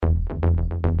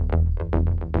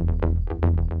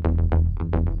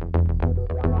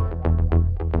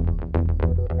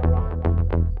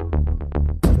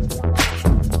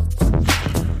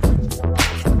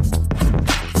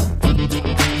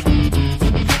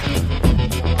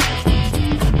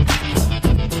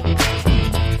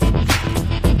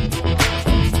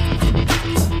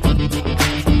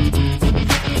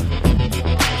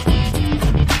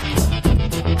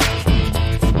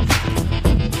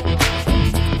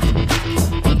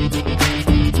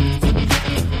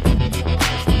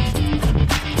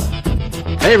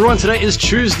Hey everyone, today is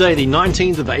Tuesday, the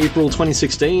 19th of April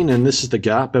 2016, and this is the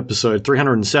GAP, episode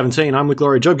 317. I'm Luke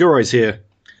Lawrie, Joab Gilroy's here.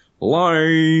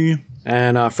 Hello.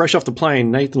 And fresh off the plane,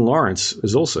 Nathan Lawrence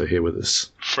is also here with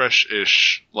us.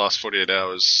 Fresh-ish, last 48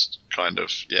 hours, kind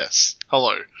of, yes.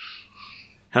 Hello.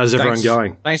 How's everyone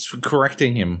going? Thanks for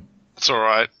correcting him. It's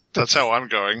alright. That's how I'm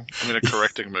going. I'm in a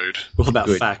correcting mood. All about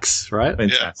Good. Facts, right?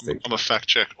 Fantastic. Yeah, I'm a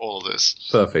fact-check all of this.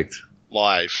 Perfect.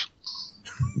 Live.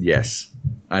 Yes,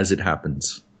 as it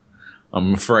happens.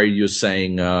 I'm afraid you're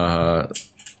saying that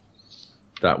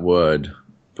word,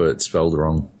 but spelled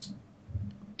wrong.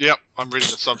 Yep, I'm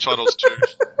reading the subtitles too.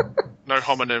 No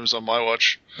homonyms on my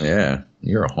watch. Yeah,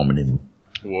 you're a homonym.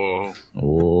 Whoa.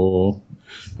 Oh.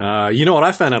 You know what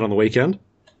I found out on the weekend?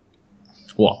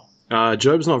 What?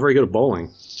 Job's not very good at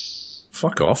bowling.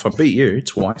 Fuck off. I beat you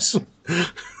twice.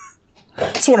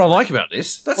 That's what I like about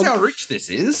this. That's how rich this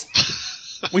is.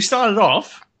 We started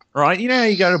off, right? You know how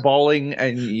you go to bowling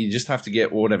and you just have to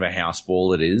get whatever house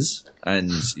ball it is,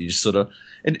 and you just sort of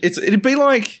it'd be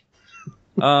like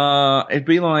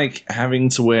having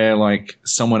to wear like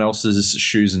someone else's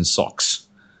shoes and socks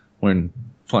when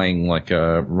playing like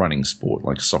a running sport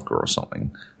like soccer or something.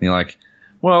 And you're like,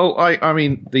 well, I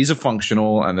mean, these are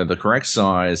functional and they're the correct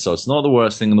size, so it's not the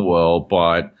worst thing in the world,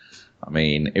 but I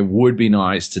mean, it would be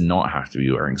nice to not have to be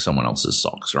wearing someone else's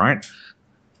socks, right?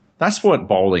 That's what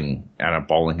bowling at a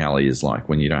bowling alley is like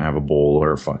when you don't have a ball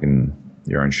or fucking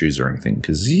your own shoes or anything.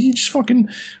 Because you just fucking,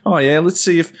 oh yeah, let's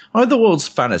see if I have the world's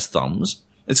fattest thumbs.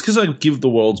 It's because I give the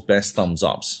world's best thumbs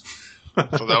ups. I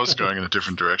thought that was going in a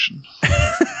different direction.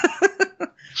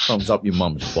 Thumbs up your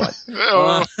mum's butt.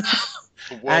 The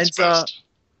world's best.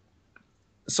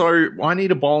 So I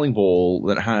need a bowling ball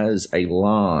that has a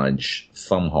large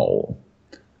thumb hole.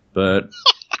 But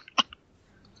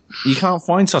you can't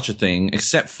find such a thing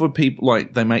except for people,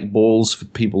 like, they make balls for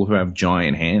people who have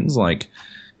giant hands. Like,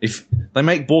 if they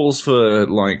make balls for,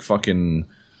 like, fucking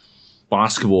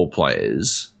basketball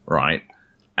players, right?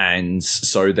 And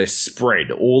so they're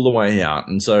spread all the way out.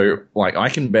 And so, like, I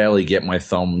can barely get my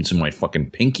thumb to my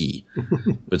fucking pinky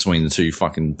between the two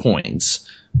fucking points.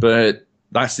 But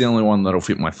that's the only one that'll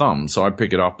fit my thumb. So I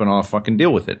pick it up and I'll fucking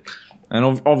deal with it.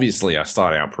 And obviously, I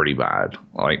started out pretty bad.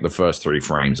 Like, the first 3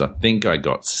 frames, I think I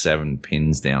got 7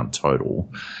 pins down total.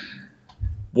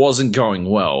 Wasn't going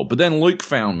well. But then Luke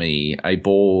found me a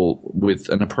ball with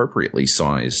an appropriately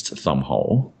sized thumb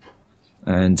hole.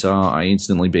 And I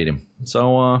instantly beat him.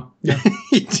 So, You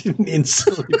didn't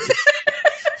instantly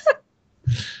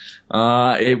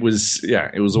it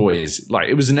was always, like,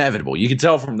 it was inevitable. You could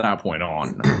tell from that point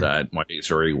on that my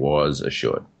victory was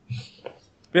assured.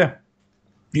 Yeah.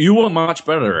 You were much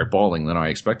better at bowling than I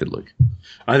expected, Luke.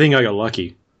 I think I got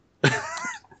lucky. You're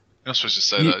not supposed to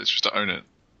say that. You're supposed to own it.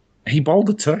 He bowled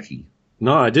a turkey.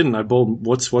 No, I didn't. I bowled,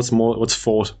 what's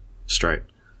 4 straight?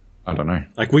 I don't know.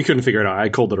 Like, we couldn't figure it out. I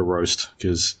called it a roast,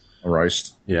 because... A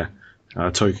roast? Yeah.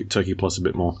 Turkey plus a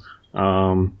bit more.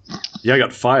 Yeah, I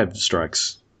got 5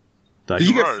 strikes. Did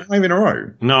you get 5 in a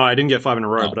row? No, I didn't get 5 in a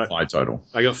row, but 5 total.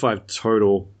 I got 5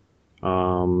 total,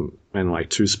 and like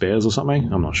 2 spares or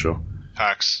something. I'm not sure.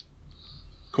 Hacks.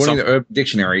 According to Urban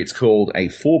Dictionary, it's called a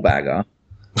 4-bagger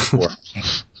or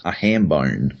a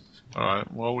hambone.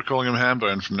 Alright, well, we're calling him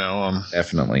Hambone from now on.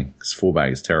 Definitely, because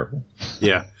 4-bag is terrible.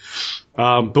 Yeah.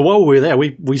 But while we were there,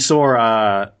 we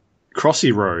saw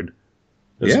Crossy Road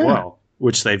as well,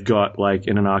 which they've got like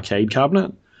in an arcade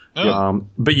cabinet. Oh.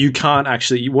 But you can't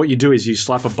actually. What you do is you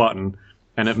slap a button,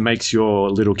 and it makes your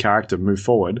little character move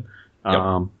forward.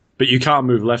 But you can't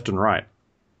move left and right.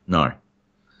 No.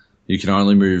 You can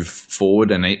only move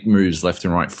forward, and it moves left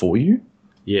and right for you.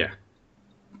 Yeah.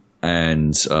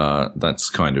 And that's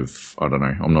kind of, I don't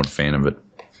know, I'm not a fan of it.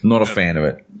 Not a fan of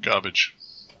it. Garbage.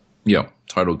 Yeah,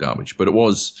 total garbage. But it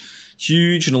was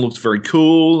huge, and it looked very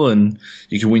cool, and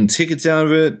you can win tickets out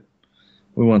of it.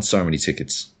 We won so many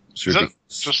tickets. It's Is ridiculous.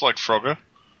 that just like Frogger?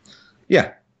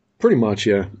 Yeah. Pretty much,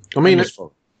 yeah. I mean,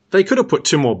 they could have put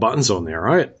 2 more buttons on there,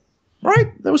 right?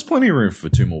 Right? There was plenty of room for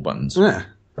 2 more buttons. Yeah.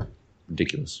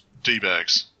 Ridiculous.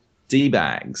 D-bags.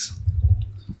 D-bags.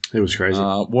 It was crazy.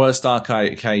 Worst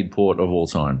arcade port of all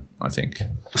time, I think.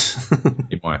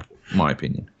 In my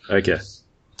opinion. Okay.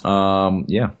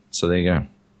 Yeah, so there you go.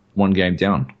 1 game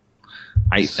down.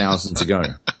 8,000 to go.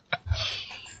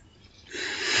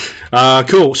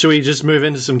 Cool. Should we just move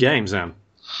into some games then?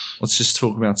 Let's just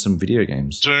talk about some video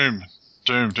games. Doom.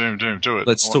 Do it.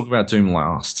 Let's talk about Doom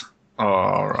last. Oh,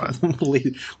 all right.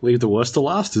 leave the worst to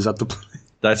last? Is that the plan?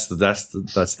 That's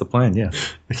the plan, yeah.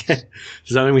 Okay.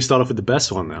 Does that mean we start off with the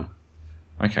best one now?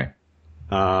 Okay.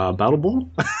 Battleborn?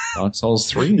 Dark Souls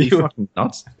 3? You fucking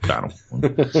nuts?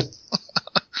 Battleborn.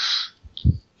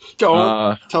 Go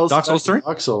on. Tell us Dark Souls 3?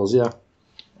 Dark Souls, yeah.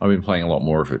 I've been playing a lot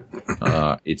more of it.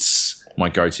 It's my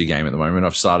go-to game at the moment.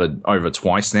 I've started over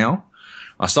twice now.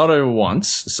 I started over once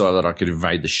so that I could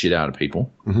invade the shit out of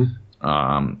people,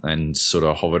 and sort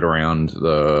of hovered around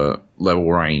the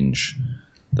level range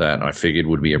that I figured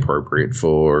would be appropriate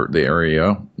for the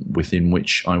area within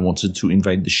which I wanted to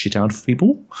invade the shit out of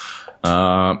people.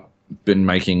 Been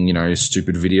making,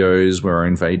 stupid videos where I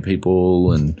invade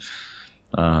people and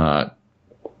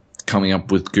coming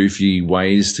up with goofy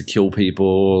ways to kill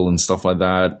people and stuff like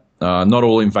that. Not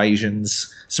all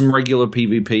invasions. Some regular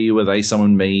PvP where they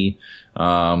summon me.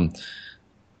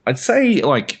 I'd say, you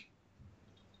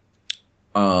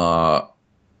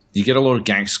get a lot of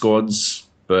gank squads,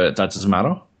 but that doesn't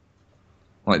matter.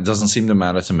 It doesn't seem to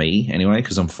matter to me anyway,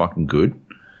 because I'm fucking good.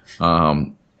 I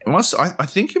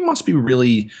think it must be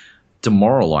really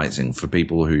demoralizing for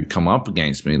people who come up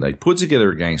against me. They put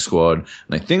together a gang squad and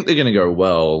they think they're going to go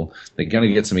well. They're going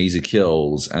to get some easy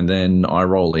kills, and then I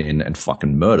roll in and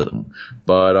fucking murder them.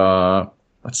 But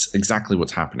that's exactly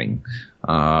what's happening.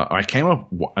 I came up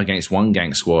against one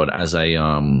gang squad as a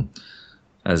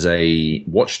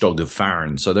watchdog of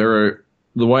Farron. So the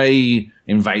way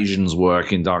invasions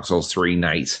work in Dark Souls 3,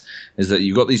 Nate, is that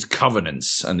you've got these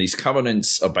covenants, and these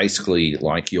covenants are basically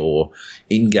like your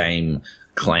in-game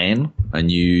clan, and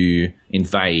you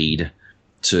invade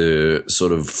to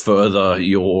sort of further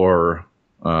your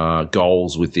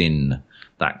goals within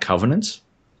that covenant.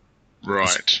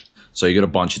 Right. So you got a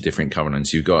bunch of different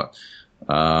covenants. You've got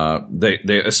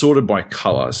they're assorted by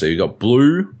color. So you've got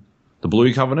blue, the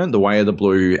Blue Covenant, the Way of the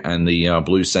Blue, and the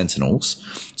Blue Sentinels.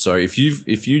 So if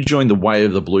you join the Way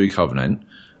of the Blue Covenant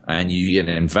and you get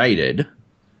invaded,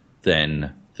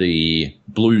 then the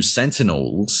Blue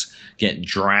Sentinels get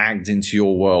dragged into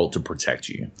your world to protect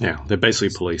you. Yeah, they're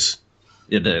basically police.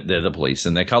 Yeah, they're the police,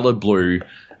 and they're colored blue,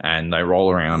 and they roll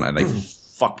around and they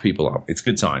fuck people up. It's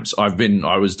good times. I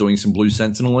was doing some Blue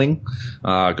Sentineling,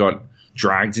 got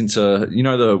dragged into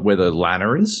where the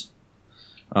ladder is.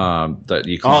 That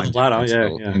you climb the ladder,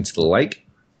 into the lake.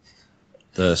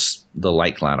 The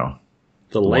lake ladder.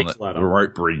 The lake ladder. The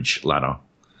rope bridge ladder.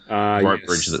 Rope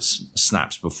bridge that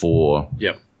snaps before.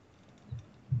 Yep.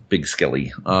 Big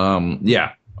Skelly.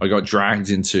 Yeah, I got dragged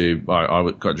into.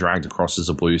 I got dragged across as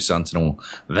a Blue Sentinel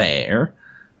there,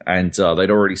 and they'd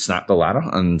already snapped the ladder,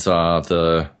 and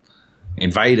the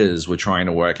invaders were trying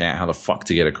to work out how the fuck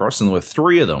to get across, and there were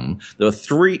three of them.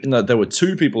 There were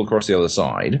two people across the other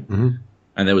side,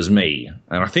 and there was me,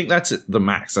 and I think that's the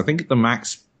max. I think the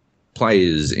max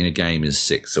players in a game is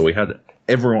 6, so we had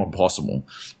everyone possible,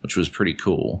 which was pretty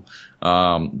cool.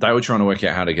 They were trying to work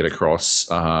out how to get across.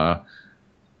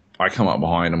 I come up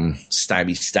behind them,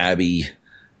 stabby,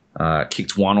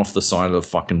 kicked one off the side of the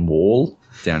fucking wall.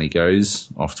 Down he goes,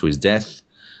 off to his death.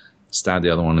 Stabbed the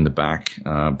other one in the back.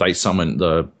 They summoned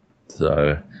the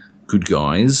good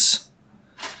guys,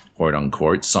 quote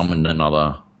unquote, summoned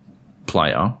another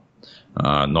player.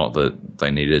 Not that they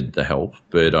needed the help,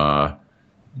 but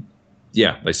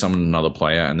yeah, they summoned another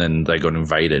player, and then they got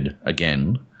invaded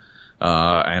again,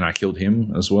 and I killed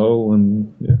him as well.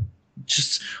 And yeah,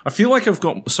 I feel like I've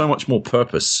got so much more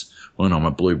purpose when I'm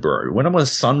a blue bro. When I'm a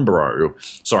sun bro,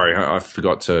 sorry, I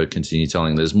forgot to continue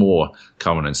telling. There's more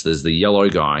covenants. There's the yellow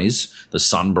guys, the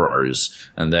sun bros,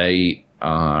 and they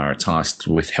are tasked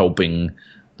with helping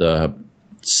the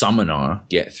summoner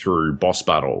get through boss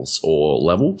battles or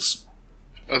levels.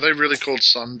 Are they really called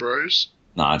Sun Bros?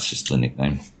 Nah, it's just the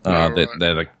nickname. Right.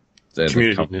 They're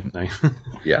Community nickname.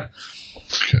 Yeah.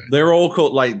 Okay. They're all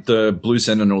called, like, the Blue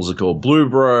Sentinels are called Blue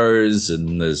Bros,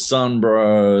 and there's Sun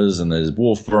Bros, and there's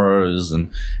Wolf Bros, and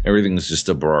everything's just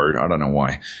a bro. I don't know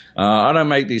why. I don't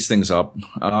make these things up.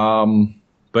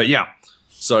 But yeah.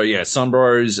 So, yeah, Sun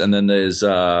Bros, and then there's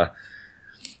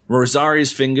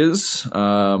Rosaria's Fingers.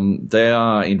 They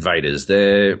are invaders.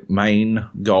 Their main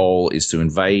goal is to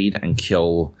invade and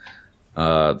kill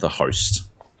the host.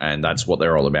 And that's what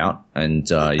they're all about. And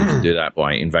you can do that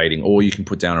by invading, or you can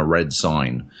put down a red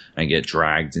sign and get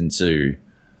dragged into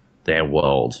their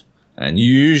world. And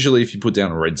usually if you put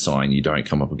down a red sign, you don't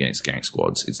come up against gang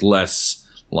squads. It's less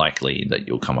likely that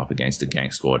you'll come up against a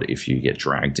gang squad if you get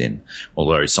dragged in,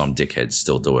 although some dickheads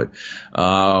still do it.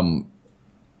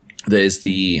 There's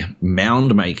the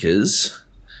Mound Makers,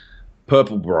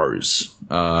 Purple Bros,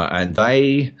 and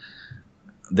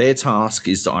their task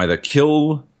is to either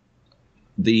kill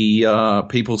the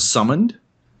people summoned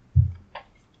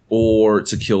or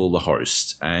to kill the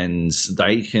host, and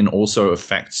they can also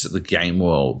affect the game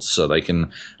world, so they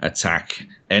can attack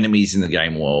enemies in the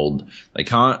game world. They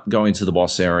can't go into the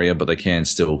boss area, but they can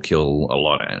still kill a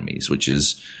lot of enemies, which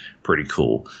is pretty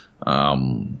cool.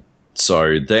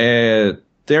 So they're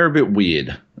a bit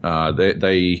weird.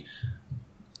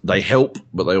 They help,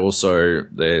 but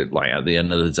they're like, at the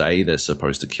end of the day, they're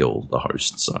supposed to kill the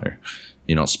host. So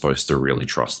you're not supposed to really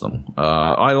trust them.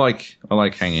 I like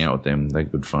hanging out with them. They're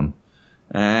good fun.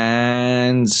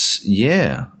 And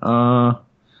yeah,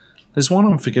 there's one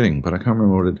I'm forgetting, but I can't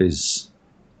remember what it is.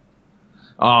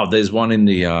 Oh, there's one in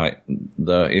the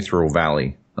Ethereal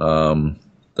Valley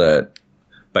that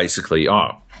basically,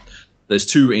 there's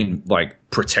two in like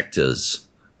protector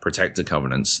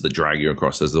covenants that drag you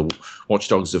across. There's the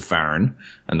Watchdogs of Farron,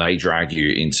 and they drag you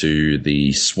into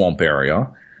the swamp area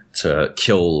to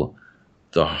kill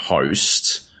the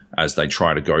host as they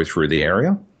try to go through the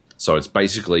area. So it's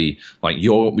basically like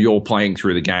you're playing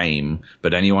through the game,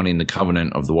 but anyone in the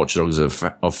covenant of the Watchdogs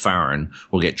of Farron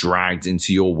will get dragged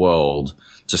into your world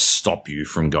to stop you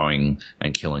from going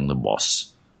and killing the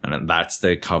boss. And that's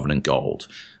their covenant goal.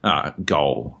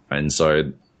 And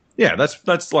so, yeah,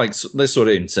 that's like they're sort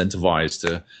of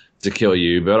incentivized to kill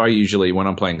you. But I usually, when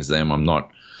I'm playing as them, I'm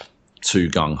not too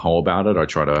gung-ho about it. I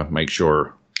try to make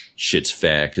sure shit's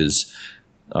fair because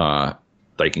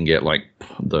they can get like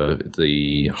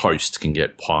the host can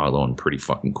get piled on pretty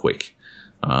fucking quick.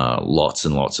 Lots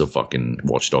and lots of fucking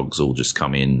watchdogs will just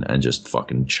come in and just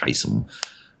fucking chase them.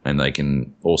 And they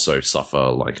can also suffer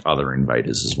like other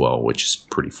invaders as well, which is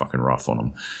pretty fucking rough on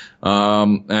them.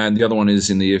 And the other one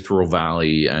is in the Ethereal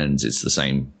Valley, and it's the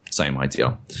same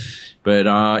idea. But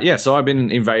yeah, so I've been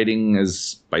invading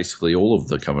as basically all of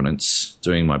the covenants,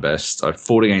 doing my best. I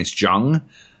fought against Jung,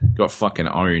 got fucking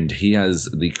owned. He has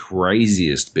the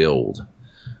craziest build,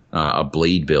 a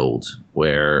bleed build,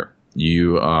 where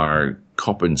you are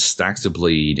copping stacks of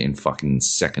bleed in fucking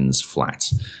seconds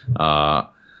flat.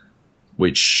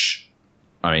 Which,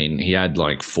 I mean, he had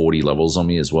like 40 levels on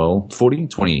me as well. 20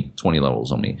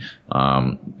 levels on me.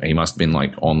 He must have been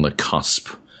like on the cusp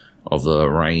of the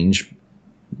range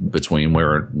between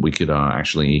where we could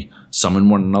actually summon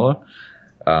one another.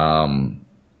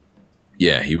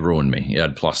 Yeah, he ruined me. He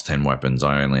had plus 10 weapons.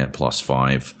 I only had plus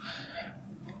 5.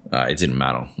 It didn't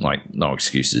matter. Like, no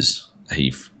excuses.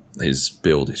 His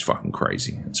build is fucking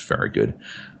crazy. It's very good.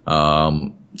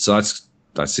 So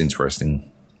that's interesting.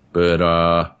 But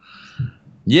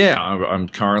yeah, I'm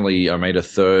currently, I made a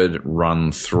third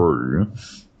run through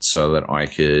so that I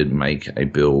could make a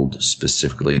build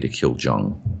specifically to kill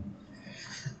Jung.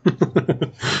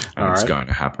 And it's going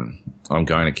to happen. I'm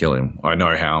going to kill him. I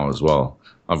know how as well.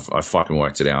 I've fucking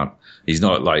worked it out. He's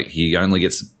not like, he only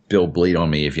gets build bleed on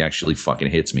me if he actually fucking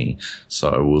hits me.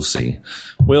 So we'll see.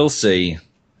 We'll see.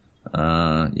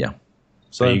 Yeah.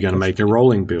 So are you going to make a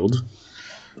rolling build?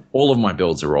 All of my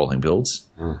builds are rolling builds.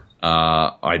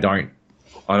 I don't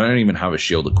even have a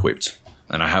shield equipped,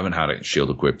 and I haven't had a shield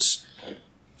equipped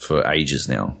for ages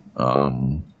now.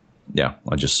 Yeah,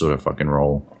 I just sort of fucking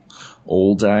roll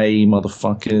all day,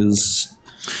 motherfuckers.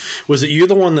 Was it you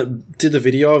the one that did the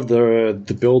video of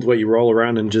the build where you roll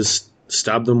around and just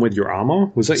stab them with your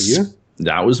armor? Was that you?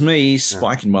 That was me,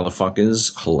 spiking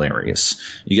motherfuckers. Hilarious.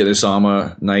 You get this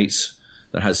armor, Nate,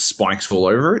 that has spikes all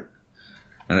over it.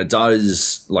 And it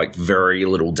does like very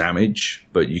little damage,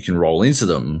 but you can roll into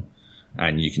them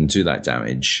and you can do that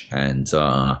damage. And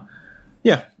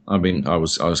yeah, I mean, I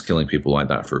was killing people like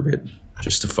that for a bit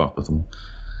just to fuck with them.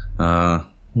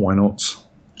 Why not?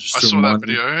 I saw that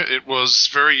video. It was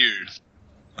very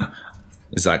you.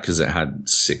 Is that because it had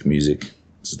sick music?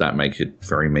 Does that make it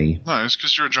very me? No, it's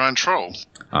because you're a giant troll.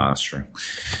 That's true.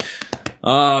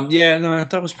 Yeah, no,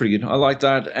 that was pretty good. I like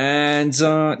that. And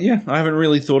yeah, I haven't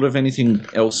really thought of anything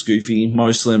else goofy.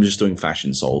 Mostly I'm just doing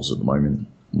fashion solves at the moment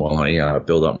while I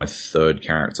build up my third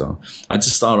character. I had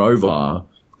to start over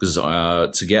because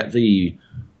to get the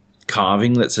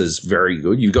carving that says very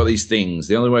good, you've got these things.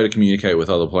 The only way to communicate with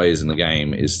other players in the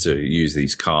game is to use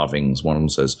these carvings. One of them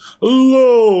says,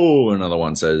 hello! Another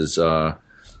one says,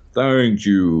 thank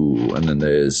you. And then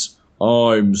there's,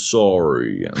 I'm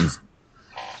sorry. And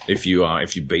if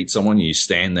you beat someone, you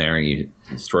stand there and you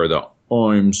throw the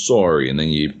I'm sorry, and then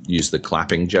you use the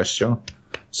clapping gesture.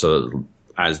 So that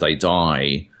as they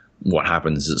die, what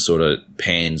happens is it sort of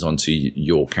pans onto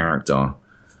your character,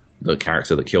 the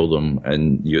character that killed them,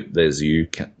 and there's you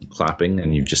clapping,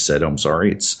 and you've just said I'm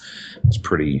sorry. It's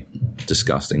pretty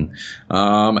disgusting.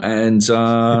 And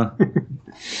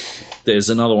there's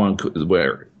another one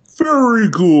where very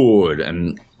good,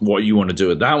 and what you want to do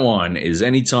with that one is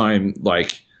anytime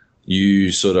like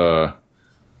you sort of,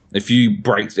 if you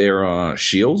break their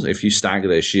shield, if you stagger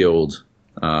their shield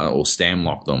or stam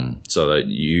lock them, so that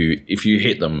if you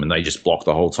hit them and they just block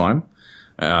the whole time,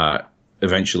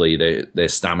 eventually their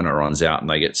stamina runs out and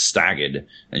they get staggered,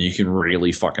 and you can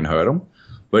really fucking hurt them.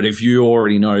 But if you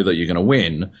already know that you're going to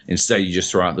win, instead you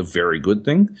just throw out the very good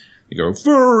thing. You go,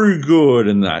 very good.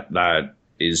 And that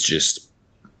is just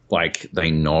like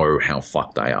they know how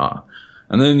fucked they are.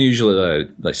 And then usually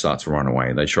they start to run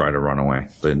away. They try to run away,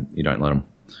 but you don't let them,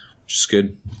 which is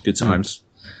good. Good times.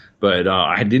 But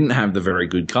I didn't have the very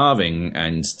good carving.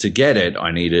 And to get it,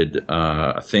 I needed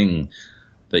a thing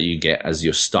that you get as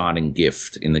your starting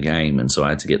gift in the game. And so I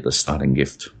had to get the starting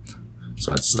gift.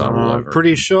 So I'd start all over. I'm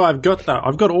pretty sure I've got that.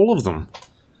 I've got all of them.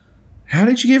 How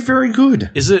did you get very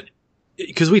good? Is it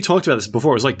because we talked about this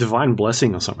before? It was like Divine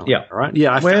Blessing or something. Yeah. Like that, right?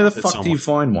 Yeah. Where the fuck do you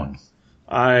find one?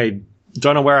 I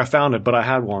don't know where I found it, but I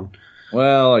had one.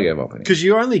 Well, I gave up. Because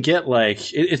you only get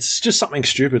like it's just something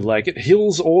stupid, like it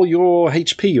heals all your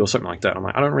HP or something like that. I'm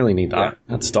like, I don't really need that. Yeah.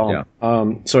 That's dumb.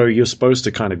 Yeah. So you're supposed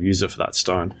to kind of use it for that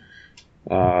stone.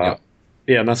 Yeah,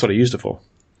 and that's what I used it for.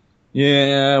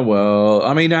 Yeah, well,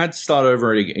 I mean, I'd start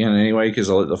over again anyway because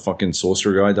I let the fucking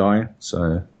sorcerer guy die.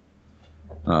 So, is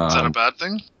that a bad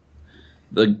thing?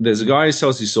 There's a guy who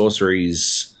sells you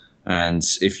sorceries, and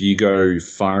if you go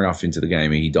far enough into the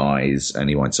game, he dies, and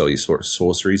he won't sell you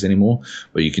sorceries anymore.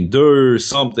 But you can do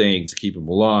something to keep him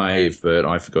alive, but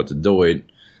I forgot to do it.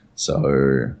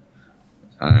 So,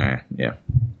 yeah.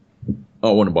 I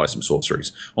want to buy some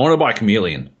sorceries. I want to buy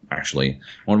Chameleon. Actually, I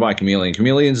want to buy Chameleon.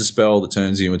 Chameleon's a spell that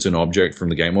turns you into an object from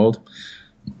the game world.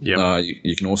 Yeah.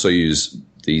 You can also use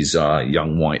these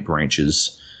young white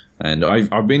branches, and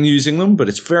I've been using them, but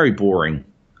it's very boring.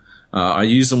 I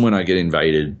use them when I get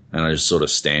invaded, and I just sort of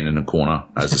stand in a corner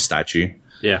as a statue.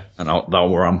 Yeah. And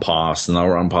they'll run past, and they'll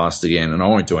run past again, and I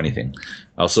won't do anything.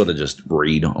 I'll sort of just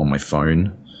read on my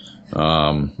phone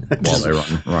while they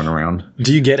run around.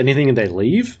 Do you get anything and they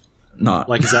leave? No.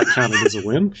 Like, is that counted as a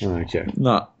win? Oh, okay.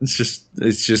 No, it's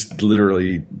just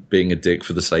literally being a dick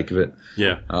for the sake of it.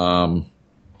 Yeah.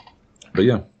 But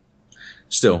yeah,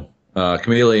 still,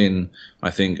 Chameleon, I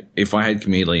think if I had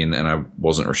Chameleon and I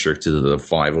wasn't restricted to the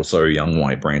 5 or so young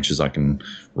white branches I can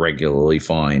regularly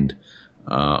find,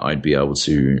 I'd be able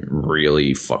to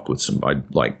really fuck with some.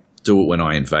 I'd like do it when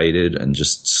I invaded and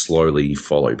just slowly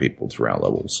follow people throughout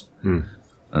levels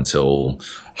until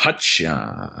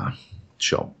Hacha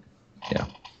Chop. Yeah.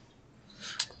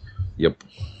 Yep.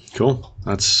 Cool.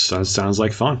 That sounds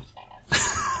like fun.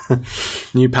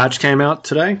 New patch came out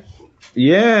today.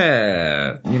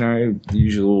 Yeah. You know, the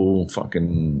usual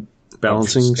fucking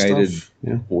balancing stuff.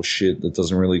 Yeah. Bullshit that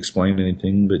doesn't really explain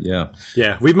anything, but yeah.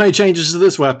 Yeah, we've made changes to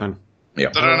this weapon. Yeah.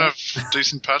 They don't have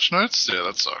decent patch notes? Yeah,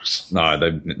 that sucks.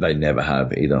 No, they never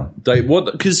have either.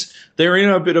 Because they're in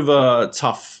a bit of a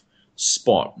tough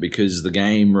spot because the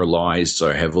game relies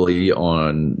so heavily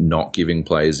on not giving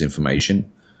players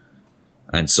information,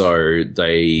 and so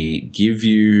they give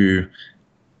you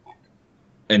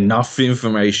enough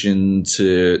information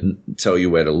to tell you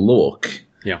where to look,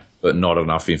 but not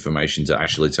enough information to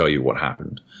actually tell you what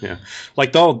happened. Yeah,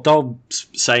 like they'll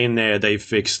say in there they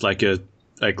fixed like a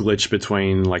glitch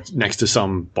between like next to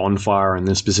some bonfire in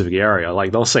this specific area.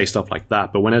 Like they'll say stuff like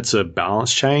that, but when it's a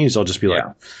balance change, they'll just be like,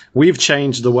 we've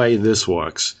changed the way this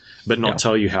works, but not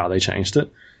tell you how they changed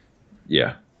it.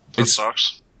 Yeah. That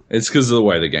sucks. It's because of the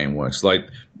way the game works. Like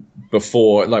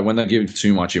before, like when they give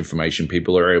too much information,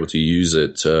 people are able to use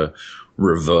it to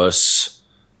reverse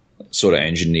sort of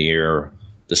engineer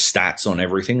the stats on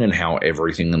everything and how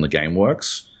everything in the game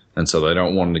works. And so they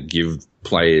don't want to give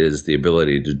players the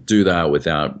ability to do that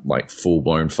without like full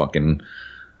blown fucking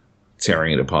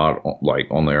tearing it apart like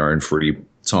on their own free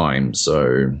time.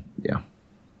 So yeah,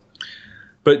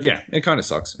 but yeah, it kind of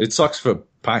sucks. It sucks for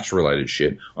patch related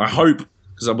shit. I hope,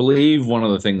 because I believe one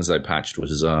of the things they patched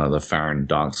was the Farron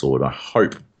Darksword. I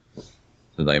hope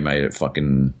that they made it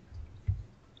fucking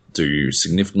do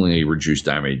significantly reduced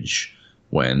damage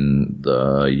when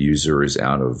the user is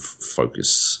out of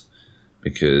focus.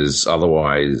 Because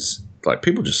otherwise, like,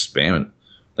 people just spam it.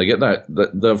 They get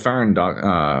the Farron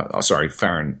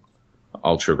Farron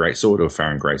Ultra Greatsword or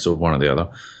Farron Greatsword, one or the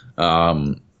other.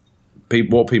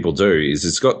 What people do is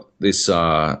it's got this.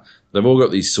 They've all got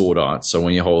these sword arts. So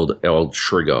when you hold L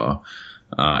trigger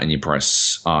and you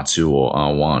press R2 or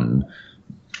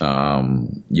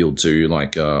R1, you'll do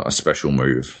like a special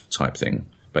move type thing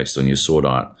based on your sword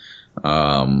art.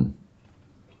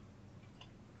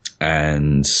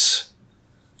 And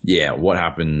yeah, what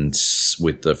happens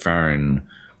with the Farron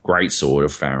Greatsword or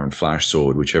Farron Flash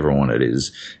Sword, whichever one it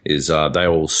is they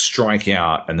all strike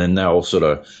out and then they'll sort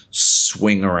of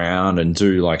swing around and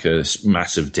do like a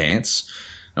massive dance.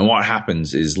 And what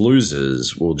happens is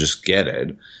losers will just get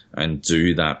it and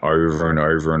do that over and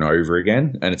over and over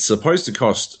again. And it's supposed to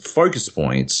cost focus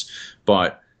points,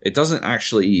 but it doesn't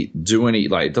actually do any,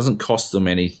 like, it doesn't cost them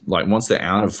any, like, once they're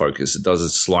out of focus, it does a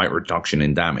slight reduction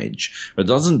in damage. But it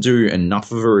doesn't do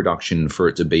enough of a reduction for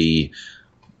it to be,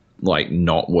 like,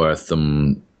 not worth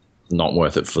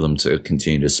it for them to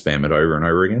continue to spam it over and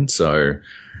over again. So,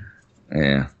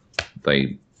 yeah,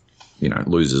 they,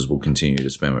 losers will continue to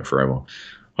spam it forever.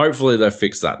 Hopefully they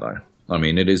fix that, though. I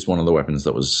mean, it is one of the weapons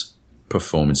that was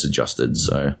performance adjusted,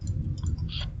 so.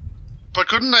 But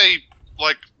couldn't they,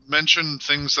 like, mention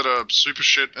things that are super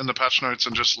shit in the patch notes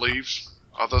and just leave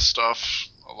other stuff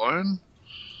alone?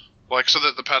 Like, so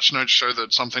that the patch notes show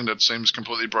that something that seems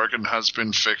completely broken has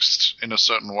been fixed in a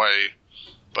certain way,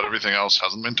 but everything else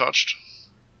hasn't been touched?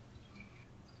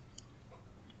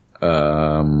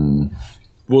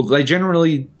 Well, they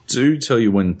generally do tell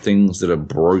you when things that are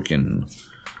broken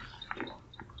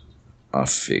are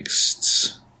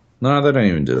fixed. No, they don't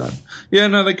even do that. Yeah,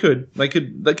 no, they could. They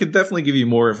could definitely give you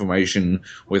more information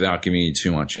without giving you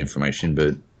too much information,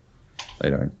 but they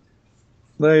don't.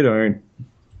 They don't.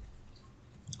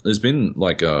 There's been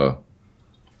great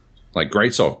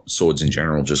swords in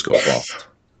general just got buffed.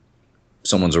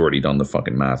 Someone's already done the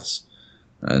fucking maths,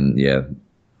 and yeah,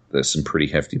 there's some pretty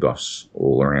hefty buffs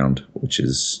all around, which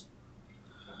is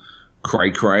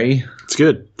cray. It's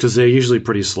good because they're usually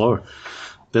pretty slow.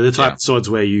 They're the type of swords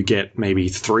where you get maybe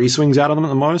 3 swings out of them at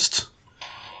the most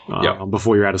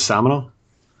before you're out of stamina.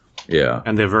 Yeah.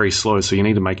 And they're very slow, so you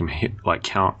need to make them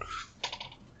count.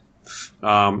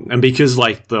 And because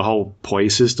the whole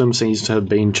poise system seems to have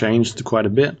been changed quite a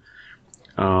bit.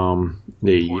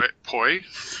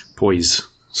 Poise.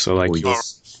 So No, I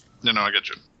get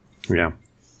you. Yeah.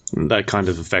 That kind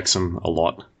of affects them a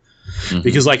lot. Mm-hmm.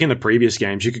 Because in the previous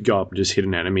games, you could go up and just hit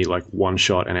an enemy, one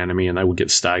shot an enemy, and they would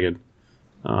get staggered.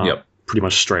 Pretty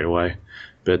much straight away.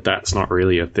 But that's not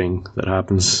really a thing that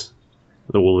happens.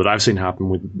 That I've seen happen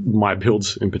with my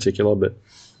builds in particular, but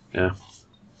yeah.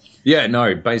 Yeah,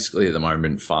 no, basically at the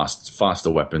moment,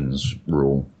 faster weapons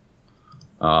rule.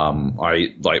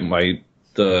 The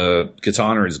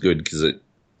katana is good because it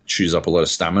chews up a lot of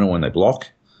stamina when they block,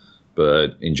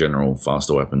 but in general,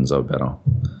 faster weapons are better.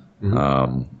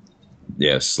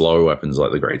 Mm-hmm. Slow weapons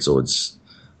like the greatswords,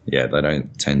 they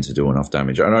don't tend to do enough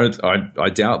damage. I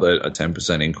doubt that a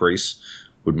 10% increase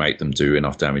would make them do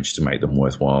enough damage to make them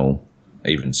worthwhile,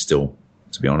 even still,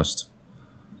 to be honest.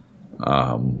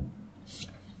 And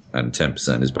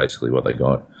 10% is basically what they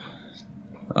got.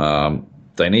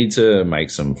 They need to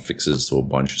make some fixes to a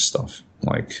bunch of stuff,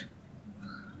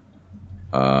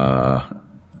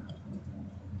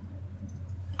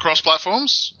 cross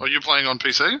platforms? Are you playing on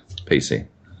PC? PC.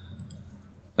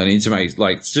 They need to make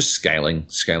just scaling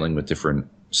with different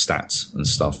stats and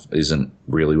stuff isn't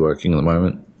really working at the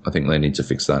moment. I think they need to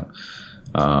fix that.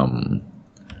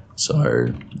 So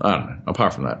I don't know.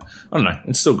 Apart from that, I don't know.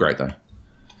 It's still great though.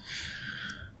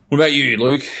 What about you,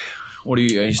 Luke? Are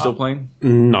you still playing?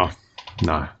 No.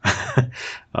 I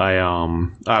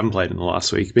haven't played in the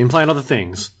last week. Been playing other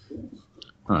things.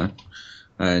 All right.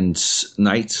 And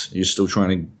Nate, you're still trying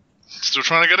to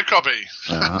get a copy.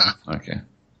 Okay.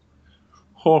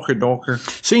 Hawker Dawker.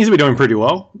 Seems to be doing pretty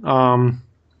well. On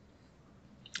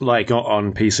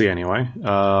PC anyway.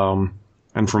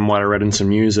 And from what I read in some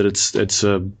news, that it's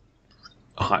a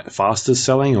fastest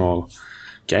selling or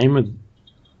game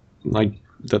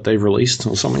that they've released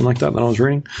or something like that I was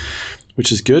reading,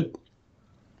 which is good.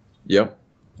 Yep.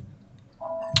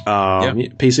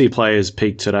 PC players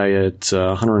peaked today at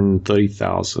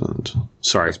 130,000.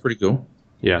 Sorry. That's pretty cool.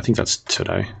 Yeah, I think that's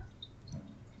today.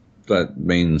 That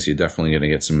means you're definitely going to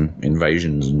get some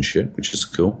invasions and shit, which is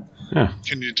cool. Yeah.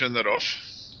 Can you turn that off?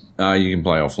 You can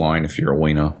play offline if you're a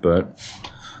wiener, but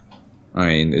I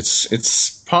mean,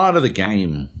 it's part of the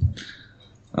game.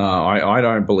 I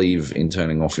don't believe in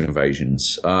turning off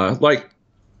invasions. On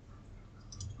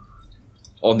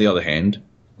the other hand,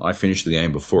 I finished the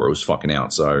game before it was fucking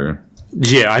out, so...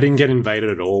 Yeah, I didn't get invaded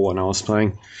at all when I was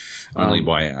playing. Only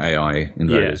by AI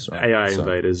invaders. Yeah, right? AI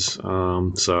invaders.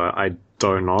 So I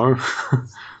don't know.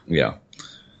 Yeah.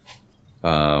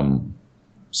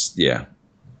 Yeah.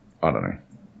 I don't know.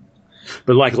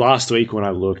 But last week when I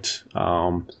looked,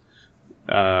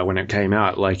 when it came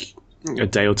out, a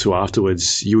day or two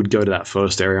afterwards, you would go to that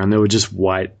first area and there were just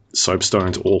white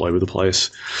soapstones all over the place,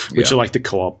 which are the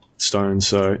co-op stones.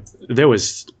 So there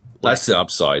was... That's the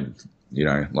upside,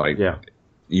 Yeah.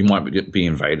 You might be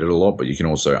invaded a lot, but you can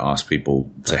also ask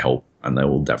people to help, and they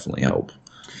will definitely help.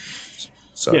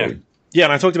 So yeah,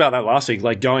 and I talked about that last week.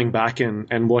 Going back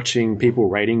and watching people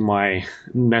rating my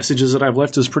messages that I've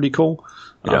left is pretty cool.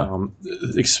 Yeah.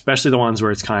 Especially the ones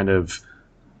where it's kind of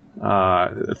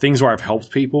things where I've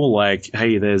helped people.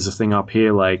 Hey, there's a thing up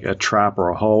here, like a trap or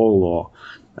a hole, or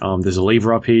There's a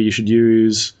lever up here you should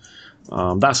use.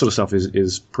 That sort of stuff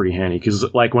is pretty handy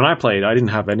because, like, when I played, I didn't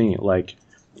have any of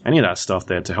that stuff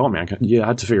there to help me. I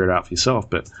had to figure it out for yourself.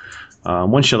 But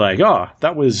once you're like,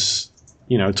 that was,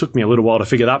 it took me a little while to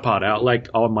figure that part out. Like,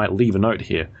 I might leave a note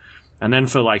here, and then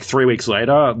for like 3 weeks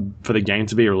later, for the game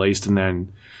to be released, and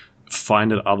then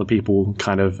find that other people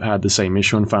kind of had the same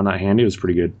issue and found that handy, it was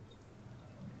pretty good.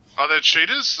 Are there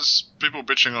cheaters? There's people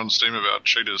bitching on Steam about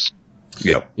cheaters.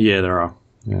 Yep. Yeah, there are.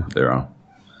 Yeah, there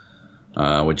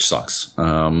are. Which sucks. They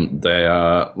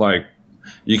are like,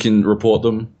 you can report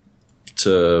them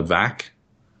to VAC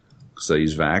because they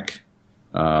use VAC,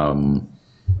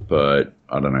 but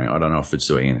I don't know. I don't know if it's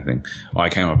doing anything. I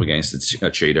came up against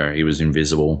a cheater. He was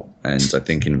invisible and I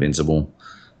think invincible.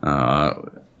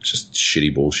 Just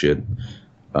shitty bullshit.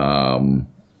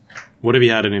 What if he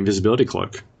had an invisibility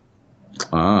cloak?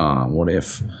 What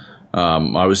if?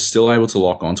 I was still able to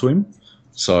lock onto him.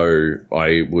 So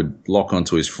I would lock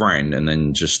onto his friend and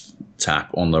then just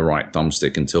tap on the right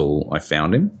thumbstick until I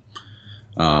found him.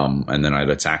 And then I'd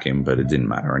attack him, but it didn't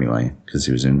matter anyway because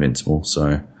he was invincible.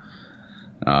 So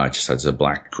I just had to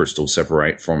black crystal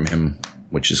separate from him,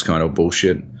 which is kind of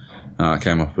bullshit. I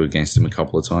came up against him a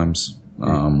couple of times.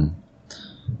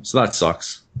 So that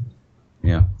sucks.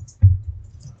 Yeah.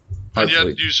 And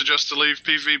yet you suggest to leave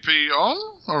PvP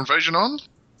on or invasion on?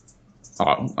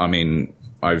 I mean,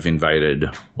 I've invaded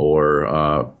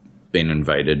or been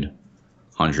invaded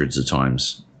hundreds of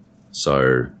times.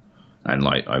 So, and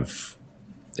like I've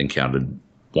encountered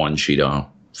one cheater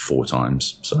 4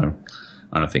 times. So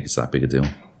I don't think it's that big a deal,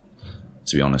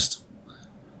 to be honest.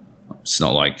 It's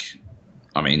not like,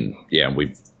 I mean, yeah,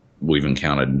 we've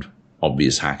encountered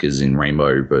obvious hackers in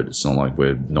Rainbow, but it's not like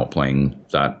we're not playing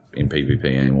that in PvP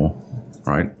anymore,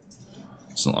 right?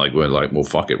 It's not like we're like, well,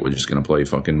 fuck it, we're just going to play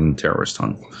fucking Terrorist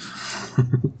Hunt.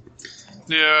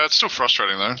 Yeah, it's still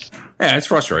frustrating, though. Yeah, it's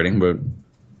frustrating, but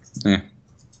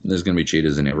there's going to be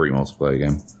cheaters in every multiplayer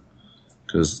game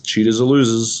because cheaters are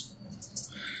losers.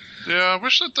 Yeah, I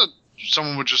wish that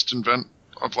someone would just invent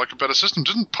like a better system.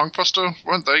 Didn't Punkbuster,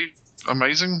 weren't they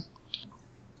amazing?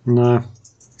 No,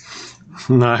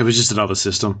 it was just another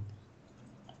system.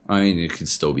 I mean, it could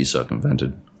still be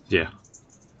circumvented. Yeah.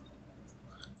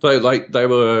 So, like, they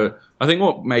were... I think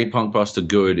what made Punkbuster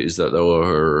good is that they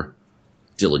were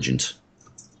diligent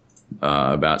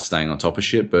about staying on top of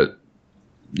shit, but,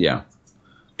 yeah,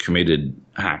 committed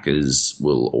hackers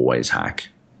will always hack.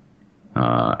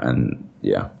 And,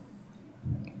 yeah.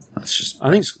 That's just...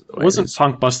 I think... Wasn't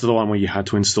Punkbuster the one where you had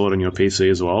to install it on your PC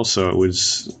as well? So it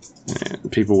was...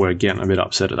 people were getting a bit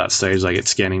upset at that stage, like it's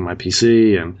scanning my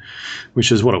PC, and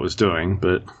which is what it was doing,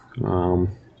 but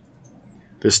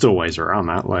there's still ways around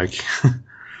that. Like,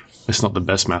 it's not the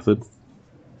best method.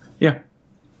 Yeah.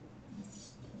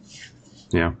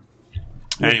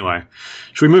 Anyway,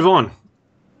 should we move on?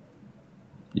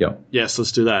 Yeah. Yes,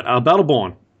 let's do that.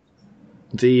 Battleborn.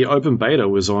 The open beta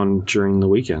was on during the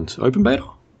weekend. Open beta?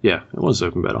 Yeah, it was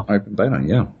open beta. Open beta,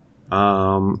 yeah.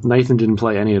 Nathan didn't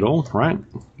play any at all, right?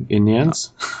 In the end?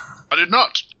 I did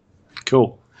not.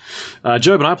 Cool.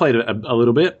 Joab and I played a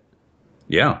little bit.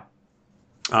 Yeah.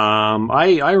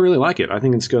 I really like it. I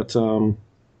think it's got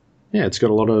it's got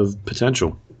a lot of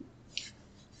potential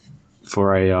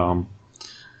for a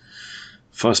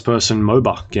first-person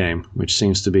MOBA game, which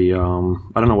seems to be I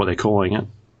don't know what they're calling it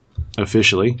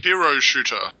officially. Hero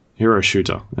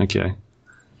shooter. Okay.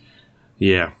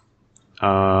 Yeah.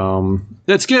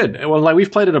 That's good. Well, like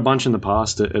we've played it a bunch in the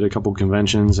past at a couple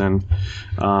conventions, and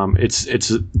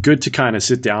it's good to kind of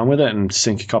sit down with it and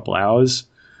sink a couple hours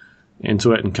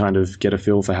into it and kind of get a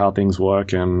feel for how things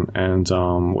work and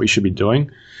what you should be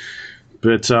doing.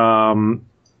 But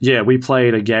we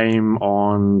played a game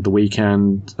on the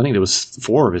weekend. I think there was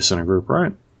 4 of us in a group,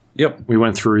 right? Yep. We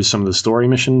went through some of the story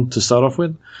mission to start off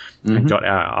with, and got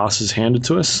our asses handed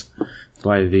to us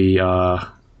by the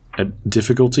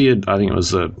difficulty. I think it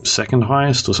was the second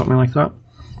highest or something like that.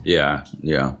 Yeah.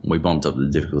 We bumped up the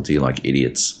difficulty like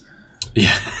idiots.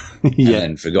 Yeah.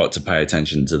 And forgot to pay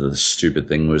attention to the stupid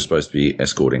thing we were supposed to be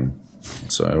escorting.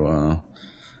 So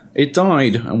it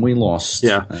died and we lost.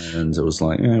 Yeah. And it was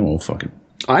like, well, fuck it.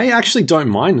 I actually don't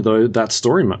mind though those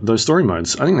story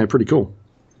modes. I think they're pretty cool.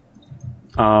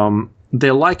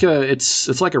 They're like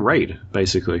it's like a raid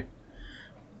basically.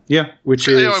 Yeah, which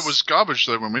is... AI was garbage,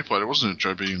 though, when we played it, wasn't it,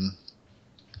 Joby? And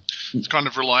it's kind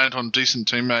of reliant on decent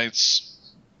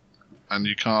teammates, and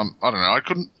you can't... I don't know, I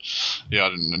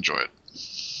didn't enjoy it.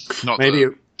 Not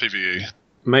the PvE.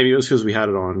 Maybe it was because we had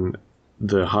it on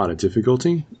the harder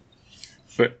difficulty.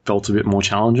 It felt a bit more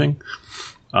challenging.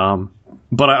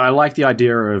 But I like the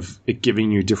idea of it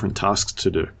giving you different tasks to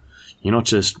do. You're not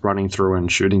just running through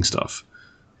and shooting stuff.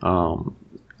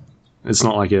 It's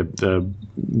not like the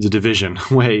Division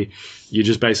where you're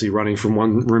just basically running from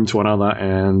one room to another,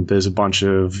 and there's a bunch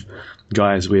of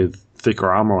guys with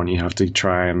thicker armor on you have to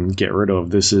try and get rid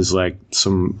of. This is like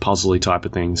some puzzly type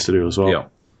of things to do as well.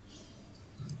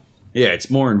 Yeah, it's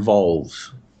more involved.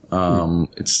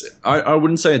 It's I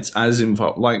wouldn't say it's as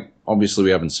involved. Like, obviously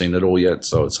we haven't seen it all yet,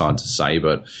 so it's hard to say,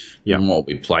 but in what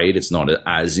we played, it's not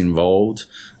as involved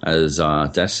as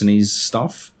Destiny's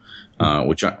stuff,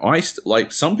 which I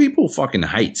like. Some people fucking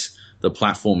hate the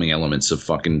platforming elements of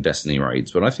fucking Destiny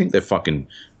raids, but I think they're fucking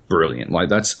brilliant. Like,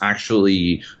 that's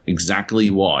actually exactly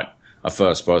what a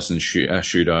first-person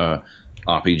shooter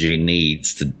RPG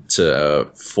needs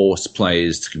to force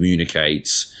players to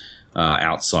communicate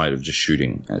outside of just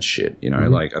shooting at shit. You know,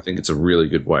 like, I think it's a really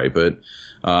good way. But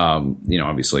you know,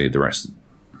 obviously the rest of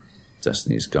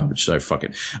Destiny's garbage, so fuck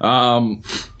it.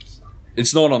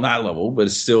 It's not on that level, but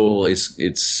it's still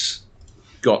it's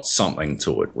got something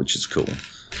to it, which is cool.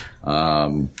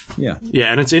 Yeah,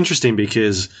 and it's interesting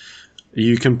because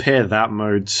you compare that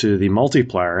mode to the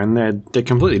multiplayer, and they're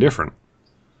completely different.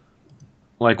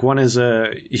 Like, one is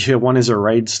a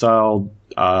raid style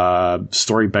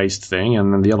story based thing,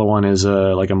 and then the other one is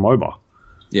like a MOBA.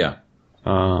 Yeah.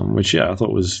 Which I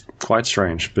thought was quite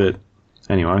strange, but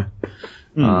anyway,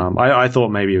 I thought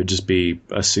maybe it would just be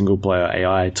a single player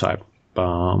AI type,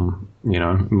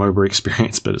 MOBA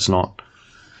experience, but it's not.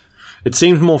 It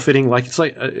seems more fitting,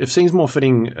 it seems more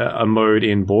fitting a mode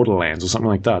in Borderlands or something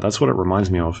like that. That's what it reminds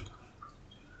me of.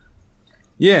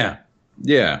 Yeah.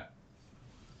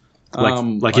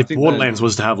 Like if Borderlands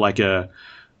was to have like a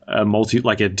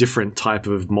different type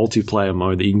of multiplayer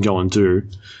mode that you can go and do,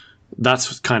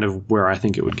 that's kind of where I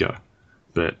think it would go.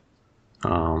 But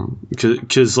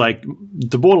because like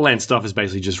the Borderlands stuff is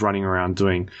basically just running around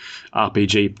doing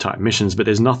RPG type missions, but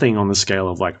there's nothing on the scale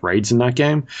of like raids in that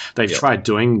game. They've tried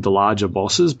doing the larger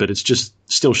bosses, but it's just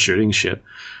still shooting shit.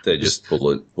 They're just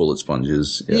bullet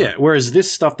sponges. Yeah. Whereas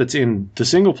this stuff that's in the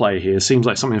single player here seems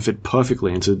like something that fit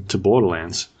perfectly into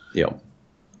Borderlands. Yeah.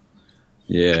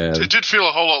 It did feel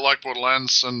a whole lot like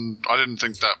Borderlands, and I didn't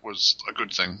think that was a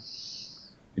good thing.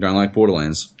 You don't like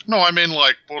Borderlands? No, I mean,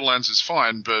 like, Borderlands is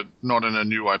fine, but not in a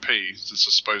new IP. It's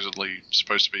supposedly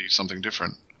supposed to be something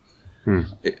different.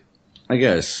 I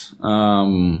guess. Yeah,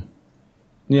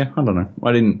 I don't know.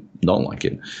 I didn't not like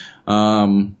it.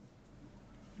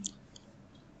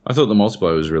 I thought the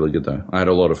multiplayer was really good, though. I had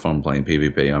a lot of fun playing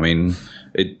PvP. I mean,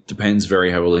 it depends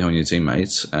very heavily on your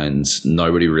teammates, and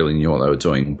nobody really knew what they were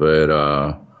doing, but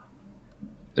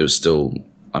it was still,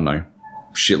 I don't know,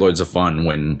 shitloads of fun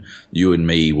when you and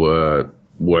me were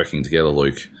working together,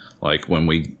 Luke. Like, when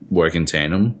we work in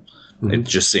tandem, it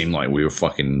just seemed like we were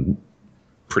fucking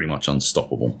pretty much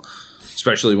unstoppable.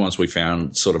 Especially once we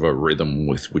found sort of a rhythm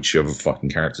with whichever fucking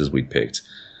characters we'd picked.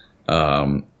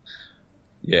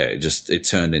 Yeah, it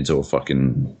turned into a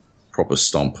fucking proper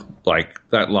stomp. Like,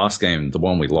 that last game, the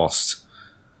one we lost,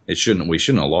 we shouldn't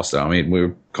have lost it. I mean, we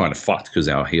were kind of fucked because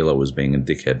our healer was being a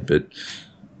dickhead, but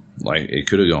like, it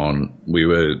could have gone. We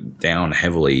were down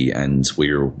heavily and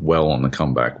we were well on the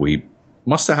comeback. We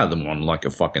must have had them on like a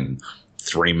fucking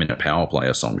 3-minute power play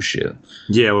or some shit.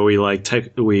 Yeah,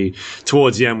 where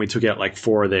towards the end we took out like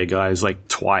 4 of their guys like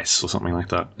twice or something like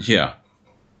that. Yeah,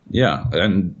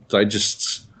 and they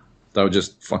were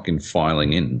just fucking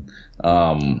filing in,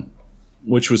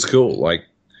 which was cool. Like,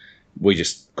 we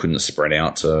just couldn't spread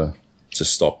out to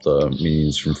stop the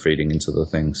minions from feeding into the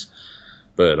things.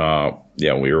 But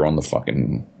yeah, we were on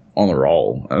the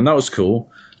roll, and that was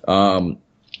cool.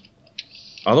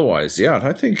 Otherwise,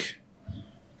 yeah,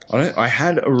 I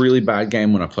had a really bad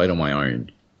game when I played on my own.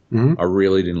 I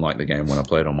really didn't like the game when I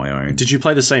played on my own. Did you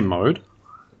play the same mode?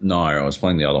 No, I was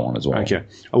playing the other one as well. Okay.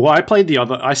 Well,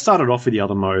 I started off with the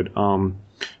other mode,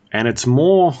 and it's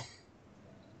more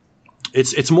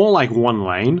like one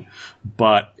lane,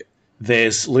 but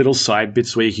there's little side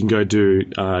bits where you can go do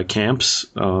camps.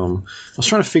 I was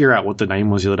trying to figure out what the name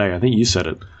was the other day. I think you said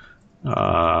it.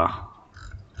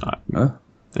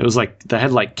 It was like they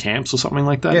had like camps or something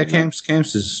like that. Yeah,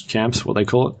 camps is camps, what they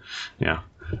call it. Yeah.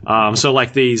 So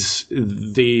like these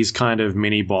kind of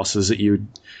mini bosses that you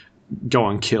go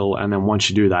and kill, and then once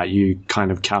you do that, you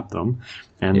kind of cap them,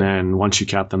 and then once you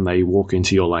cap them, they walk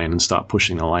into your lane and start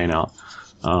pushing the lane out.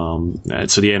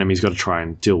 So the enemy's got to try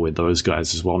and deal with those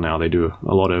guys as well. Now they do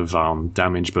a lot of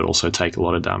damage, but also take a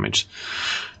lot of damage.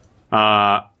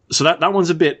 So that one's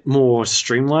a bit more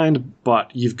streamlined,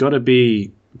 but you've got to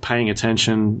be paying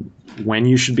attention when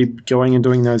you should be going and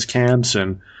doing those camps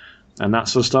and that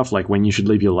sort of stuff, like when you should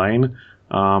leave your lane.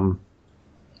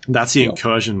 That's the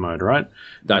incursion mode, right?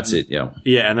 That's it, yeah.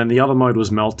 Yeah, and then the other mode was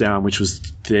meltdown, which was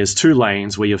there's 2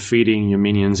 lanes where you're feeding your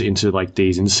minions into like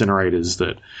these incinerators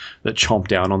that chomp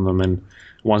down on them, and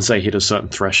once they hit a certain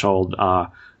threshold,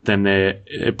 then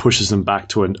it pushes them back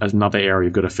to another area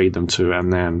you've got to feed them to,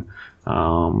 and then,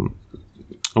 or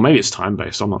maybe it's time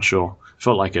based. I'm not sure. It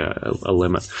felt like a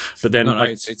limit, but then no,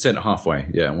 it's at halfway.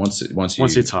 Yeah, once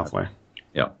it's halfway.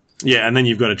 Yeah, and then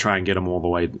you've got to try and get them all the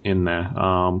way in there.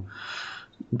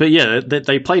 But yeah,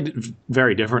 they played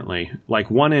very differently. Like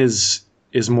one is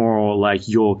more like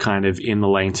you're kind of in the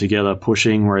lane together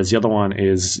pushing, whereas the other one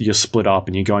is you're split up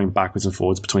and you're going backwards and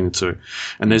forwards between the two.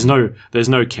 And there's no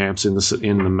camps in the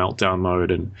meltdown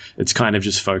mode, and it's kind of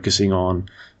just focusing on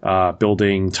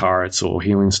building turrets or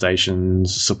healing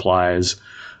stations, supplies,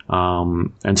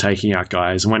 and taking out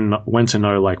guys. When to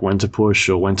know like when to push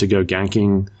or when to go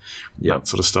ganking, that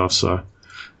sort of stuff. So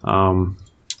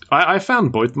I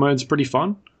found both modes pretty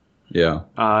fun. Yeah.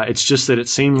 It's just that it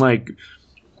seemed like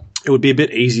it would be a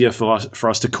bit easier for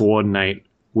us to coordinate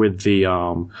with the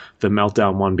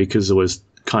meltdown one, because there was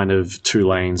kind of 2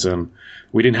 lanes and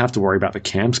we didn't have to worry about the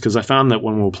camps. Because I found that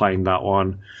when we were playing that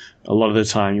one, a lot of the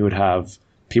time you would have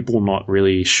people not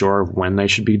really sure of when they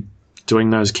should be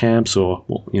doing those camps, or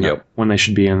when they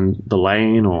should be in the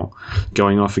lane or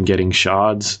going off and getting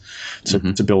shards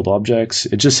to build objects.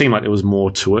 It just seemed like there was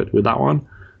more to it with that one.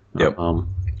 Yep.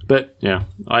 But yeah,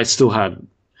 I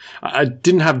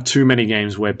didn't have too many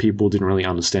games where people didn't really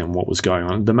understand what was going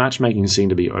on. The matchmaking seemed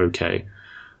to be okay.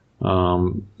 For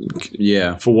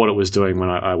what it was doing when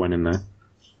I went in there.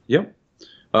 Yep.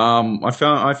 I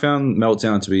found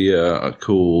Meltdown to be a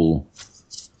cool.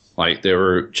 Like there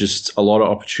were just a lot of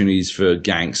opportunities for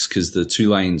ganks because the 2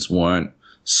 lanes weren't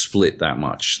split that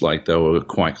much. Like they were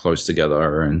quite close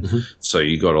together, and so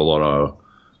you got a lot of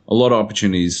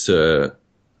opportunities to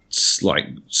like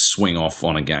swing off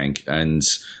on a gank. And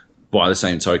by the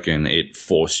same token, it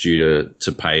forced you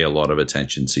to pay a lot of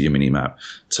attention to your minimap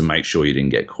to make sure you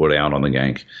didn't get caught out on the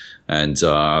gank. And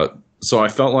so I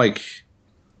felt like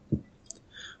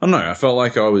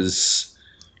I was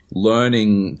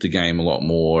learning the game a lot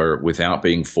more without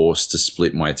being forced to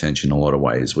split my attention a lot of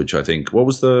ways, which I think, what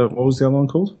was the other one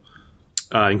called?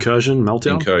 Incursion,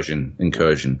 meltdown?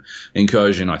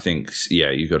 Incursion, I think,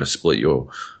 you got to split your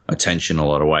attention a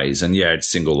lot of ways. And it's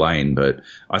single lane, but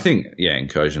I think,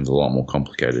 Incursion's a lot more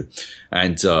complicated.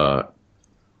 And, I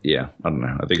don't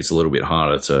know. I think it's a little bit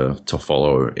harder to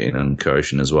follow in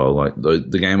Incursion as well. Like the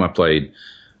game I played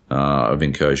of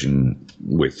Incursion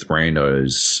with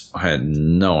randos, I had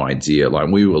no idea. Like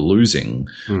we were losing,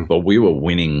 but we were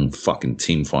winning fucking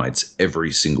team fights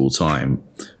every single time,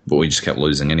 but we just kept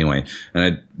losing anyway. And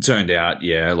it turned out,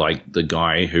 like the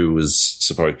guy who was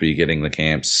supposed to be getting the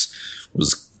camps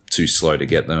was too slow to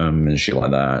get them and shit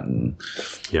like that. And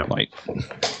like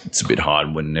it's a bit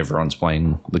hard when everyone's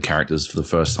playing the characters for the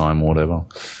first time or whatever.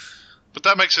 But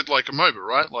that makes it like a MOBA,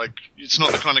 right? Like, it's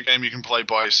not the kind of game you can play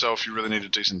by yourself. You really need a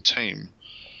decent team.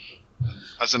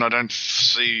 As in, I don't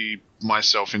see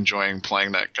myself enjoying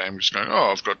playing that game. Just going,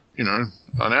 I've got, an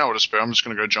hour to spare. I'm just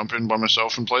going to go jump in by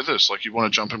myself and play this. Like, you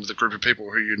want to jump in with a group of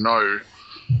people who you know,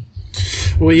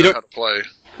 know how to play.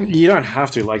 You don't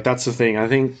have to. Like, that's the thing. I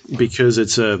think because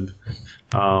it's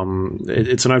it's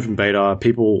an open beta,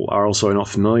 people are also not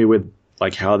familiar with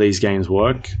like how these games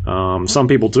work. Some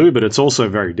people do, but it's also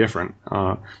very different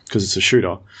because it's a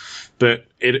shooter. But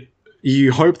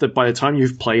you hope that by the time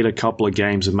you've played a couple of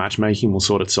games of matchmaking will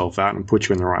sort itself out and put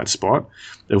you in the right spot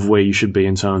of where you should be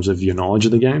in terms of your knowledge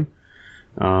of the game.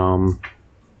 And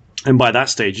by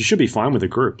that stage, you should be fine with a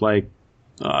group. Like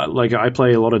I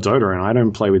play a lot of Dota, and I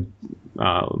don't play with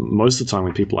most of the time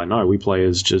with people I know. We play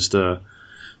as just a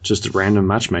random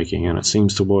matchmaking, and it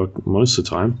seems to work most of the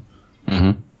time.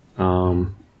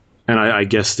 And I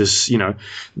guess this,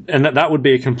 and that would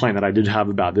be a complaint that I did have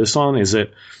about this one, is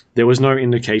that there was no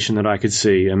indication that I could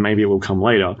see, and maybe it will come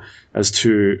later, as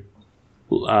to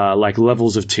like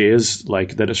levels of tiers,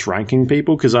 like that it's ranking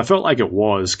people, because I felt like it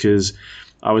was, because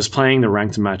I was playing the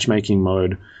ranked matchmaking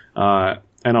mode, and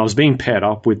I was being paired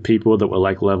up with people that were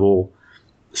like level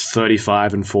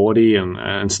 35 and 40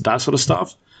 and that sort of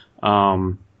stuff.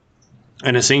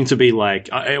 And it seemed to be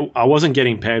like I wasn't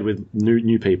getting paired with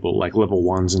new people, like level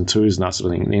 1s and 2s and that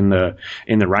sort of thing in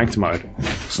the ranked mode.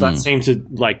 So that seemed to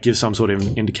like give some sort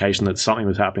of indication that something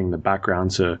was happening in the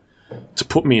background to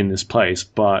put me in this place.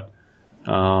 But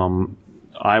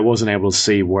I wasn't able to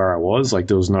see where I was. Like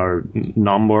there was no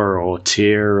number or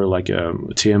tier, or like a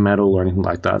tier medal or anything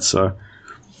like that. So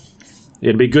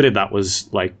it'd be good if that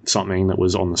was like something that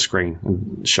was on the screen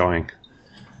and showing.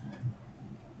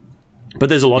 But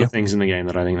there's a lot of things in the game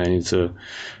that I think they need to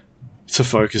to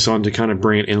focus on to kind of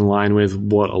bring it in line with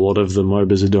what a lot of the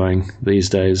MOBAs are doing these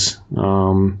days.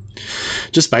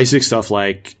 Just basic stuff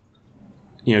like,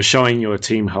 showing your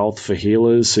team health for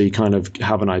healers, so you kind of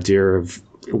have an idea of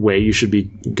where you should be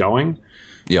going.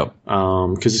 Yep.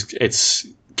 Because it's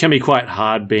can be quite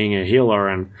hard being a healer,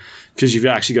 and because you've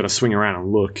actually got to swing around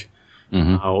and look.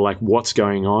 Like what's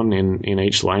going on in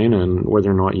each lane and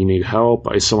whether or not you need help.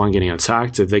 Is someone getting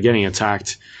attacked? If they're getting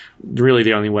attacked, really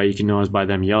the only way you can know is by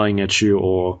them yelling at you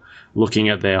or looking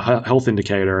at their health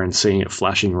indicator and seeing it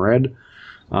flashing red.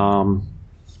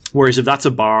 Whereas if that's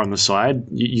a bar on the side,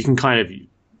 you can kind of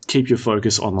keep your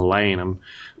focus on the lane and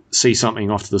see something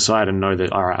off to the side and know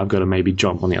that, all right, I've got to maybe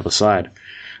jump on the other side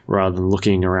rather than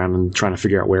looking around and trying to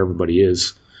figure out where everybody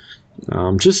is.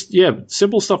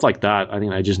 Simple stuff like that. I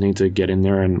think they just need to get in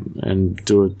there and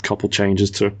do a couple changes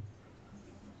to.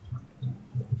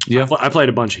 Yeah, I played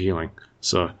a bunch of healing,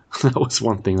 so that was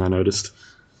one thing I noticed.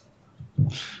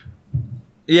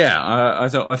 Yeah, I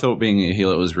thought being a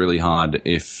healer was really hard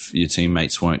if your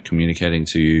teammates weren't communicating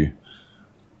to you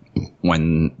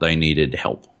when they needed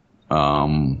help.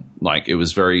 Like it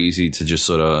was very easy to just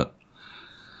sort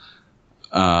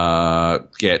of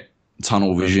get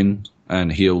tunnel vision and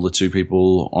heal the two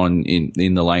people in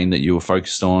the lane that you were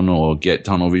focused on, or get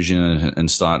tunnel vision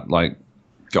and start like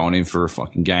going in for a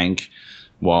fucking gank,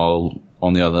 while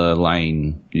on the other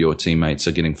lane your teammates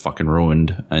are getting fucking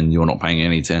ruined and you're not paying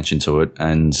any attention to it.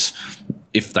 And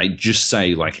if they just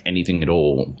say like anything at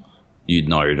all, you'd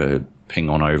know to ping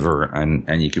on over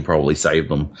and you could probably save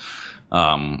them.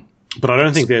 But I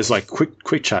don't think there's like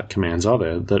quick chat commands, are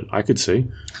there, that I could see?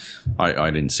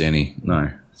 I didn't see any, no.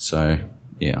 So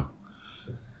yeah.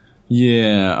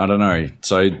 Yeah, I don't know.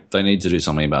 So they need to do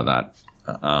something about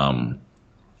that.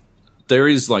 There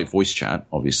is like voice chat,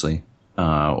 obviously.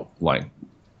 Like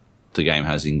the game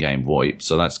has in-game VoIP,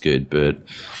 so that's good. But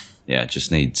yeah, it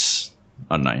just needs,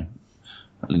 I don't know,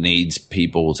 it needs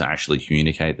people to actually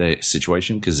communicate their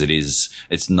situation, because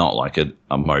it's not like a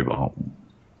mobile,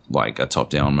 like a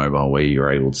top-down mobile where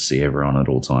you're able to see everyone at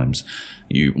all times.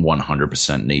 You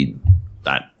 100% need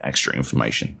that extra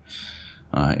information.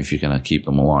 If you're going to keep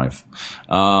them alive.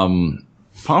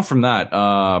 Apart from that,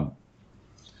 I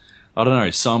don't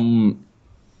know.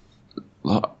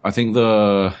 I think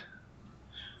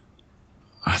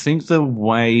the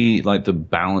way, like the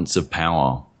balance of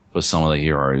power for some of the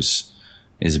heroes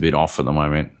is a bit off at the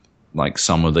moment. Like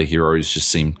some of the heroes just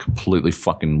seem completely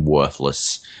fucking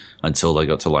worthless until they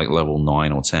got to like level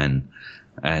 9 or 10,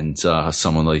 and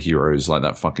some of the heroes, like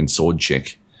that fucking sword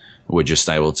chick, were just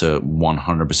able to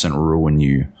 100% ruin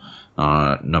you,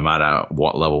 no matter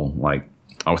what level. Like,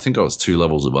 I think I was 2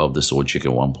 levels above the sword chick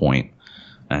at one point,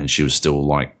 and she was still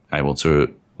like able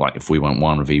to, like, if we went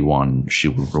 1v1, she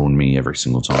would ruin me every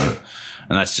single time,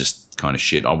 and that's just kind of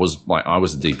shit. I was a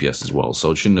DPS as well,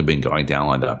 so it shouldn't have been going down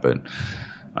like that, but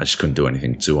I just couldn't do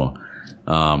anything to her.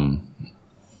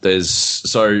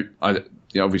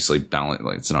 Obviously balance,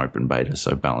 like it's an open beta,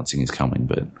 so balancing is coming,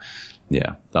 but.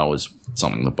 Yeah, that was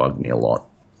something that bugged me a lot.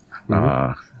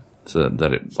 So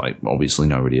that it, like, obviously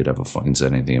nobody had ever fucking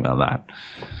said anything about that.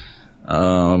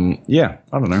 Yeah,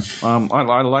 I don't know.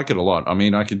 I like it a lot. I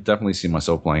mean, I could definitely see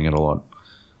myself playing it a lot.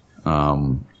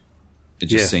 It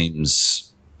just seems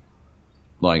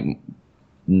like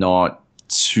not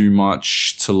too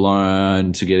much to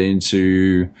learn, to get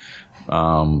into.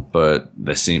 But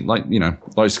they seem like,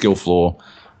 low skill floor,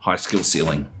 high skill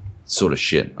ceiling sort of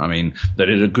shit. I mean, they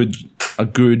did a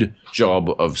good job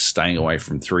of staying away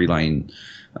from 3-lane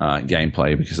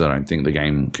gameplay, because I don't think the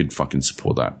game could fucking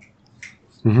support that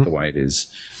the way it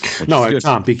is. No, it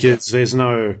can't, because there's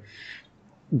no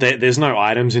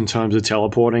items in terms of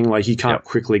teleporting. Like, you can't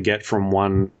quickly get from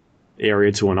one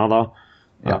area to another.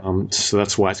 So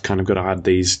that's why it's kind of got to have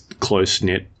these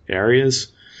close-knit areas.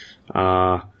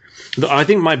 I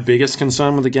think my biggest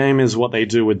concern with the game is what they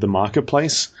do with the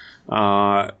marketplace.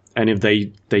 And if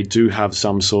they do have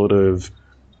some sort of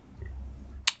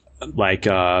like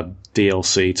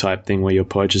DLC type thing where you're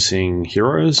purchasing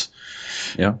heroes.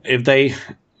 Yeah. If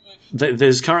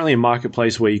there's currently a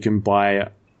marketplace where you can buy,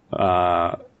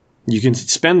 you can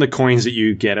spend the coins that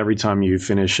you get every time you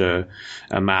finish a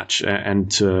match and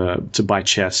to buy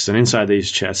chests. And inside these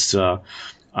chests are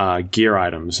gear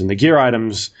items. And the gear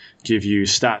items give you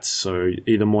stats. So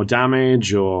either more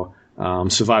damage or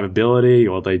survivability,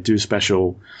 or they do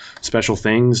special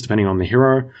things depending on the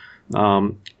hero.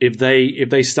 If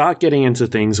they start getting into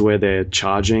things where they're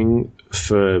charging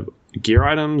for gear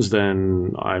items,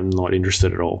 then I'm not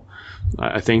interested at all.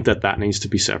 I think that needs to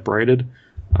be separated.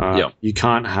 You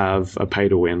can't have a pay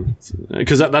to win,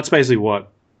 because that's basically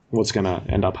what what's going to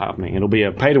end up happening. It'll be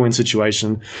a pay-to-win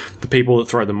situation. The people that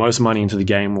throw the most money into the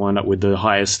game will end up with the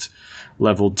highest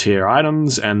leveled tier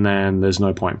items, and then there's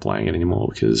no point playing it anymore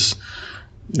because,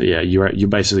 yeah, you're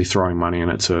basically throwing money in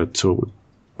it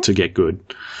to get good,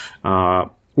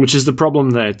 which is the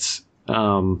problem that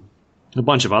a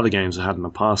bunch of other games have had in the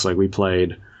past. Like we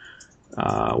played,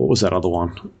 what was that other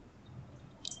one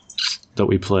that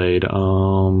we played?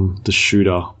 The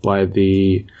shooter by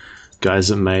the guys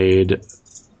that made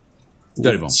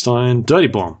Dirty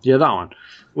Bomb. Yeah, that one.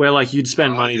 Where like you'd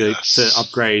spend money to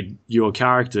upgrade your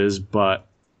characters, but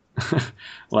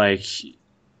like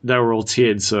they were all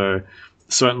tiered, so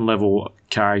certain level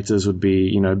characters would be,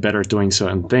 you know, better at doing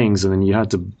certain things, and then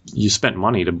you spent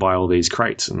money to buy all these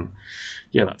crates, and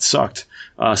yeah, that sucked.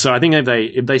 So I think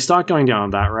if they start going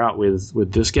down that route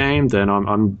with this game, then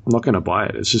I'm not going to buy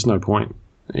it. It's just no point.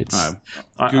 I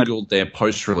googled their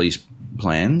post-release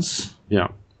plans. Yeah,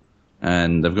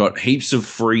 and they've got heaps of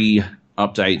free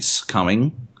updates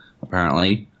coming.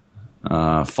 Apparently,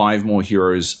 5 more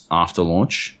heroes after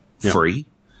launch, free.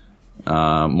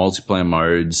 Multiplayer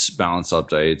modes, balance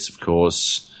updates, of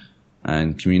course,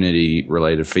 and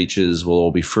community-related features will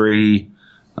all be free.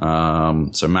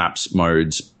 So maps,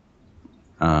 modes,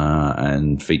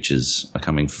 and features are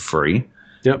coming for free.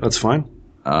 Yep, that's fine.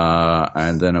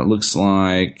 And then it looks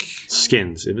like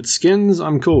skins. If it's skins,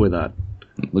 I'm cool with that.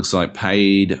 It looks like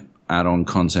paid add-on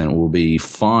content will be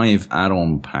 5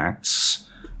 add-on packs,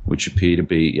 which appear to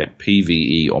be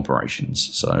PvE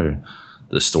operations. So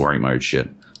the story mode shit.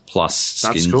 Plus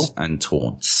skins and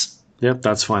taunts. Yep,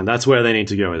 that's fine. That's where they need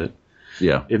to go with it.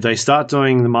 Yeah. If they start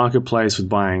doing the marketplace with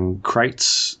buying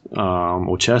crates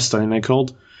or chests, I think they're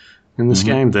called, in this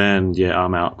game, then yeah,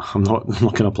 I'm out. I'm not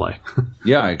going to play.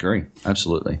 Yeah, I agree.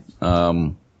 Absolutely.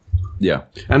 Yeah.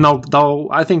 And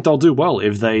I think they'll do well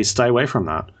if they stay away from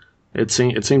that. It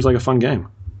seems like a fun game.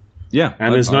 Yeah.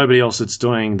 And there's nobody else that's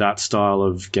doing that style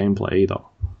of gameplay either.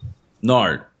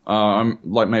 No. I'm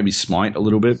like maybe Smite a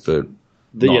little bit, but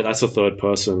yeah, that's a third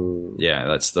person. Yeah,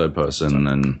 that's third person,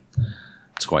 and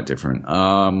it's quite different.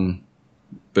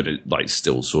 But it like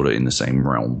still sort of in the same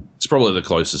realm. It's probably the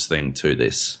closest thing to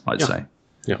this, I'd say.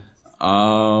 Yeah.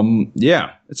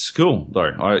 Yeah, it's cool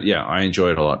though. I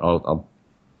enjoy it a lot. I'll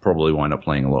probably wind up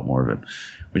playing a lot more of it,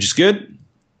 which is good.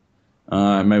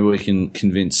 Maybe we can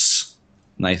convince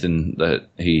Nathan that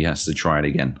he has to try it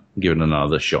again, give it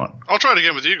another shot. I'll try it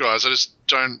again with you guys. I just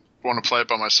don't want to play it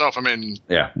by myself. I mean,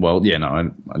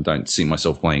 no, I don't see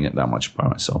myself playing it that much by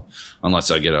myself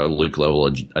unless I get a Luke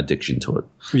level addiction to it.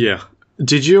 Yeah.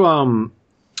 Did you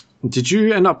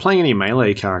end up playing any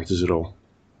melee characters at all?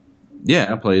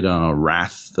 Yeah, I played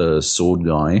Wrath, the sword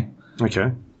guy.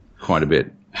 Okay. Quite a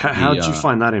bit. How did you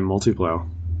find that in multiplayer?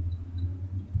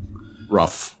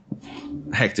 Rough.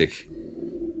 Hectic.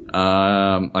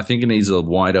 I think it needs a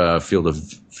wider field of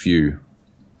view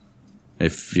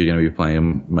if you're going to be playing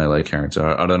a melee character.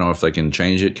 I don't know if they can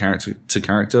change it character to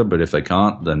character, but if they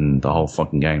can't, then the whole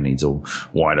fucking game needs a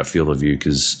wider field of view,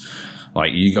 because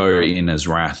like you go in as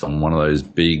Wrath on one of those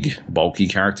big bulky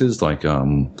characters, like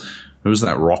who was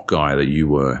that rock guy that you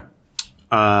were?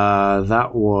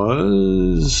 That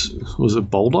was it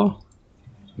Boulder?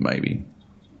 Maybe.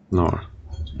 No.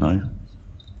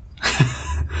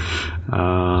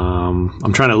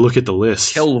 I'm trying to look at the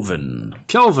list. Kelvin,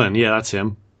 yeah, that's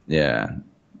him. Yeah,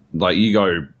 like you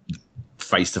go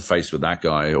face to face with that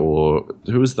guy, or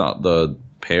who was that? The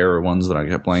pair of ones that I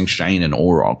kept playing, Shane and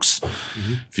Aurochs.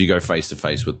 Mm-hmm. If you go face to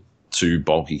face with 2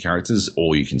 bulky characters,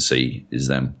 all you can see is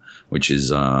them, which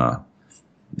is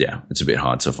it's a bit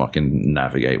hard to fucking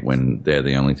navigate when they're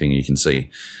the only thing you can see.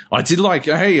 I did like,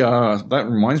 that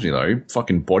reminds me though,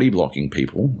 fucking body blocking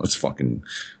people. That's fucking,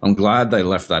 I'm glad they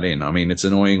left that in. I mean, it's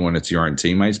annoying when it's your own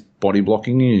teammates body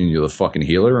blocking you and you're the fucking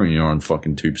healer and you're on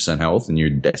fucking 2% health and you're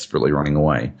desperately running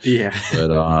away. Yeah.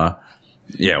 But,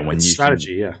 when it's you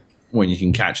strategy, when you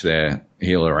can catch their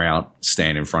healer out,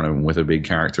 stand in front of him with a big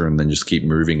character and then just keep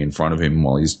moving in front of him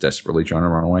while he's desperately trying to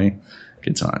run away.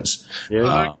 Good times.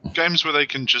 Yeah. Games where they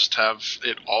can just have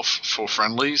it off for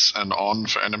friendlies and on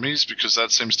for enemies, because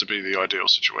that seems to be the ideal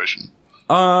situation.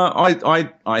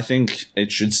 I think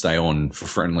it should stay on for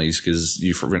friendlies, because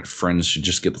you friends should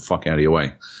just get the fuck out of your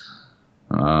way.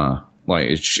 Like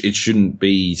it shouldn't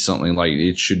be something like,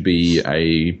 it should be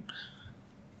a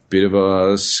bit of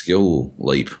a skill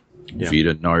leap for you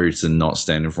to know to not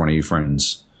stand in front of your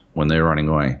friends when they're running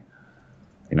away.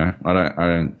 You know, I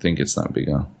don't think it's that big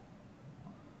a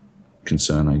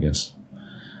concern, I guess.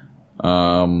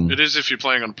 It is if you're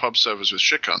playing on pub servers with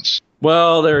shit cunts.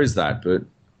 Well, there is that, but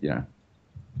yeah.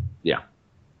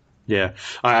 Yeah,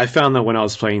 I found that when I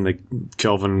was playing the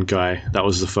Kelvin guy, that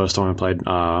was the first time I played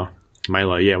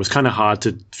Melee. Yeah, it was kind of hard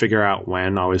to figure out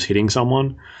when I was hitting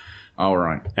someone. All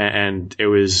right. And it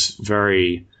was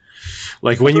very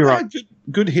like when you're up.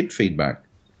 Good hit feedback.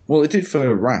 Well, it did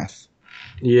for Wrath.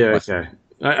 Yeah, okay.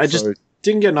 I just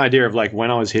didn't get an idea of like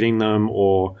when I was hitting them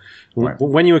or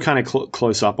when you were kind of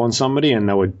close up on somebody and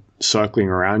they were circling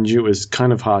around you. It was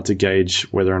kind of hard to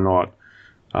gauge whether or not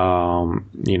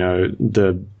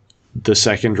the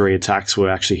secondary attacks were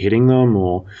actually hitting them,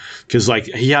 or because like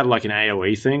he had like an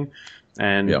AoE thing,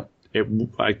 and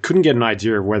I couldn't get an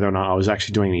idea of whether or not I was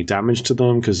actually doing any damage to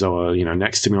them because they were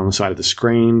next to me on the side of the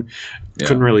screen.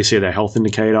 Couldn't really see their health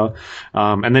indicator,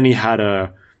 and then he had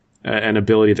an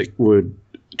ability that would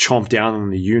chomp down on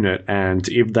the unit, and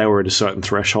if they were at a certain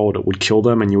threshold, it would kill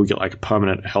them, and you would get like a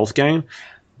permanent health gain.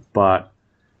 But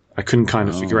I couldn't kind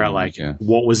of figure out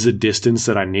what was the distance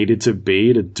that I needed to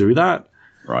be to do that.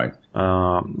 Right.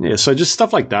 So just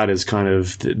stuff like that is kind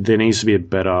of there needs to be a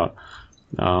better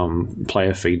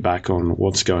player feedback on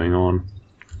what's going on.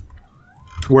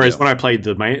 Whereas when I played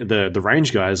the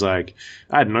range guys, like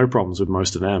I had no problems with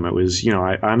most of them. It was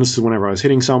I understood whenever I was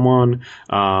hitting someone.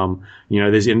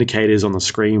 There's indicators on the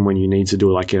screen when you need to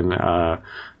do like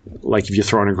like if you're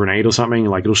throwing a grenade or something,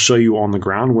 like it'll show you on the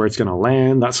ground where it's going to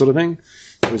land, that sort of thing.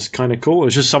 It was kind of cool. It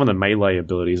was just some of the melee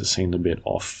abilities that seemed a bit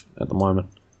off at the moment.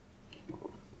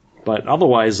 But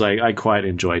otherwise, like, I quite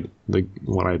enjoyed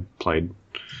what I played.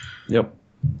 Yep.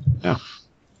 Yeah.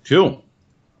 Cool.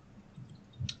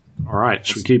 All right.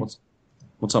 Should we keep...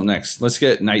 What's up next? Let's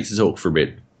get Nate to talk for a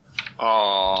bit.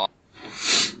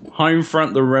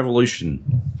 Homefront: The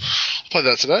Revolution. Played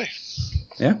that today.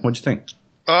 Yeah? What'd you think?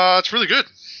 It's really good.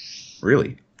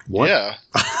 Really? What? Yeah.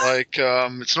 Like,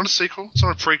 it's not a sequel. It's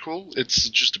not a prequel. It's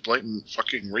just a blatant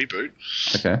fucking reboot.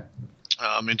 Okay.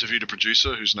 Interviewed a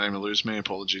producer whose name eludes me.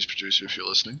 Apologies, producer, if you're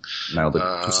listening. Nailed it.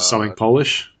 Is it something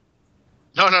Polish?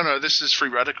 No. This is Free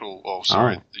Radical. Oh,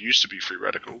 sorry. Oh. It used to be Free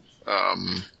Radical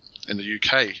in the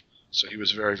UK. So he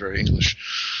was very, very English.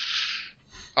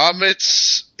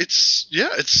 It's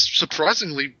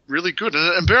surprisingly really good.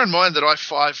 And bear in mind that I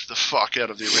fived the fuck out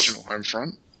of the original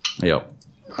Homefront. Yep.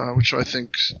 Which I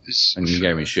think is... And you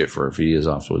gave me shit for it for years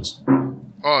afterwards.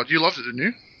 Oh, you loved it, didn't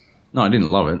you? No, I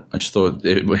didn't love it. I just thought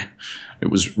it was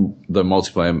the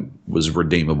multiplayer was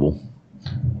redeemable.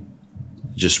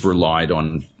 Just relied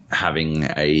on having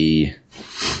a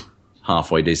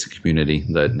halfway decent community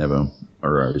that never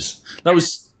arose. That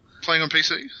was playing on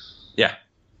PC. Yeah.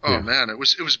 Oh man, it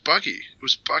was buggy. It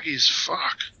was buggy as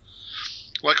fuck.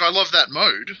 Like I love that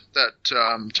mode, that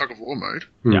tug of war mode.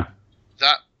 Yeah.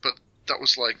 That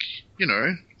was like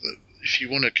if you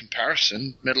want a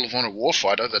comparison, Medal of Honor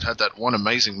Warfighter that had that one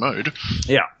amazing mode.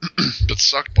 Yeah. that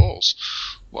sucked balls.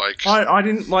 Like I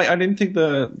didn't think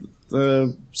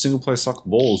the single player sucked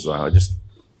balls though. I just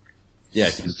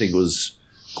didn't think it was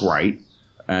great.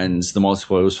 And the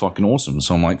multiplayer was fucking awesome.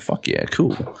 So I'm like, fuck yeah,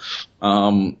 cool.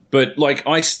 But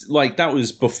that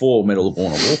was before Medal of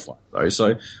Honor Warfighter though.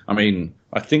 So I mean,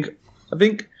 I think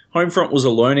Homefront was a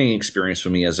learning experience for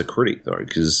me as a critic, though,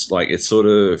 because it sort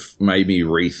of made me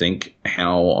rethink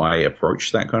how I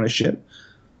approach that kind of shit.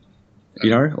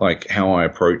 How I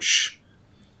approach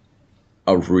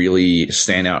a really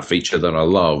standout feature that I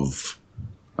love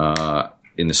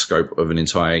in the scope of an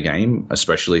entire game,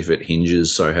 especially if it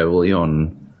hinges so heavily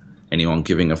on anyone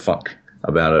giving a fuck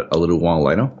about it a little while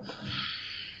later.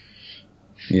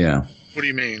 Yeah. What do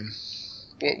you mean?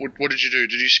 What did you do?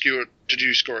 Did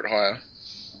you score it higher?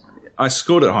 I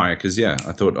scored it higher because I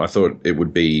thought it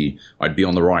would be I'd be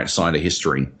on the right side of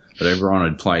history. That everyone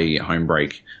would play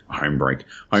Homefront,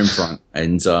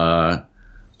 and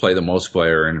play the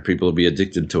multiplayer, and people would be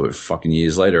addicted to it fucking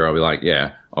years later. I'll be like,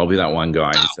 yeah, I'll be that one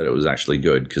guy who said it was actually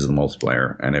good because of the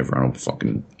multiplayer, and everyone will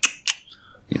fucking,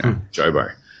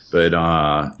 Jobo. But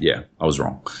I was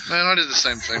wrong. Man, I did the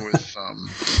same thing with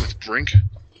Brink.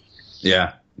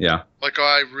 Yeah. Yeah. Like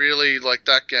I really like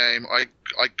that game. I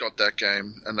got that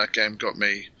game, and that game got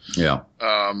me. Yeah.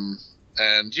 And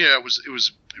it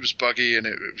was buggy, and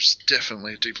it was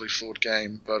definitely a deeply flawed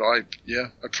game. But I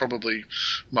probably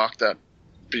marked that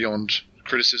beyond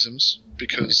criticisms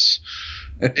because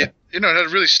it had a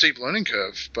really steep learning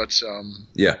curve. But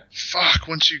fuck,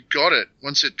 once it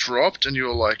dropped, and you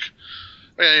were like.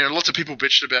 Lots of people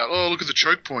bitched about, oh, look at the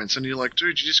choke points, and you're like,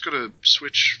 dude, you just got to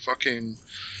switch fucking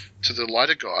to the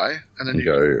lighter guy, and then you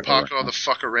go parkour the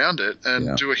fuck around it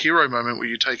and do a hero moment where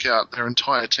you take out their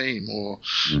entire team, or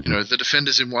the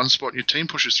defender's in one spot and your team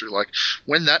pushes through. Like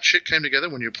when that shit came together,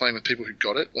 when you were playing with people who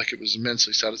got it, like it was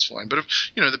immensely satisfying. But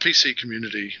the PC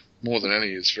community more than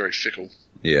any is very fickle.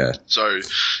 Yeah. So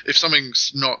if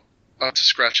something's not up to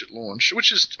scratch at launch,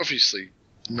 which is obviously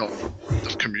not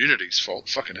the community's fault.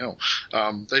 Fucking hell.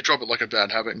 They drop it like a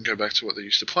bad habit and go back to what they're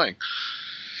used to playing.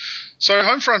 So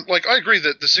Homefront, like, I agree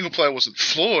that the single player wasn't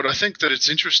flawed. I think that it's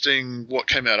interesting what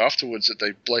came out afterwards, that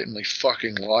they blatantly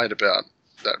fucking lied about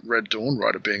that Red Dawn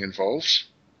writer being involved.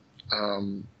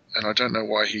 And I don't know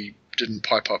why he didn't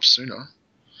pipe up sooner.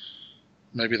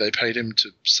 Maybe they paid him to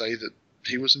say that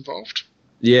he was involved.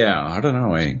 Yeah, I don't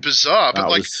know. Bizarre, but that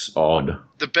like, was odd.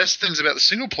 The best things about the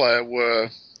single player were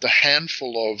the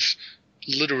handful of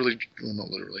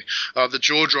the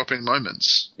jaw-dropping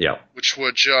moments. Yeah. Which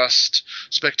were just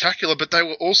spectacular, but they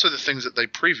were also the things that they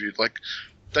previewed. Like,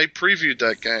 they previewed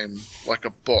that game like a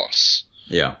boss.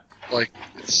 Yeah. Like,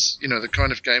 it's, the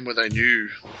kind of game where they knew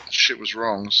shit was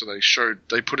wrong, so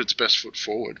they put its best foot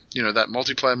forward. That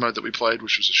multiplayer mode that we played,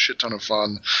 which was a shit ton of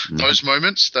fun. Mm-hmm. Those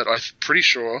moments that I'm pretty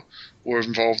sure were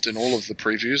involved in all of the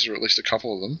previews, or at least a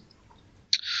couple of them.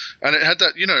 And it had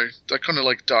that, that kind of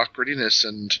like dark grittiness,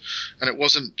 and it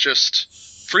wasn't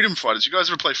just Freedom Fighters. You guys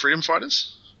ever play Freedom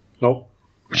Fighters? Nope.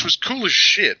 Which was cool as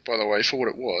shit, by the way, for what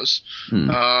it was.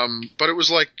 But it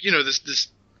was like, this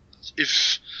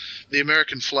if the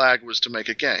American flag was to make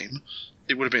a game,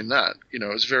 it would have been that. It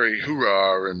was very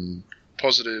hoorah and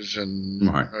positive and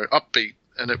upbeat,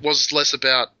 and it was less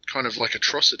about kind of like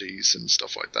atrocities and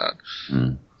stuff like that.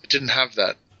 It didn't have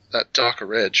that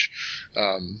darker edge.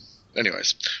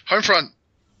 Anyways, Homefront,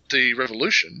 the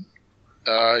Revolution,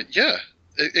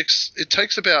 it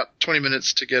takes about 20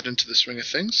 minutes to get into the swing of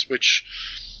things, which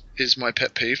is my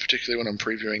pet peeve, particularly when I'm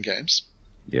previewing games.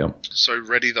 Yeah. So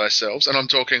ready thyselves, and I'm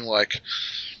talking like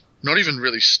not even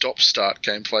really stop-start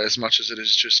gameplay as much as it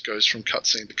is just goes from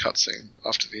cutscene to cutscene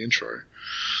after the intro.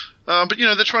 But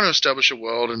they're trying to establish a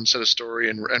world and set a story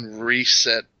and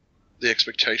reset the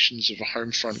expectations of a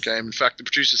Homefront game. In fact, the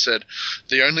producer said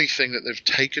the only thing that they've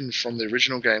taken from the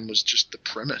original game was just the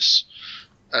premise,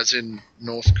 as in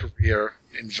North Korea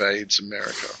invades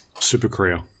America. Super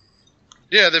Korea.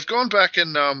 Yeah, they've gone back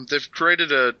and they've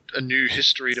created a new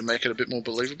history to make it a bit more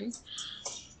believable.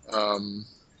 And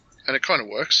it kind of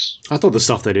works. I thought the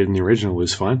stuff they did in the original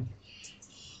was fine.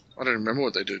 I don't remember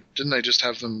what they did. Didn't they just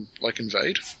have them, like,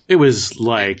 invade? It was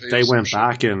like they went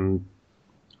back and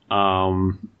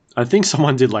I think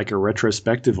someone did like a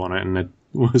retrospective on it, and it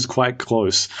was quite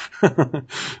close.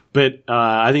 But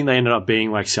I think they ended up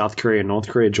being like South Korea and North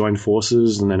Korea joined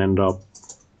forces, and then ended up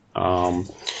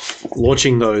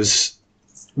launching those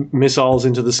missiles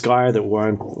into the sky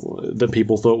that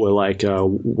people thought were like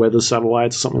weather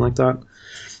satellites or something like that,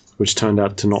 which turned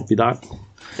out to not be that.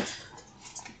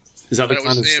 Is that the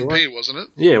kind of EMP, story? wasn't it?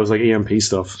 Yeah, it was like EMP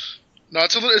stuff. No,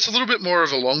 it's a little bit more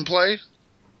of a long play.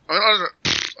 I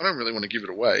don't really want to give it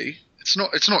away. It's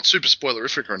not super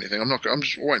spoilerific or anything. I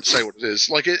won't say what it is.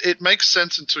 Like, it makes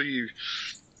sense until you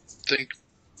think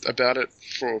about it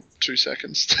for 2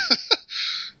 seconds,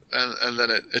 and then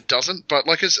it doesn't. But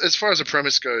like, as far as the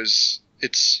premise goes,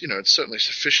 it's it's certainly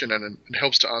sufficient, and it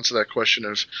helps to answer that question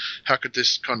of how could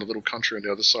this kind of little country on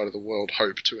the other side of the world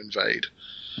hope to invade.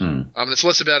 It's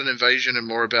less about an invasion and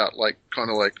more about like kind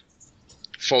of like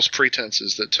false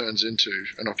pretenses that turns into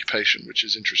an occupation, which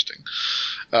is interesting.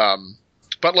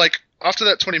 But like after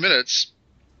that 20 minutes,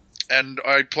 and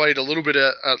I played a little bit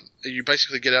you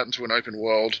basically get out into an open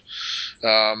world.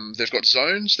 They've got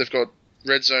zones. They've got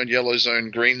red zone, yellow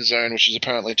zone, green zone, which is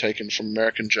apparently taken from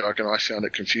American jargon. I found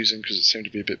it confusing because it seemed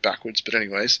to be a bit backwards. But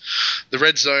anyways, the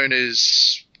red zone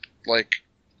is like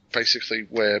basically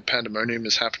where pandemonium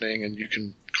is happening, and you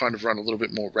can kind of run a little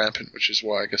bit more rampant, which is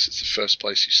why I guess it's the first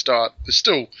place you start. There's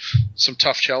still some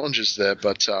tough challenges there,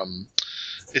 but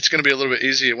it's going to be a little bit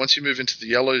easier once you move into the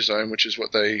yellow zone, which is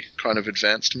what they kind of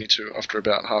advanced me to after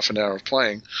about half an hour of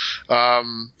playing.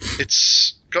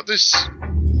 It's got this,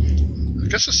 I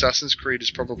guess Assassin's Creed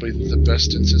is probably the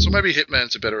best instance, or maybe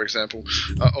Hitman's a better example,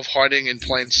 of hiding in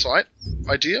plain sight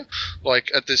idea.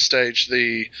 Like at this stage,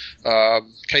 the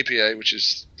KPA, which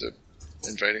is the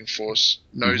invading force,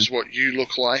 knows what you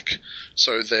look like,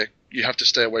 so you have to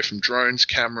stay away from drones,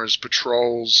 cameras,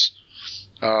 patrols,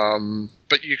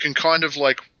 but you can kind of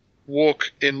like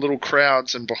walk in little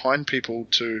crowds and behind people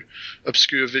to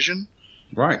obscure vision.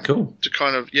 Right, cool. To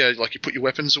kind of, like you put your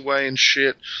weapons away and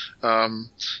shit.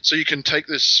 So you can take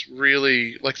this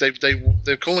really, like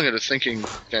they're calling it a thinking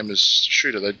game as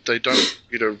shooter. They don't want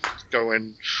you to go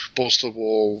in, balls to the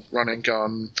wall, run and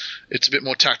gun. It's a bit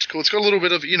more tactical. It's got a little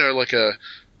bit of,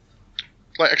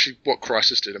 like actually what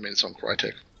Crysis did. I mean, it's on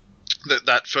Crytek.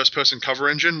 That first person cover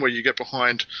engine where you get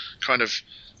behind kind of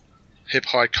hip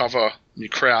high cover, you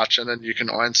crouch, and then you can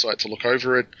iron sight to look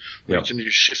over it. Or you can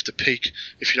use shift to peek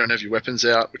if you don't have your weapons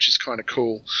out, which is kind of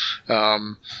cool.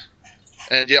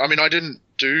 And yeah, I mean, I didn't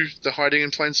do the hiding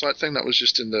in plain sight thing. That was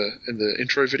just in the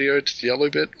intro video to the yellow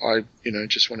bit. I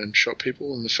just went and shot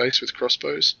people in the face with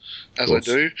crossbows, as I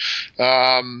do,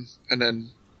 and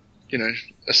then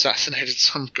assassinated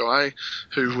some guy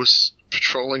who was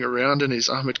patrolling around in his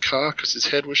armored car because his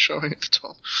head was showing at the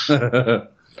top.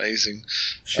 Amazing.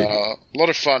 A lot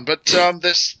of fun. But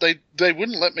they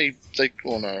wouldn't let me. I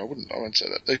won't say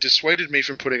that. They dissuaded me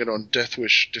from putting it on Death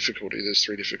Wish difficulty. There's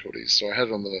 3 difficulties, so I had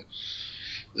it on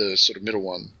the sort of middle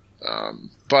one.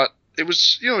 But it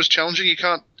was it was challenging. You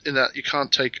can't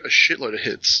take a shitload of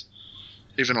hits,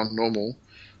 even on normal.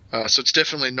 So it's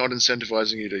definitely not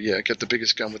incentivizing you to get the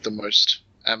biggest gun with the most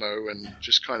ammo and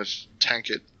just kind of tank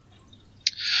it.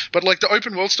 But like the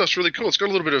open world stuff's really cool. It's got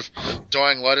a little bit of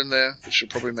Dying Light in there, which will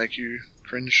probably make you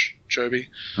cringe, Joby.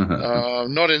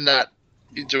 Not in that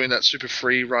doing that super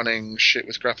free running shit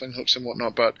with grappling hooks and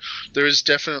whatnot, but there is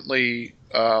definitely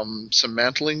some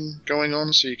mantling going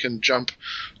on, so you can jump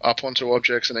up onto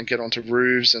objects and then get onto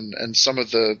roofs, and some of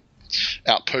the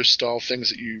outpost style things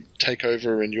that you take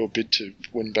over in your bid to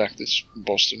win back this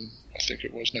Boston, I think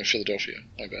it was, no, Philadelphia,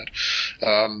 my bad,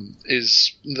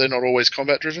 they're not always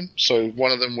combat driven. So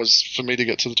one of them was for me to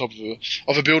get to the top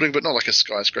of a building, but not like a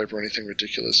skyscraper or anything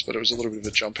ridiculous, but it was a little bit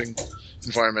of a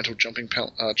environmental jumping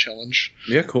challenge.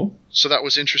 Yeah, cool. So that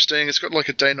was interesting. It's got like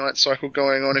a day-night cycle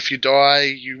going on. If you die,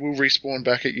 you will respawn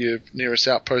back at your nearest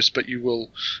outpost, but you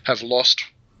will have lost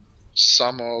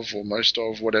some of or most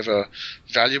of whatever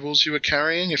valuables you were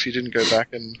carrying if you didn't go back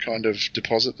and kind of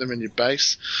deposit them in your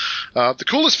base. The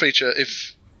coolest feature,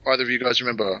 if either of you guys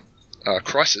remember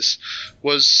Crisis,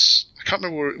 was, I can't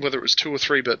remember whether it was 2 or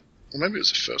 3, but or maybe it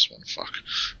was the first one,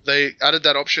 they added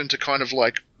that option to kind of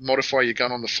like modify your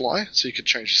gun on the fly, so you could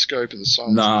change the scope and the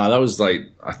size. Nah, that was like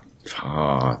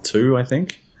 2, I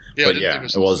think. Yeah, but yeah,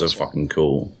 it was a fucking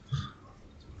cool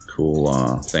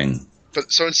thing. But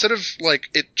so instead of like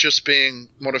it just being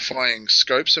modifying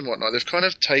scopes and whatnot, they've kind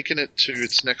of taken it to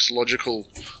its next logical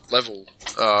level,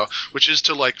 which is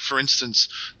to, like, for instance,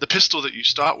 the pistol that you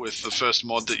start with, the first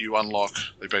mod that you unlock,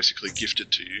 they basically gift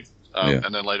it to you.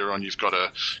 And then later on you've got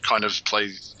to kind of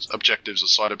play objectives or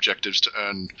side objectives to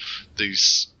earn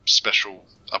these special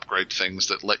upgrade things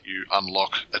that let you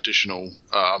unlock additional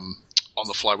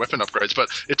on-the-fly weapon upgrades. But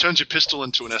it turns your pistol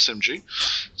into an SMG,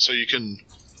 so you can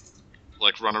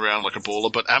like run around like a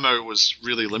baller, but ammo was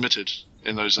really limited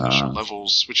in those initial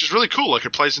levels, which is really cool. Like,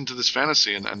 it plays into this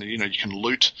fantasy, and you can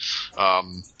loot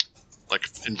like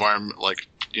environment, like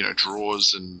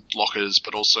drawers and lockers,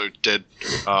 but also dead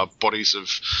bodies of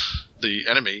the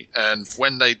enemy. And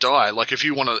when they die, like if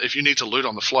you need to loot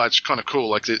on the fly, it's kind of cool.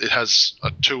 Like it has a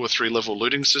 2 or 3 level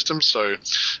looting system, so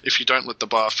if you don't let the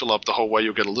bar fill up the whole way,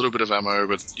 you'll get a little bit of ammo,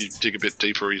 but you dig a bit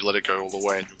deeper, you let it go all the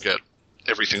way, and you'll get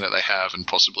everything that they have and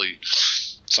possibly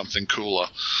something cooler,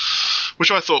 which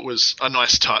I thought was a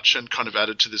nice touch and kind of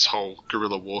added to this whole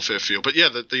guerrilla warfare feel. But yeah,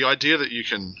 the idea that you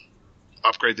can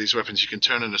upgrade these weapons, you can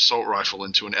turn an assault rifle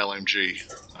into an LMG,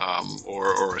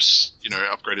 or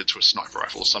upgrade it to a sniper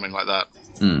rifle or something like that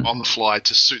on the fly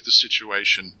to suit the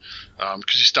situation,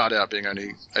 because you start out being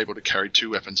only able to carry 2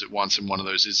 weapons at once, and one of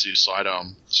those is your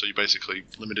sidearm, so you're basically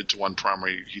limited to one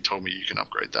primary. He told me you can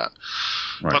upgrade that,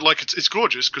 but like it's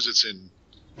gorgeous because it's in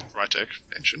Rytech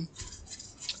engine,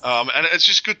 and it's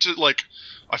just good to, like,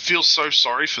 I feel so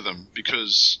sorry for them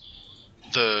because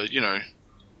the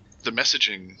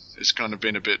messaging has kind of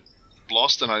been a bit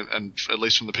lost, and at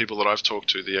least from the people that I've talked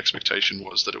to, the expectation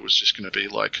was that it was just going to be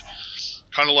like,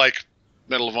 kind of like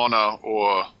Medal of Honor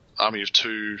or Army of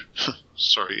Two,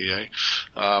 sorry EA,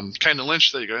 Kane and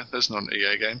Lynch, there you go, there's not an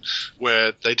EA game,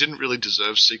 where they didn't really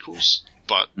deserve sequels,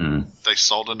 but they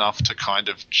sold enough to kind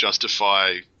of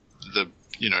justify the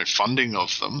funding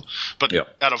of them. But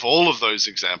out of all of those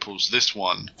examples, this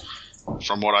one,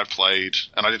 from what I've played,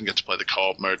 and I didn't get to play the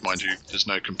co-op mode, mind you, there's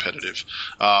no competitive.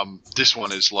 This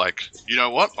one is like, you know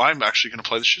what? I'm actually going to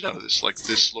play the shit out of this. Like,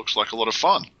 this looks like a lot of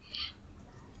fun.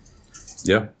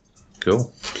 Yeah,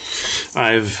 cool.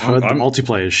 I've heard the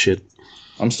multiplayer shit.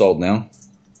 I'm sold now.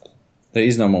 There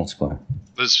is no multiplayer.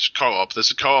 There's co-op.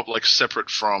 There's a co-op like separate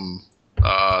from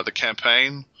the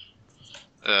campaign.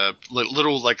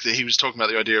 Little, like, he was talking about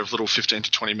the idea of little 15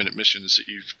 to 20 minute missions that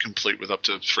you complete with up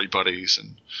to 3 buddies,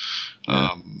 and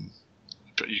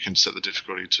but you can set the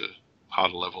difficulty to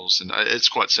harder levels, and it's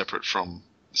quite separate from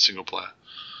the single player.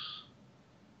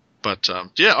 But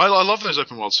I love those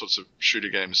open world sorts of shooter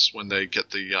games when they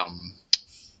get the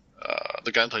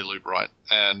gameplay loop right.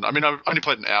 And I mean, I've only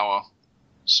played an hour,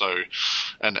 so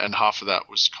and half of that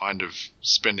was kind of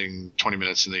spending 20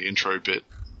 minutes in the intro bit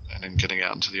and then getting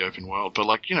out into the open world. But,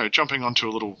 like, jumping onto a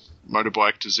little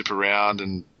motorbike to zip around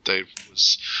and there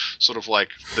was sort of like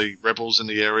the rebels in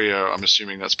the area. I'm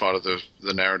assuming that's part of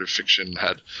the narrative fiction,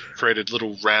 had created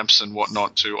little ramps and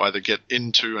whatnot to either get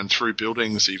into and through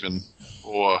buildings even,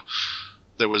 or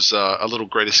there was a little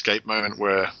Great Escape moment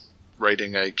where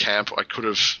raiding a camp, I could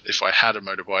have, if I had a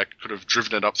motorbike, could have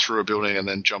driven it up through a building and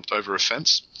then jumped over a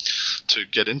fence to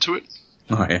get into it.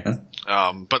 Oh yeah.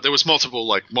 But there was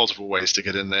multiple ways to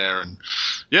get in there, and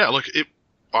yeah, look,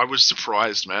 I was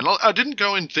surprised, man. I didn't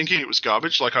go in thinking it was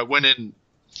garbage. Like, I went in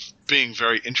being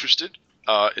very interested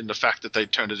in the fact that they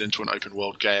turned it into an open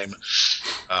world game.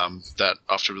 That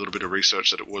after a little bit of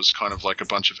research, that it was kind of like a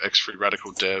bunch of ex-Free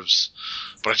Radical devs.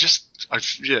 But I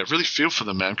really feel for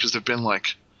them, man, because they've been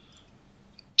like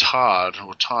tarred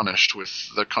or tarnished with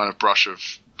the kind of brush of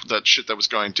that shit that was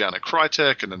going down at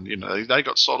Crytek, and then, you know, they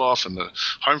got sold off, and the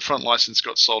Homefront license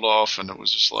got sold off, and it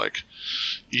was just like,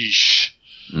 eesh.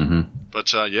 Mm-hmm.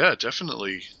 But yeah,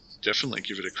 definitely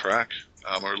give it a crack,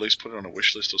 or at least put it on a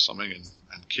wish list or something,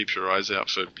 and keep your eyes out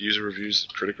for user reviews,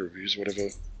 critic reviews, whatever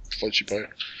floats your boat.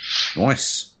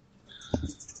 Nice,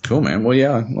 cool, man. Well,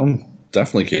 yeah, I'm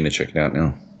definitely keen to check it out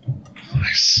now.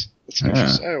 Nice. It's on for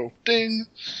sale.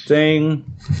 Ding.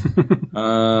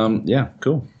 Yeah,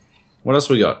 cool. What else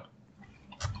we got?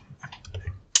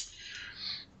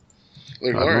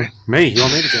 Luke Lawrie. Me? You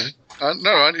want me to go?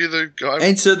 No, aren't you the guy?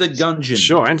 Enter the Gungeon.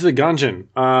 Sure, Enter the Gungeon.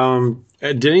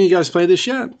 Did any of you guys play this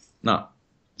yet? No.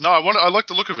 No, I like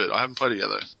the look of it. I haven't played it yet,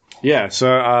 though. Yeah,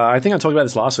 so I think I talked about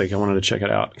this last week. I wanted to check it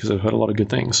out because I've heard a lot of good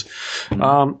things.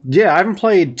 Yeah, I haven't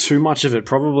played too much of it,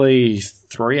 probably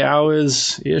 3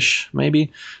 hours-ish,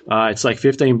 maybe. It's like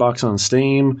 $15 on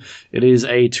Steam. It is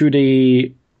a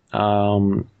 2D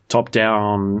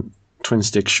top-down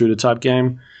twin-stick shooter type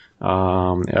game, a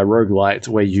roguelite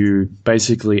where you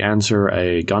basically enter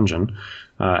a gungeon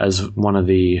as one of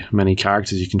the many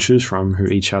characters you can choose from, who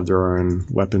each have their own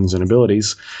weapons and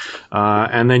abilities.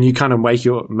 And then you kind of make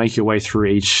your way through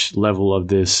each level of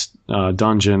this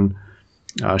dungeon,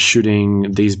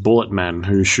 shooting these bullet men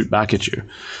who shoot back at you.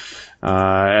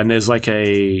 And there's like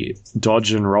a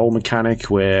dodge and roll mechanic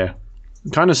where,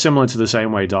 kind of similar to the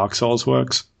same way Dark Souls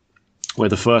works, where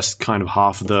the first kind of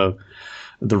half of the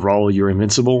roll you're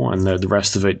invincible, and the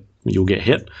rest of it you'll get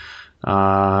hit.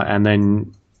 And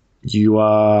then you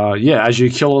as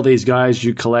you kill all these guys,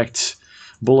 you collect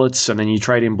bullets, and then you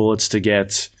trade in bullets to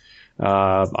get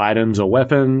items or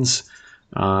weapons,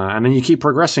 and then you keep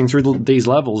progressing through these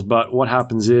levels. But what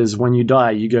happens is, when you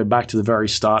die, you go back to the very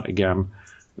start again,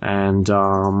 and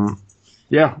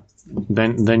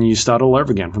then you start all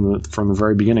over again from the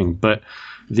very beginning. But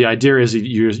the idea is that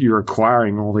you're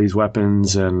acquiring all these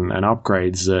weapons and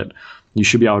upgrades that you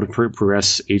should be able to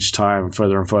progress each time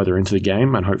further and further into the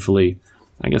game, and hopefully,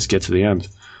 I guess, get to the end.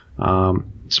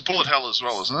 It's a bullet hell as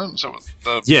well, isn't it? Is that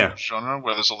what the genre,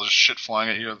 where there's all this shit flying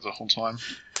at you the whole time?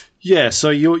 Yeah, so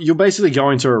you'll basically go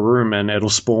into a room and it'll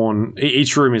spawn.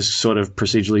 Each room is sort of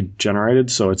procedurally generated,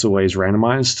 so it's always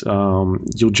randomized.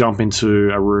 You'll jump into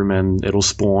a room and it'll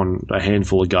spawn a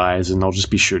handful of guys, and they'll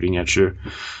just be shooting at you.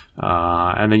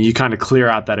 And then you kind of clear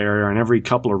out that area, and every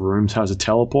couple of rooms has a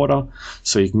teleporter,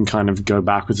 so you can kind of go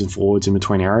backwards and forwards in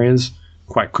between areas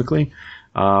quite quickly.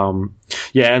 And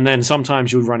then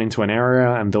sometimes you'll run into an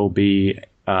area and there'll be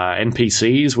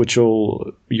NPCs, which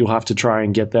you'll have to try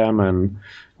and get them, and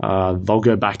they'll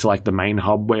go back to like the main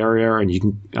hub area, and you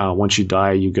can once you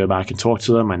die, you go back and talk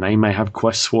to them, and they may have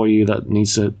quests for you that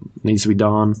needs to be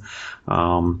done.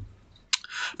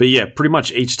 But yeah, pretty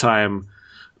much each time,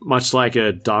 much like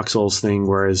a Dark Souls thing,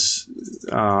 whereas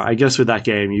I guess with that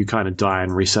game you kind of die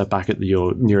and reset back at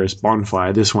your nearest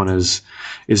bonfire. This one is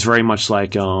very much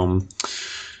like what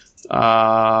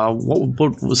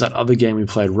was that other game we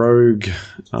played? Rogue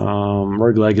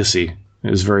Legacy. It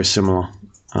was very similar,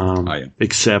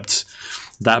 except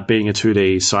that being a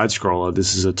 2D side scroller,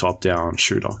 this is a top down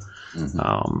shooter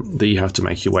that you have to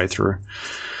make your way through.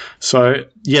 So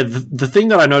yeah, the thing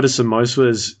that I noticed the most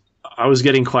was, I was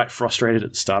getting quite frustrated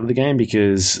at the start of the game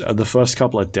because the first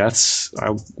couple of deaths,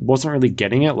 I wasn't really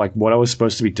getting it, like what I was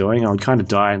supposed to be doing. I would kind of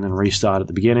die and then restart at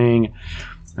the beginning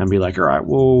and be like, all right,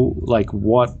 well, like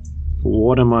what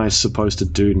am I supposed to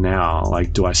do now?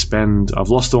 Like, I've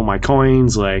lost all my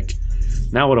coins, like,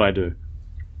 now what do I do?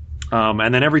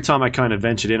 And then every time I kind of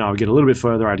ventured in, I would get a little bit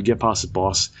further, I'd get past the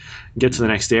boss, get to the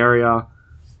next area,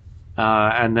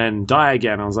 and then die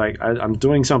again. I was like, I'm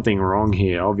doing something wrong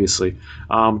here, obviously.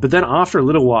 But then after a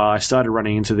little while, I started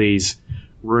running into these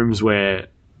rooms where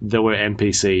there were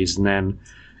NPCs, and then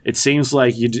it seems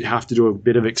like you have to do a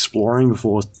bit of exploring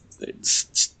before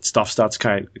stuff starts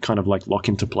kind of like lock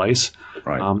into place.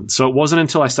 Right. So it wasn't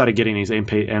until I started getting these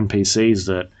NPCs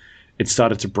that it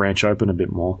started to branch open a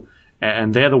bit more.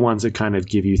 and they're the ones that kind of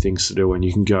give you things to do, and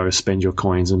you can go spend your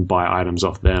coins and buy items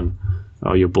off them,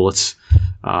 or your bullets.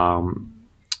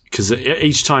 Because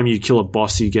each time you kill a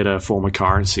boss, you get a form of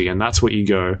currency, and that's what you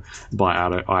go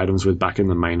buy items with back in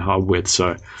the main hub with.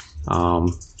 So,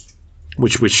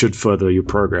 which should further your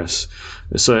progress.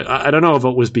 So I don't know if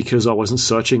it was because I wasn't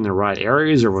searching the right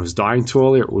areas, or I was dying too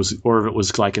early, or if it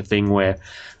was like a thing where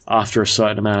after a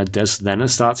certain amount of deaths, then it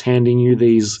starts handing you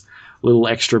these little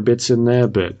extra bits in there.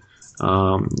 But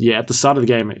yeah, at the start of the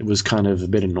game, it was kind of a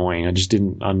bit annoying. I just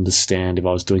didn't understand if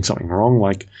I was doing something wrong.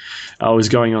 Like, I was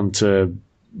going onto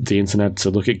the internet to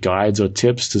look at guides or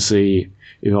tips to see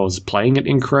if I was playing it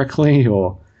incorrectly,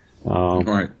 or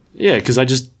Right. yeah, because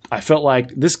I felt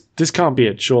like this can't be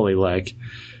it, surely. Like,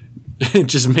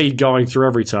 just me going through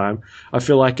every time. I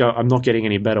feel like I'm not getting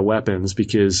any better weapons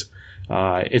because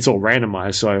it's all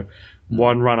randomized. So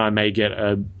one run I may get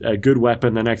a good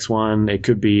weapon, the next one it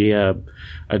could be a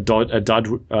dud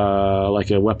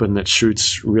like a weapon that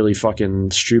shoots really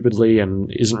fucking stupidly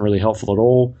and isn't really helpful at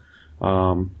all.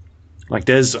 Like,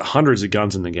 there's hundreds of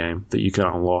guns in the game that you can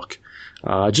unlock.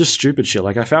 Just stupid shit.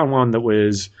 Like, I found one that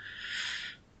was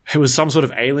some sort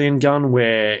of alien gun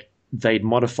where they'd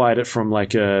modified it from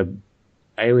like a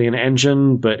alien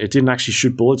engine, but it didn't actually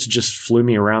shoot bullets. It just flew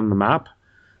me around the map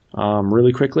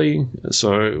really quickly.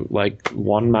 So, like,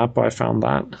 one map I found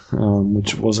that,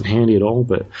 which wasn't handy at all.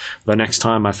 But the next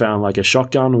time I found like a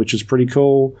shotgun, which was pretty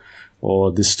cool,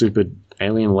 or this stupid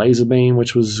alien laser beam,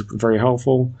 which was very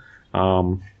helpful.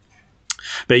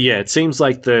 But yeah, it seems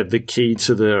like the key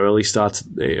to the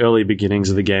early beginnings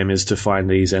of the game is to find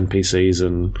these NPCs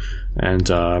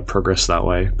and progress that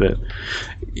way. But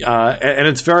and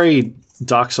it's very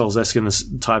Dark Souls-esque in this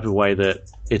type of way that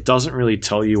it doesn't really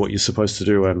tell you what you're supposed to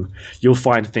do, and you'll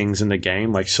find things in the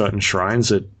game, like certain shrines,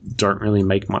 that don't really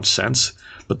make much sense,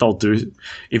 but they'll do.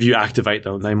 If you activate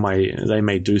them, they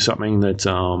may do something that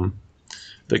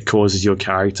causes your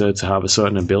character to have a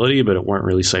certain ability, but it won't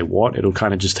really say what. It'll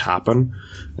kind of just happen,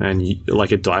 and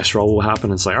like a dice roll will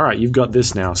happen. And it's like, all right, you've got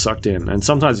this now sucked in. And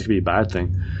sometimes it could be a bad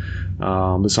thing,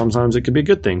 but sometimes it could be a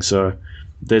good thing. So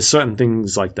there's certain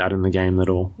things like that in the game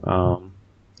that'll,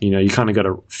 you kind of got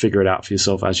to figure it out for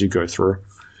yourself as you go through,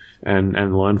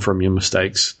 and learn from your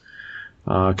mistakes.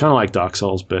 Kind of like Dark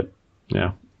Souls, but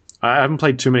yeah. I haven't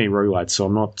played too many roguelites, so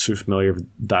I'm not too familiar if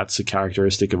that's a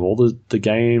characteristic of all the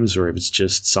games, or if it's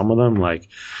just some of them. Like,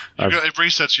 it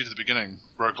resets you to the beginning,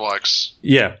 roguelikes.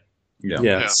 Yeah.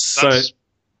 So that's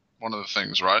one of the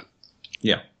things, right?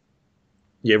 Yeah.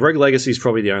 Yeah, Rogue Legacy is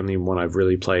probably the only one I've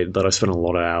really played that I spent a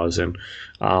lot of hours in.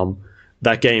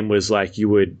 That game was like you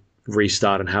would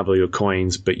restart and have all your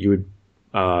coins, but you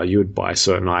would buy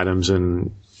certain items,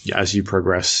 and as you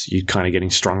progress, you're kind of getting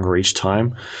stronger each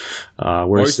time.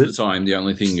 Most of the time, the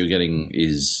only thing you're getting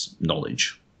is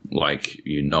knowledge. Like,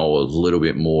 you know a little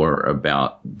bit more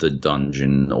about the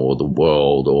dungeon or the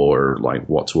world, or like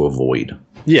what to avoid.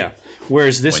 Yeah.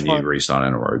 Whereas this when you restart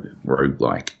in a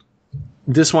roguelike.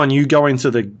 This one, you go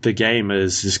into the game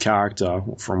as this character,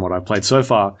 from what I've played so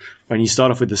far, and you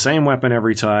start off with the same weapon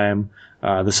every time,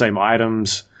 the same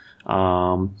items.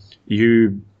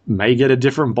 You may get a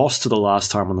different boss to the last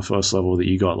time on the first level that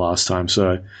you got last time.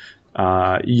 So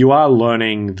you are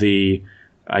learning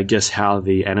how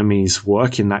the enemies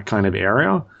work in that kind of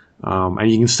area.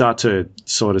 And you can start to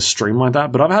sort of streamline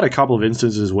that. But I've had a couple of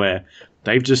instances where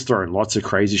they've just thrown lots of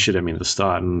crazy shit at me at the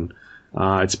start, and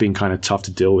it's been kind of tough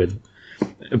to deal with.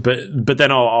 But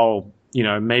then I'll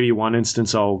maybe one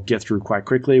instance I'll get through quite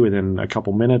quickly within a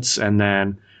couple minutes, and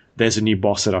then there's a new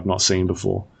boss that I've not seen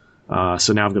before.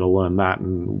 So now I've got to learn that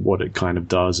and what it kind of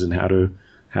does and how to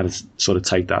sort of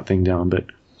take that thing down. But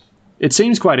it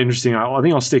seems quite interesting. I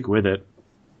think I'll stick with it.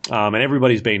 And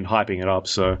everybody's been hyping it up,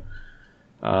 so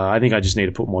I think I just need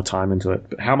to put more time into it.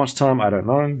 But how much time, I don't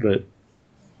know. But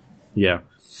yeah,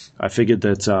 I figured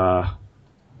that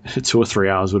 2 or 3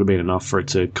 hours would have been enough for it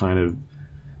to kind of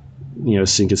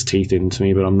sink its teeth into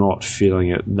me. But I'm not feeling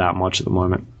it that much at the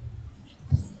moment.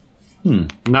 And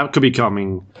that could be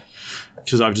coming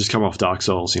because I've just come off Dark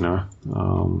Souls,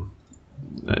 having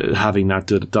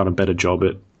that done a better job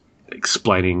at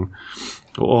explaining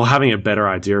or having a better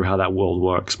idea of how that world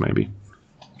works, maybe.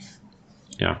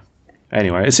 Yeah.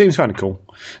 Anyway, it seems kind of cool.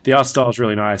 The art style is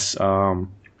really nice. And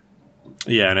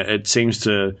it seems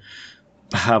to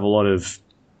have a lot of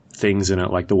things in it,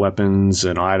 like the weapons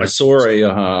and items. I saw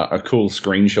a cool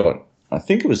screenshot. I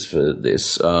think it was for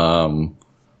this,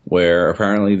 where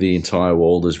apparently the entire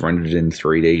world is rendered in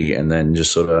 3D and then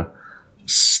just sort of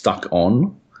stuck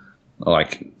on.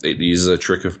 Like, it uses a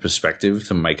trick of perspective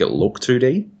to make it look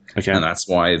 2D. Okay. And that's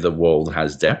why the world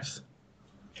has depth.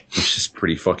 which is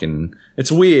pretty fucking.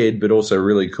 It's weird, but also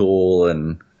really cool,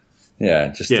 and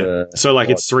just so like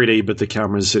it's 3D, but the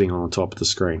camera's sitting on the top of the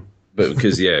screen. But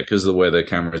because of the way the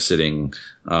camera's sitting,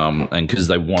 and because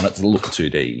they want it to look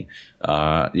 2D,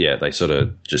 they sort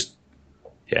of just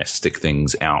stick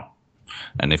things out.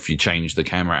 And if you change the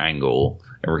camera angle,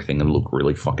 everything will look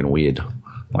really fucking weird.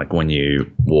 Like when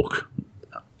you walk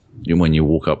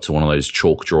up to one of those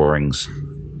chalk drawings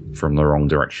from the wrong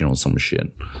direction or some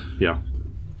shit. Yeah.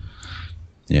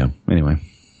 Yeah. Anyway.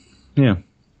 Yeah.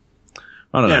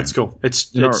 I don't know. Yeah, it's cool.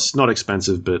 It's not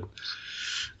expensive, but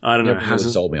I don't know. It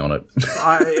hasn't sold me on it.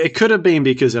 It could have been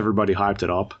because everybody hyped it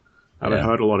up. I've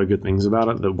heard a lot of good things about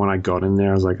it. That when I got in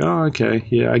there, I was like, "Oh, okay,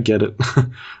 yeah, I get it."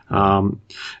 And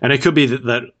it could be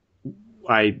that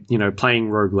I,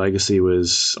 playing Rogue Legacy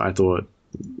I thought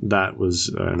that was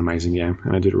an amazing game,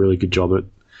 and I did a really good job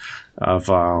of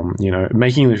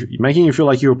making you feel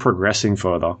like you were progressing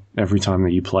further every time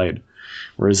that you played.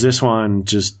 Whereas this one,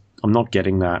 I'm not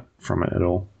getting that from it at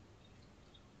all.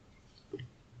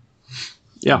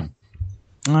 Yeah.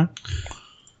 All right.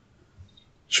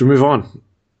 Should we move on?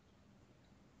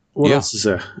 What else is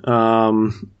there?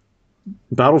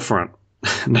 Battlefront.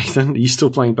 Nathan, are you still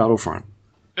playing Battlefront?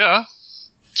 Yeah.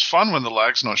 It's fun when the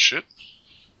lag's not shit.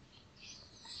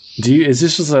 Is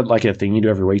this just like a thing you do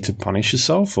every week to punish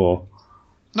yourself, or?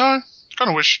 No. Kind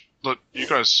of wish that you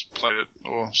guys played it,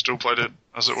 or still played it,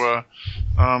 as it were.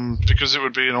 Because it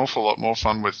would be an awful lot more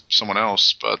fun with someone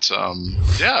else. But,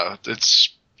 it's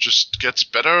just gets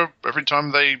better every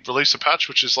time they release a patch,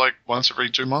 which is like once every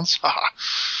 2 months.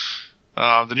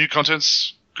 The new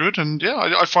content's good, and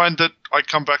I find that I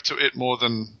come back to it more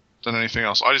than anything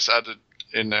else. I just added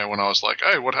in there when I was like,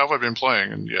 hey, what have I been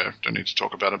playing? And don't need to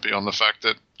talk about it beyond the fact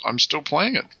that I'm still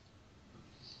playing it.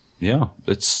 Yeah,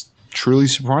 it's truly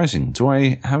surprising. Do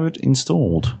I have it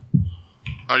installed?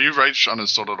 Oh, you Rage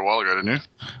uninstalled it a while ago, didn't you?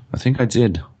 I think I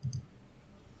did.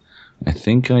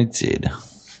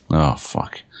 Oh,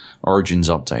 fuck. Origin's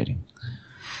updating.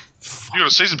 You got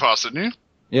a season pass, didn't you?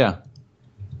 Yeah.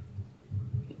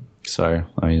 So,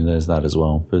 I mean, there's that as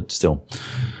well, but still.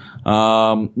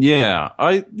 I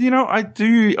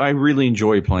really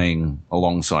enjoy playing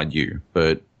alongside you,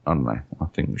 but I don't know. I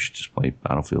think we should just play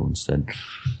Battlefield instead.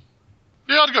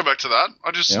 Yeah, I'd go back to that.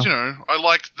 I just, I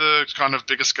like the kind of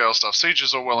bigger scale stuff. Siege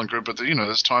is all well and good, but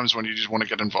there's times when you just want to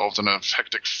get involved in a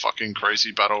hectic, fucking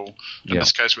crazy battle. In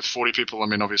this case, with 40 people. I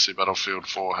mean, obviously, Battlefield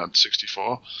 4 had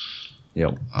 64.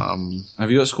 Yep.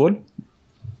 Have you got a squad?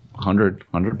 100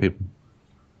 people.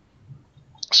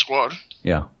 A squad?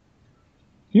 Yeah.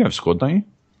 You have a squad, don't you?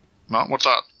 No, what's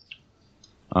that?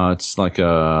 It's like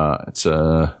it's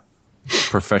a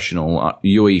professional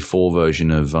UE4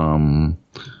 version of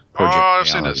Project I've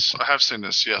seen this. I have seen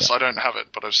this. Yes, I don't have it,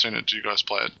 but I've seen it. Do you guys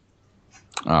play it?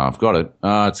 I've got it.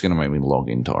 It's going to make me log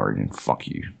into Origin. Fuck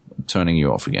you. I'm turning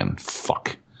you off again.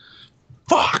 Fuck.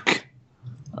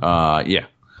 Yeah.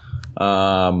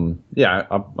 I've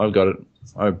got it.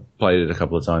 I've played it a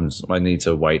couple of times. I need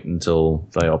to wait until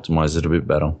they optimize it a bit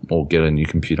better or get a new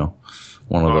computer.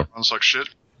 One of them. Runs like shit.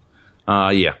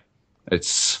 Yeah.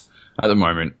 It's at the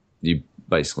moment you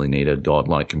basically need a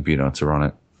godlike computer to run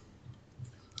it.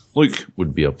 Luke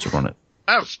would be able to run it.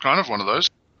 I have kind of one of those.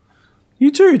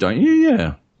 You do, don't you?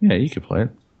 Yeah. Yeah, you could play it.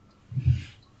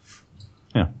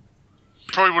 Yeah.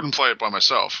 Probably wouldn't play it by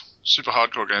myself. Super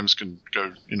hardcore games can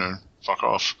go, fuck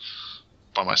off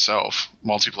by myself.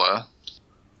 Multiplayer.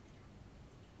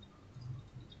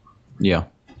 Yeah.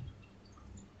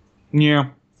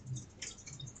 Yeah.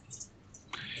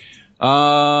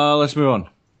 Let's move on.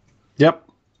 Yep.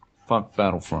 Fuck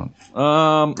Battlefront.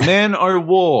 Man O'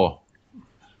 War.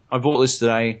 I bought this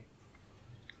today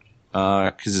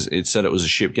because it said it was a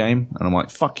ship game, and I'm like,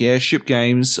 fuck yeah, ship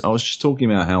games. I was just talking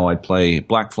about how I'd play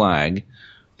Black Flag,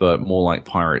 but more like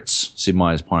pirates, Sid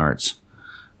Meier's Pirates.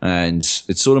 And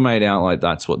it sort of made out like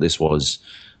that's what this was.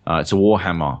 It's a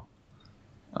Warhammer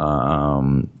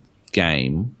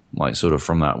game, like sort of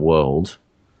from that world.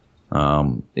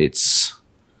 I've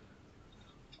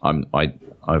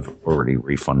already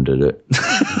refunded it.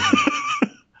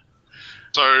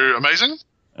 So amazing?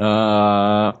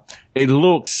 It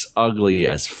looks ugly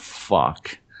as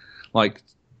fuck. Like,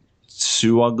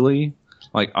 too ugly.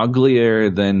 Like, uglier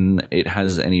than it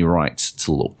has any right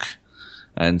to look.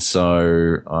 And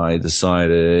so I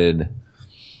decided,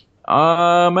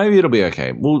 maybe it'll be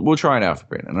okay. We'll try it out for a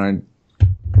bit. And I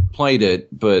played it,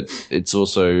 but it's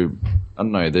also, I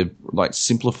don't know, they've like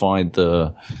simplified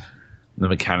the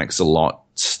mechanics a lot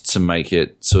to make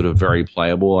it sort of very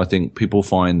playable. I think people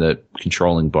find that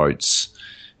controlling boats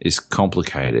is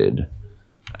complicated,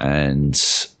 and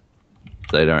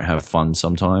they don't have fun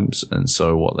sometimes, and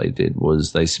so what they did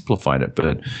was they simplified it.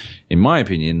 But in my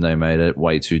opinion, they made it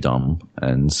way too dumb,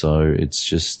 and so it's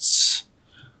just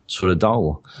sort of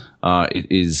dull. It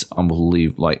is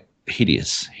unbelievable, like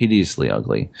hideously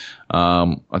ugly.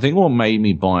 I think what made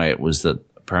me buy it was that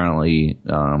apparently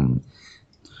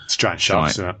it's giant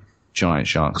sharks. Giant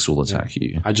sharks will attack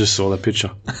you. I just saw the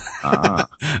picture, and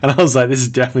I was like, "This is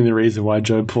definitely the reason why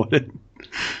Joe bought it."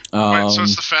 Wait, so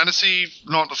it's the fantasy,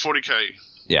 not the 40k?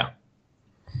 Yeah.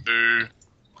 Boo.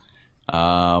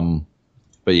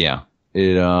 But yeah,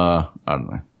 it. I don't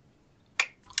know.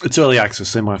 It's early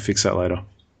access. They might fix that later.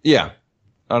 Yeah,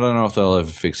 I don't know if they'll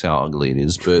ever fix how ugly it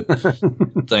is, but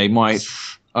they might.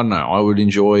 I don't know. I would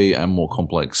enjoy a more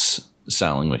complex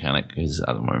sailing mechanic because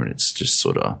at the moment it's just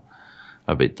sort of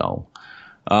a bit dull.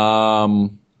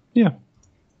 Yeah.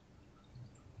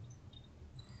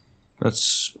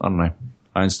 That's, I don't know.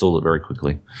 I installed it very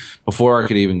quickly before I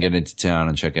could even get into town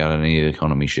and check out any of the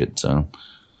economy shit. So,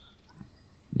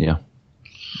 yeah.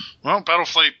 Well,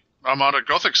 Battlefleet Armada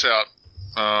Gothic's out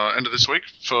end of this week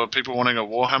for people wanting a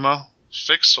Warhammer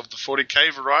fix of the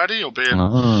 40k variety, albeit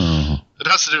it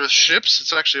has to do with ships.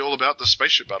 It's actually all about the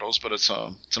spaceship battles, but it's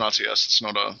an RTS. It's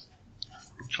not a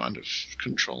kind of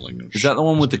controlling of Is that the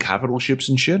one with the capital ships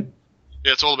and shit?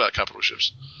 Yeah, it's all about capital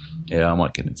ships. Yeah, I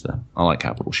might get into that. I like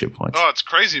capital ship fights. Oh, it's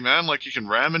crazy, man. Like, you can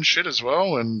ram and shit as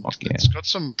well, and it's got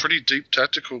some pretty deep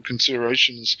tactical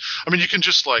considerations. I mean, you can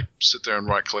just, like, sit there and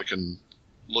right-click and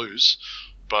lose,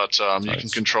 but you can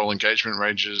control engagement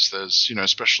ranges. There's,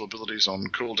 special abilities on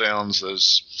cooldowns.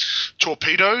 There's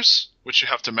torpedoes, which you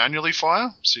have to manually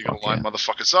fire, so you got to line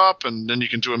motherfuckers up, and then you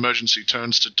can do emergency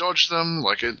turns to dodge them.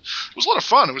 Like, it was a lot of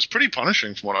fun. It was pretty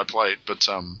punishing from what I played, but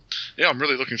yeah, I'm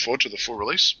really looking forward to the full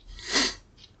release.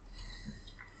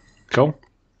 Cool.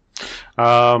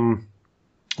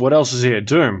 What else is here?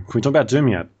 Doom. Can we talk about Doom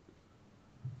yet?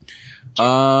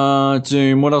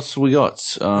 Doom. What else have we got?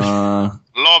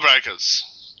 LawBreakers.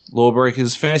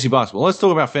 LawBreakers. Fantasy basketball. Let's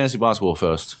talk about fantasy basketball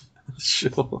first.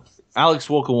 Sure. Alex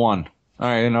Walker won. All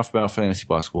right, enough about fantasy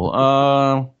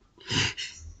basketball.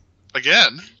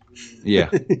 Again? Yeah.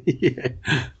 Yeah.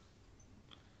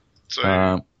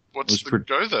 So, what's the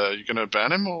go there? You going to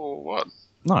ban him or what?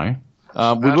 No.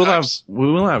 We will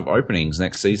have openings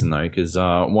next season though, because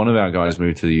one of our guys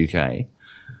moved to the UK,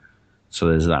 so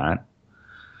there's that.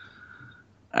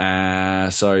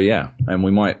 So yeah, and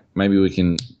maybe we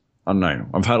can. I don't know.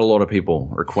 I've had a lot of people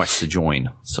request to join,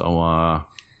 so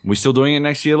we still doing it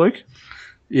next year, Luke?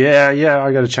 Yeah.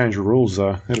 I got to change the rules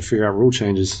though. I got to figure out rule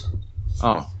changes.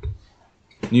 Oh,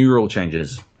 new rule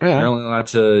changes. Yeah.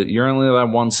 You're only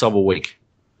allowed one sub a week.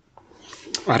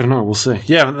 I don't know. We'll see.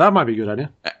 Yeah, that might be a good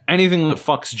idea. Anything that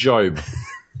fucks Job.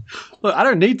 Look, I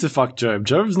don't need to fuck Job.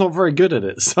 Job's not very good at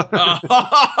it. So.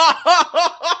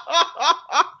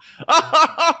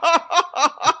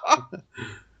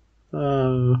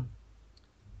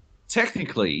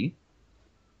 Technically,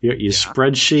 your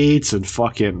spreadsheets and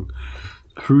fucking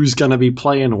who's going to be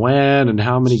playing when and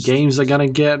how many games they're going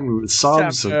to get and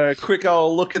subs. A quick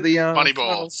old look at the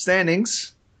final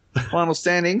standings.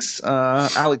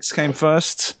 Alex came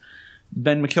first.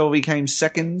 Ben McKelvey came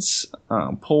second.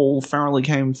 Paul Farrelly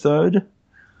came third.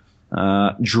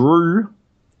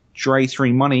 Dre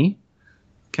 3 Money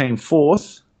came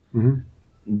fourth. Mm-hmm.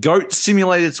 Goat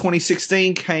Simulator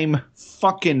 2016 came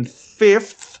fucking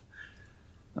fifth.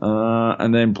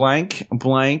 And then blank.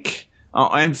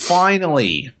 And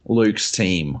finally, Luke's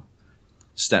team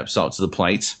steps up to the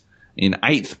plate in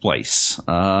 8th place.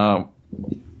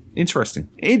 Interesting.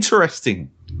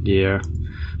 Yeah.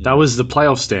 That was the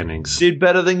playoff standings. Did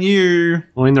better than you.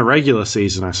 Well, in the regular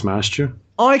season, I smashed you.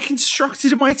 I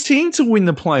constructed my team to win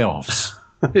the playoffs.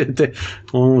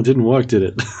 Oh, it didn't work, did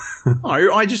it?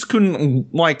 I just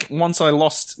couldn't, once I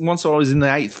was in the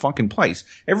 8th fucking place,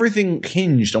 everything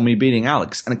hinged on me beating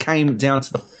Alex, and it came down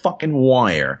to the fucking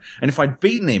wire. And if I'd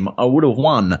beaten him, I would have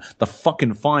won the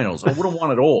fucking finals. I would have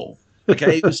won it all.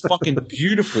 Okay? It was fucking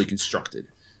beautifully constructed.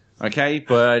 Okay?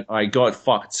 But I got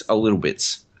fucked a little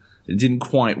bit. It didn't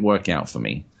quite work out for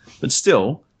me. But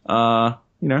still, once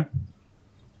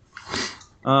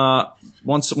that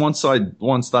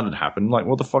had happened,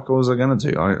 what the fuck was I going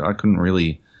to do? I couldn't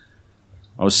really.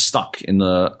 I was stuck in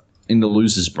the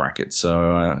losers bracket,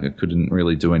 so I couldn't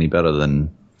really do any better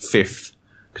than 5th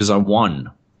because I won.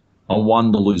 I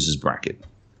won the losers bracket.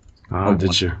 Oh,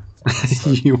 did you?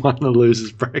 You won the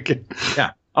losers bracket.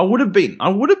 Yeah, I would have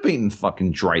beaten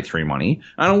fucking Dre 3 Money,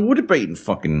 and I would have beaten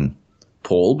fucking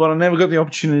Paul, but I never got the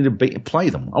opportunity to play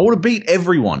them. I would have beat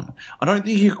everyone. I don't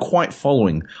think you're quite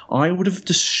following. I would have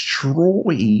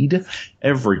destroyed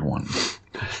everyone.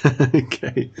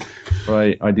 Okay.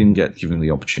 I didn't get given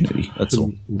the opportunity. That's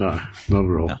all. No, not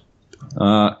at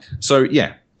all. So,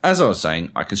 yeah, as I was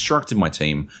saying, I constructed my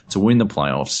team to win the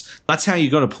playoffs. That's how you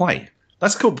got to play.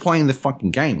 That's called playing the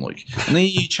fucking game, Luke. And then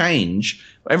you change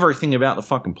everything about the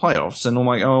fucking playoffs, and I'm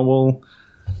like, oh, well,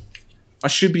 I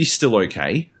should be still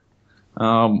okay.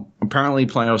 Apparently,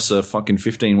 playoffs are fucking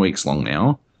 15 weeks long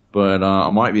now, but I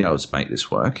might be able to make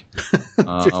this work.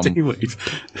 15 weeks.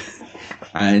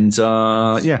 And,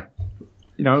 yeah,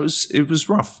 you know, it was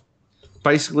rough.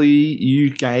 Basically, you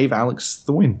gave Alex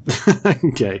the win.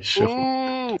 Okay, sure.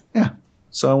 Ooh. Yeah.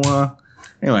 So,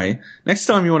 anyway, next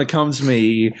time you want to come to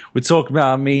me, we talk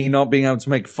about me not being able to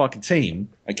make a fucking team,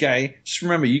 okay? Just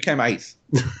remember, you came 8th,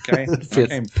 okay? I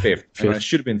came 5th, and I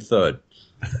should have been 3rd.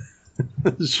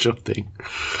 Sure thing.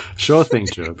 Sure thing,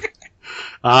 Joab.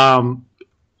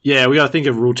 Yeah, we got to think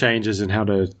of rule changes and how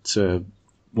to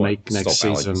make next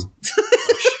season.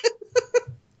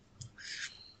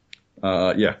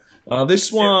 Yeah.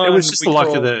 This one... It was just the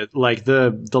luck of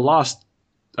the last...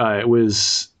 it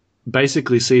was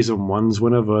basically Season 1's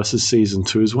winner versus Season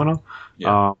 2's winner.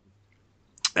 Yeah.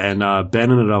 And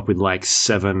Ben ended up with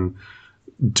 7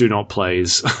 do not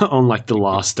plays on the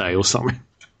last day or something.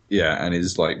 Yeah, and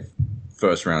his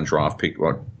first round draft pick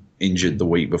injured the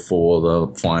week before the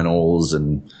finals,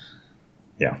 and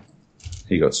yeah,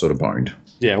 he got sort of boned.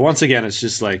 Yeah, once again, it's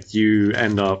just you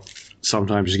end up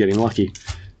sometimes just getting lucky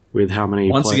with how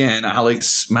many. Once again,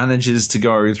 Alex manages to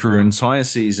go through an entire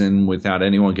season without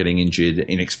anyone getting injured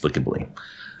inexplicably.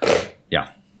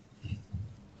 Yeah,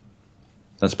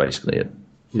 that's basically it.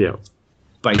 Yeah,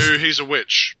 He's a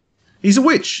witch. He's a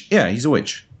witch. Yeah, he's a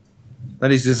witch.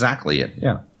 That is exactly it.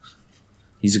 Yeah.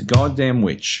 He's a goddamn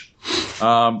witch.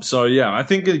 So, yeah, I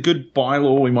think a good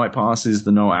bylaw we might pass is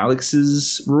the no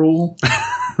Alex's rule.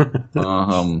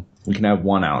 We can have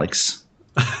one Alex.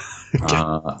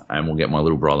 And we'll get my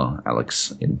little brother,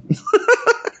 Alex, in.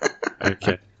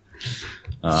 Okay.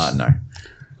 No.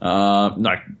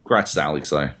 No, congrats to Alex,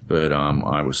 though. But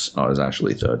I was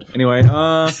actually 3rd. Anyway.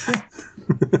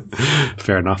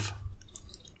 Fair enough.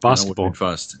 Basketball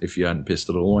first if you hadn't pissed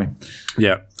it all away.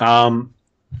 Yeah.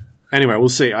 Anyway, we'll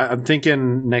see. I'm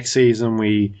thinking next season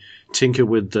we tinker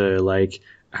with the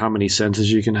how many centers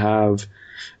you can have.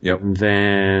 Yep. And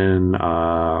then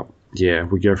yeah,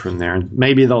 we go from there. And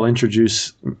maybe they'll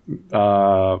introduce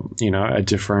a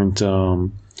different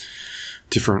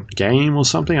game or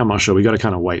something. I'm not sure. We got to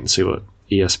kind of wait and see what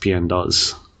ESPN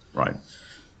does. Right.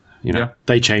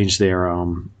 They change their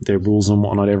rules and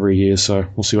whatnot every year, so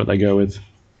we'll see what they go with.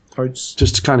 Totes.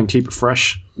 Just to kind of keep it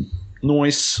fresh.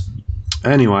 Nice.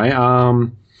 Anyway, I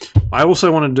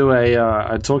also want to do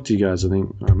I talked to you guys, I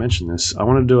think I mentioned this. I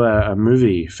want to do a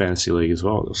movie fantasy league as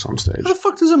well at some stage. How the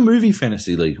fuck does a movie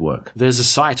fantasy league work? There's a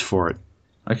site for it.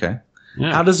 Okay.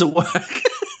 Yeah. How does it work?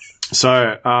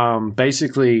 So,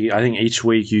 basically, I think each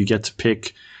week you get to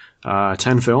pick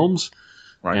 10 films.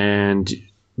 Right. And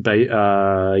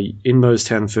in those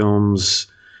 10 films,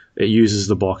 it uses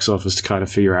the box office to kind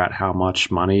of figure out how much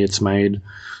money it's made.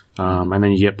 And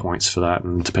then you get points for that.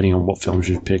 And depending on what films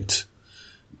you've picked,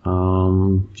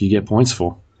 you get points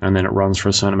for. And then it runs for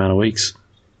a certain amount of weeks.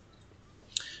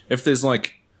 If there's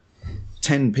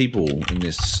 10 people in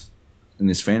this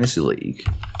fantasy league,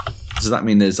 does that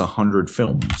mean there's 100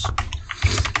 films?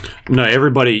 No,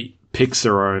 everybody picks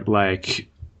their own,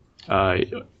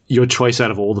 your choice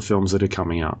out of all the films that are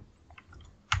coming out.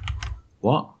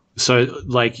 What? So,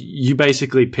 you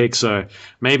basically pick, so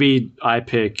maybe I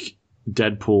pick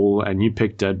Deadpool and you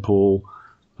pick Deadpool.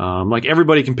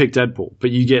 Everybody can pick Deadpool,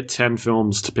 but you get 10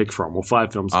 films to pick from, or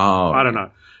 5 films. Oh. I don't know.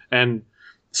 And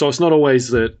so it's not always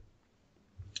that,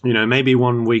 maybe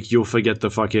one week you'll forget the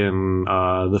fucking,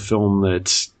 the film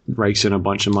that rakes in a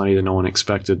bunch of money that no one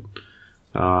expected.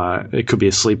 It could be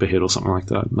a sleeper hit or something like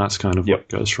that. And that's kind of what it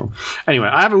goes from. Anyway,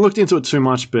 I haven't looked into it too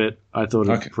much, but I thought it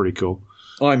was pretty cool.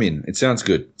 I'm in. It sounds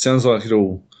good. It sounds like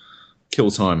it'll kill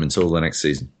time until the next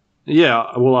season.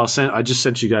 Yeah, well, I just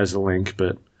sent you guys the link,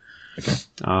 but okay.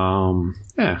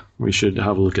 Yeah, we should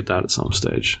have a look at that at some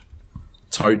stage.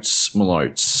 Totes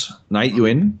malotes. Nate, you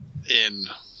in?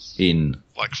 In.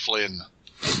 Like Flynn.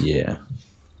 Yeah.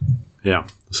 Yeah.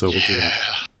 So we'll do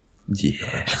that.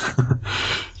 Yeah.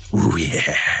 Ooh,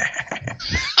 yeah.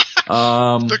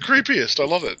 The creepiest. I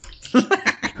love it.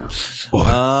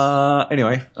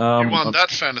 Anyway. You won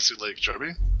that fantasy league,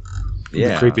 Joby.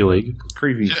 Yeah. The creepy league.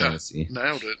 Creepy fantasy.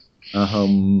 Nailed it. No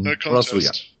contest. What else we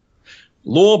got?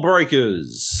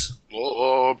 LawBreakers.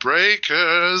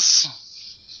 LawBreakers.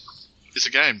 It's a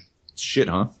game. Shit,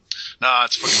 huh? Nah,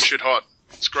 it's fucking shit hot.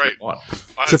 It's great. What?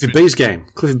 Cliffy B's game.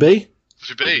 Cliffy B?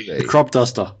 Cliffy B. The crop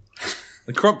duster.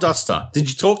 The crop duster. Did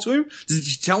you talk to him? Did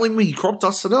you tell him he crop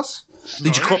dusted us?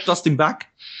 Did you crop dust him back?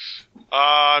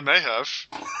 I may have.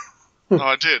 No,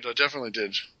 I did. I definitely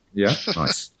did. Yeah?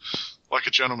 Nice. Like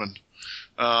a gentleman.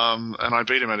 And I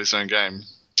beat him at his own game.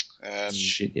 And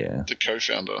Shit, yeah. the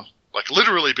co-founder, like,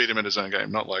 literally beat him at his own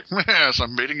game. Not like, yes,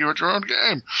 I'm beating you at your own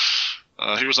game.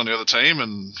 He was on the other team,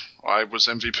 and I was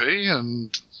MVP,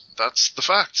 and that's the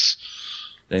facts.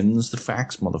 Them's the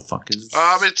facts, motherfuckers.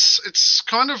 It's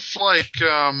kind of like,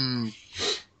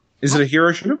 Is it a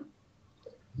hero shooter?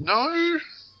 no,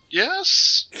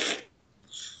 yes,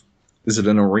 Is it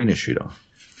an arena shooter?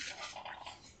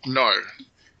 no.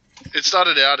 It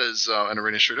started out as an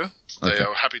arena shooter. They Okay.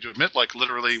 are happy to admit, like,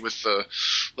 literally with the,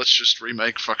 let's just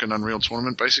remake fucking Unreal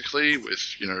Tournament, basically,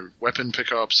 with, weapon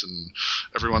pickups, and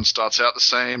everyone starts out the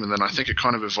same, and then I think it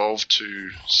kind of evolved to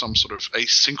some sort of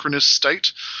asynchronous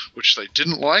state, which they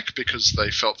didn't like because they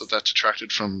felt that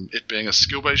detracted from it being a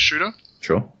skill-based shooter.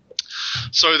 Sure.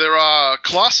 So there are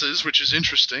classes, which is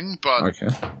interesting, but Okay.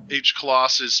 each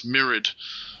class is mirrored,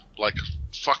 like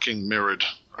fucking mirrored,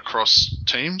 across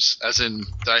teams, as in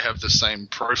they have the same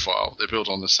profile. They're built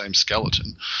on the same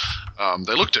skeleton.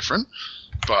 They look different,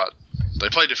 but they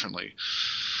play differently.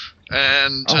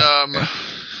 And, well,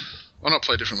 not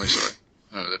play differently, sorry.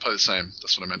 No, they play the same.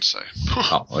 That's what I meant to say.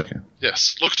 Oh, okay.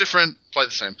 Yes, look different, play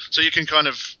the same. So you can kind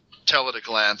of tell at a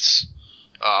glance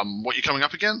what you're coming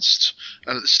up against.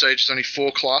 And at this stage, there's only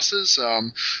 4 classes.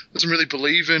 Doesn't really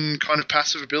believe in kind of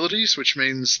passive abilities, which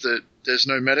means that there's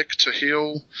no medic to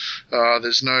heal.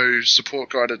 There's no support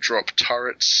guy to drop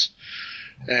turrets.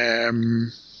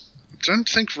 Don't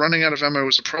think running out of ammo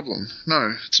is a problem.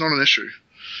 No, it's not an issue.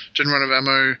 Didn't run out of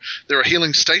ammo. There are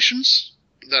healing stations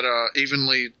that are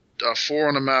evenly 4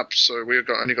 on a map, so we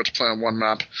only got to play on one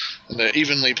map, and they're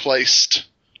evenly placed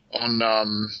on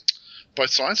both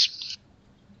sides.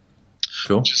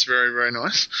 Cool. Which is very, very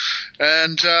nice.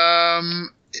 And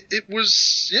it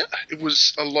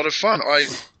was a lot of fun. I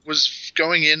was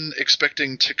going in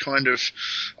expecting to kind of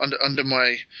under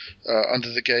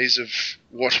the gaze of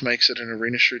what makes it an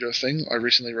arena shooter thing. I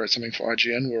recently wrote something for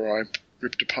IGN where I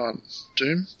ripped apart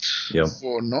Doom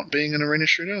for not being an arena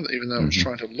shooter, even though it was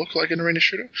trying to look like an arena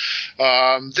shooter.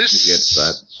 This gets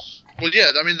that. Well,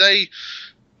 yeah, I mean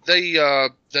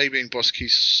they being Boss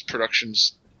Keys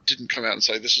Productions didn't come out and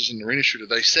say this is an arena shooter.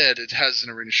 They said it has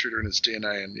an arena shooter in its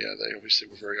DNA, and yeah, they obviously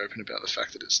were very open about the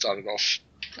fact that it started off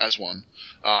as one.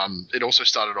 It also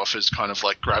started off as kind of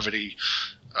like gravity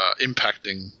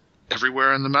impacting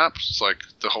everywhere in the map. It's like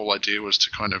the whole idea was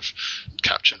to kind of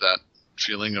capture that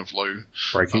feeling of low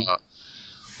Breaking?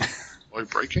 Low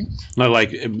breaking? No,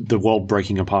 like the world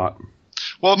breaking apart.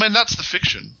 Well, I mean, that's the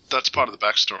fiction. That's part of the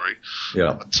backstory.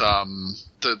 Yeah. But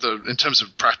the in terms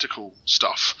of practical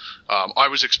stuff, I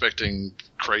was expecting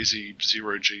crazy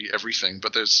zero-G everything,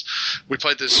 but we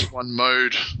played this one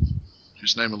mode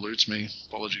whose name eludes me.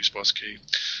 Apologies, Boss Key.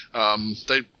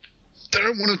 They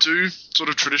don't want to do sort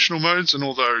of traditional modes, and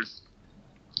although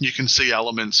you can see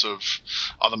elements of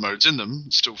other modes in them,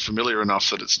 it's still familiar enough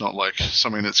that it's not like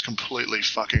something that's completely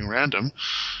fucking random.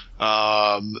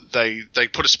 They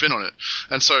put a spin on it.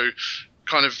 And so,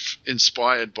 kind of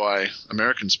inspired by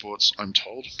American sports, I'm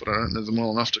told, but I don't know them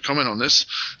well enough to comment on this,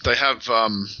 they have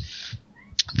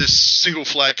this single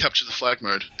flag capture the flag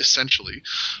mode, essentially,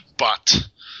 but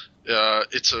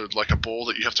it's like a ball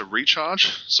that you have to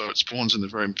recharge, so it spawns in the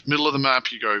very middle of the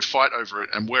map, you go fight over it,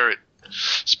 and where it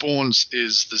spawns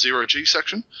is the zero-G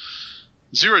section.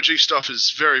 Zero-G stuff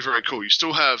is very, very cool. You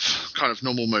still have kind of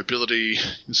normal mobility,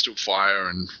 you can still fire,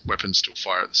 and weapons still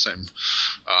fire at the same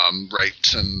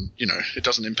rate, and, it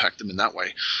doesn't impact them in that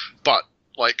way. But,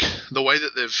 like, the way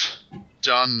that they've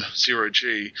done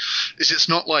Zero-G is it's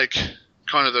not like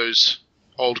kind of those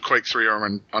old Quake 3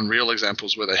 or Unreal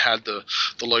examples where they had the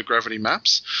low-gravity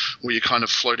maps, where you're kind of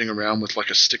floating around with,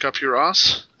 like, a stick up your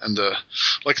ass, and the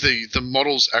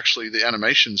models, actually, the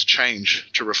animations change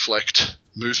to reflect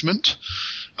movement.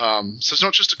 So it's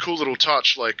not just a cool little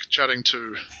touch, like chatting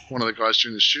to one of the guys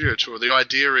doing the studio tour. The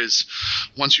idea is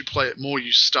once you play it more,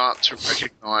 you start to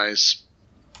recognize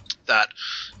that,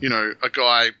 a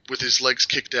guy with his legs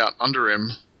kicked out under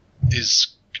him is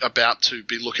about to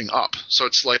be looking up. So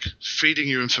it's like feeding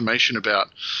you information about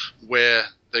where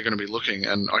they're going to be looking,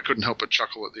 and I couldn't help but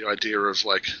chuckle at the idea of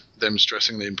like them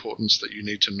stressing the importance that you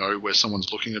need to know where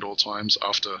someone's looking at all times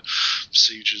after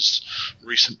Siege's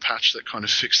recent patch that kind of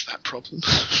fixed that problem.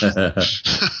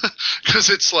 Because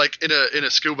it's like in a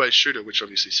skill-based shooter, which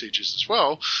obviously Siege is as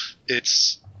well,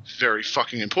 it's very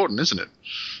fucking important, isn't it?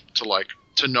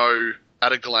 To know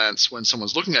at a glance when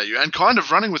someone's looking at you, and kind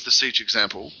of running with the Siege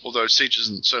example, although Siege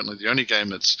isn't certainly the only game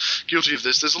that's guilty of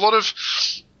this. There's a lot of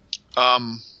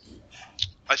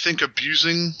I think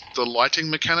abusing the lighting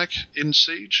mechanic in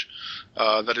Siege,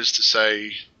 that is to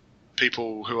say,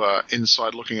 people who are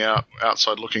inside looking out,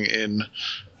 outside looking in,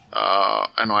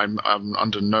 and I'm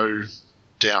under no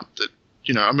doubt that,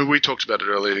 I mean, we talked about it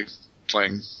earlier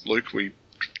playing Luke. We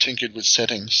tinkered with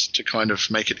settings to kind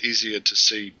of make it easier to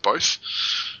see both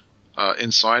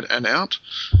inside and out.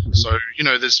 Mm-hmm. So,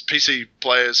 there's PC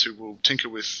players who will tinker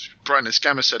with brightness,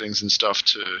 gamma settings and stuff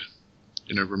to,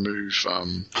 remove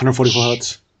 144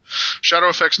 hertz shadow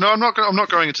effects. No, I'm not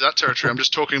going into that territory. I'm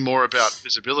just talking more about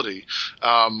visibility.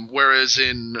 Whereas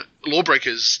in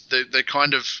LawBreakers, they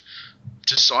kind of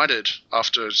decided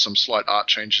after some slight art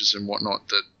changes and whatnot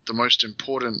that the most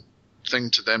important thing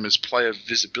to them is player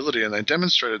visibility, and they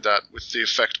demonstrated that with the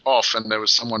effect off, and there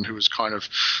was someone who was kind of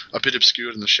a bit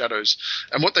obscured in the shadows.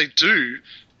 And what they do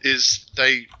is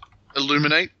they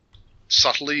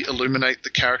subtly illuminate the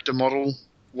character model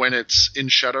when it's in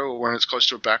shadow or when it's close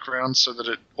to a background, so that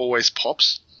it always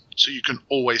pops, so you can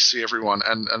always see everyone.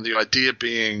 And the idea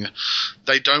being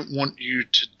they don't want you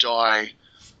to die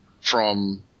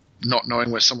from not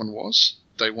knowing where someone was.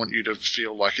 They want you to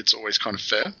feel like it's always kind of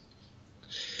fair,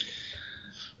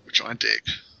 which I dig.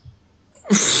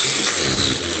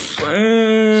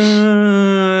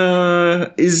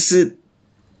 Is it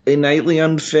innately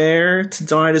unfair to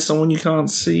die to someone you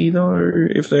can't see, though,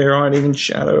 if they're hiding in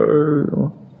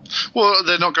shadow? Well,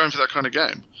 they're not going for that kind of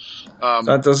game.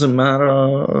 That doesn't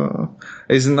matter.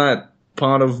 Isn't that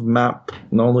part of map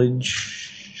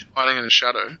knowledge? Hiding in a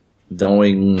shadow?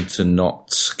 Knowing to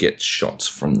not get shots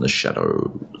from the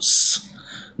shadows.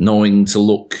 Knowing to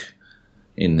look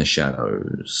in the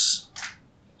shadows.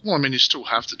 Well, I mean, you still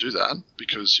have to do that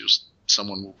because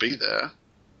someone will be there.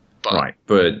 But, right,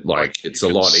 but it's a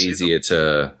lot easier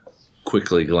to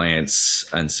quickly glance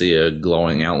and see a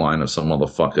glowing outline of some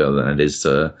motherfucker than it is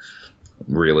to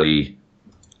really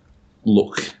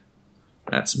look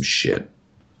at some shit.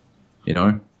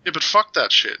 Yeah, but fuck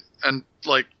that shit. And,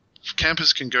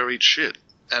 campers can go eat shit.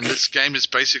 And this game is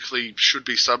basically should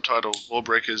be subtitled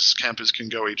LawBreakers Campers Can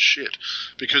Go Eat Shit,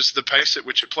 because the pace at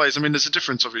which it plays. I mean, there's a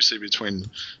difference obviously between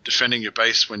defending your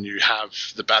base when you have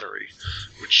the battery,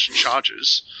 which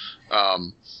charges,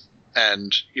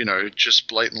 and just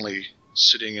blatantly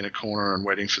sitting in a corner and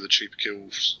waiting for the cheap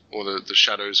kills or the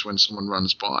shadows when someone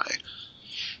runs by.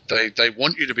 They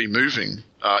want you to be moving,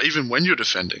 even when you're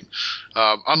defending.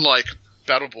 Unlike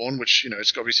Battleborn, which,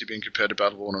 it's obviously been compared to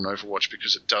Battleborn on Overwatch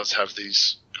because it does have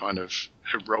these kind of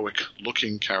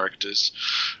heroic-looking characters.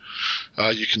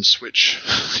 You can switch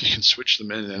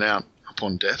them in and out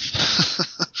upon death,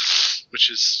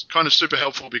 which is kind of super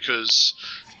helpful because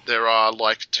there are,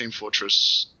 Team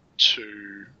Fortress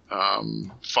 2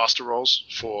 faster rolls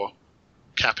for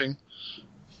capping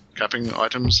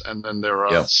items, and then there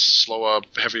are slower,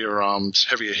 heavier armed,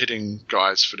 heavier hitting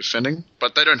guys for defending,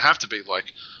 but they don't have to be.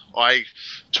 I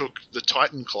took the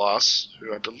Titan class,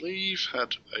 who I believe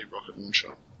had a rocket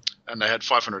launcher, and they had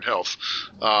 500 health,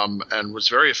 and was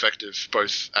very effective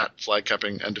both at flag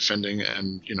capping and defending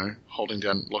and,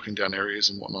 locking down areas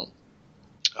and whatnot,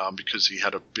 because he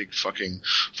had a big fucking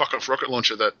fuck-off rocket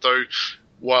launcher that, though,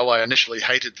 while I initially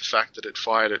hated the fact that it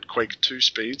fired at Quake 2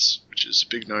 speeds, which is a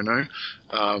big no-no,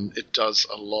 it does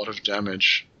a lot of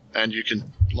damage. And you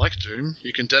can, like Doom,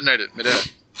 you can detonate it mid-air,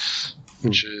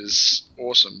 which is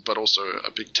awesome, but also a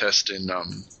big test in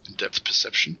depth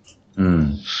perception.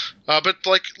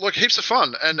 But heaps of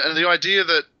fun, and the idea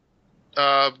that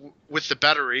with the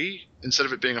battery, instead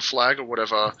of it being a flag or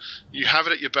whatever, you have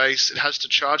it at your base. It has to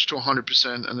charge to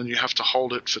 100%, and then you have to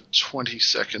hold it for 20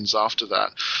 seconds after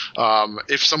that.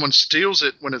 If someone steals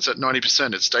it when it's at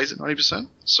 90%, it stays at 90%,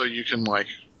 so you can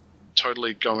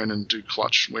totally go in and do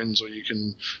clutch wins, or you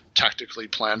can tactically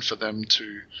plan for them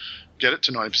to get it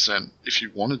to 90% if you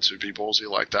wanted to be ballsy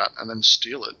like that, and then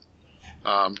steal it.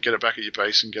 Get it back at your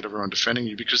base and get everyone defending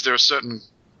you, because there are certain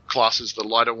classes, the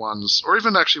lighter ones, or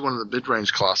even actually one of the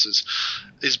mid-range classes,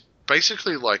 is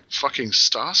basically like fucking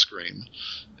Starscream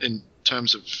in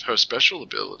terms of her special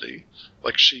ability.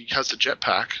 She has a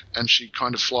jetpack and she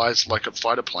kind of flies like a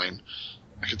fighter plane.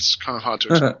 It's kind of hard to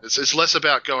explain. It's less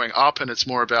about going up and it's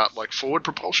more about forward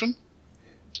propulsion.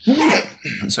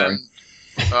 Sorry.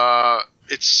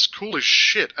 It's cool as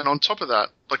shit. And on top of that,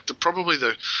 probably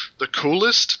the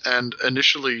coolest and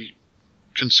initially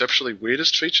conceptually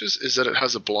weirdest features is that it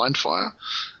has a blind fire,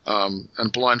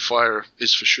 and blind fire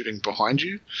is for shooting behind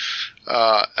you,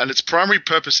 and its primary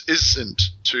purpose isn't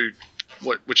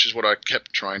which is what I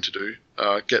kept trying to do,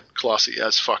 get classy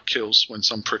as fuck kills when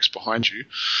some prick's behind you.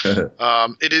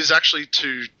 It is actually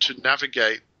to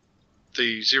navigate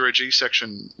the 0G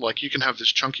section, like you can have this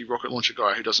chunky rocket launcher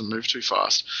guy who doesn't move too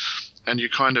fast, and you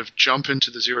kind of jump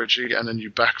into the 0G and then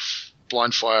you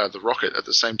blind fire the rocket at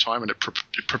the same time, and it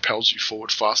propels you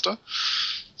forward faster.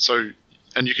 So,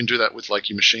 and you can do that with like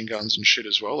your machine guns and shit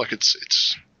as well. Like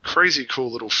it's crazy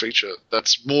cool little feature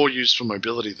that's more used for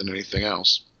mobility than anything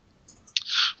else.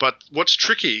 But what's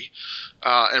tricky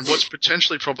and what's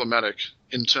potentially problematic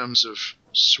in terms of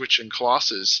switching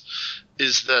classes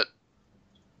is that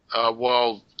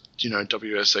while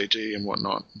WSAD and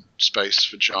whatnot, space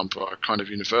for jump are kind of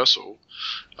universal,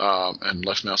 and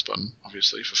left mouse button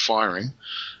obviously for firing,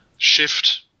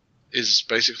 shift is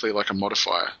basically like a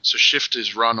modifier. So shift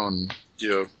is run on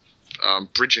your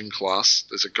bridging class.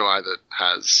 There's a guy that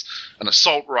has an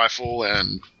assault rifle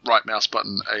and right mouse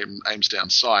button aims down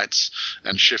sights,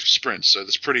 and shift sprints. So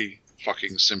that's pretty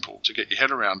fucking simple to get your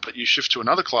head around. But you shift to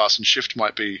another class, and shift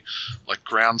might be like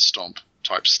ground stomp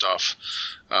type stuff,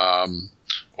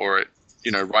 or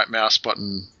right mouse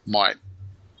button might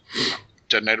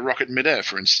detonate a rocket in midair,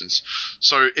 for instance.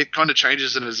 So it kind of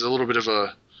changes, and there's a little bit of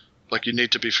a, like, you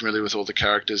need to be familiar with all the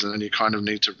characters, and then you kind of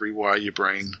need to rewire your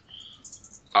brain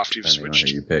after you've switched.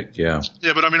 You pick, yeah.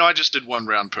 Yeah, but I mean, I just did one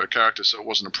round per character, so it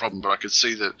wasn't a problem, but I could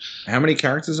see that... How many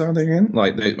characters are there again?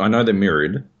 Like, I know they're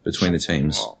mirrored between the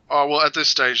teams. Oh, well, at this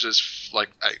stage, there's like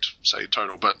 8, say,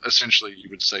 total, but essentially you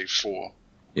would say 4.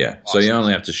 Yeah, so you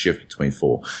only have to shift between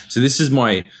 4. So this is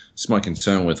my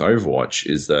concern with Overwatch,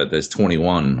 is that there's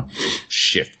 21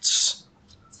 shifts.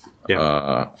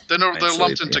 Yeah. They're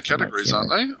lumped into categories, aren't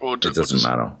they? Or it doesn't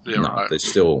matter. Yeah, no, right.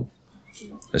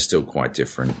 they're still quite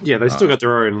different. Yeah, they still got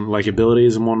their own like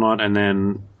abilities and whatnot, and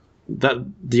then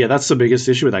that's the biggest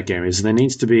issue with that game, is there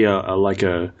needs to be a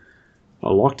lockdown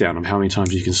of how many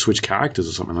times you can switch characters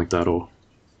or something like that, or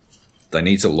they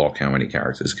need to lock how many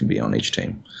characters can be on each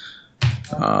team.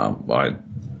 I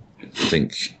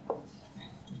think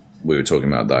we were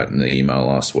talking about that in the email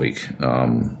last week,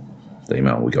 the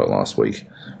email we got last week.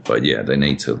 But yeah, they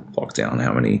need to lock down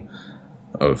how many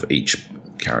of each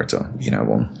character you can have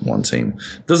on one team.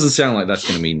 Doesn't sound like that's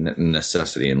going to be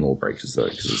necessity in LawBreakers, though,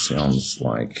 because it sounds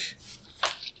like...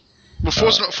 Well,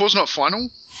 4's not final.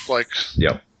 Like,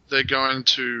 yep. They're going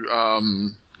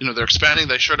to... they're expanding.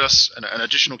 They showed us an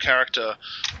additional character,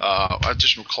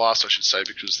 additional class, I should say,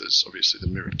 because there's obviously the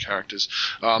mirrored characters,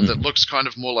 that looks kind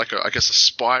of more like a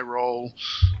spy role.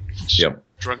 Yep.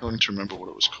 Struggling to remember what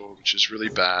it was called, which is really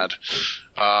bad.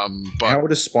 But how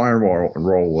would a spy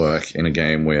role work in a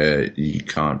game where you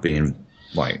can't be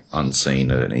unseen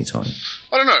at any time?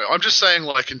 I don't know. I'm just saying,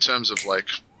 like, in terms of like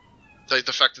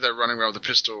the fact that they're running around with a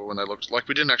pistol, and they looked like,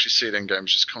 we didn't actually see it in game,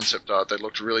 just concept art. They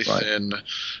looked really thin.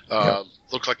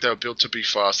 Looked like they were built to be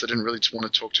fast. They didn't really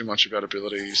want to talk too much about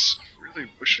abilities. Really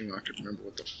wishing I could remember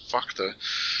what the fuck the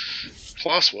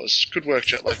class was. Good work,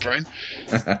 Jetlag Brain.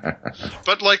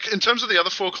 But like, in terms of the other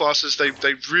 4 classes, they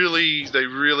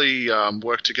really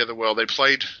worked together well. They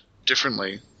played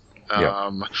differently.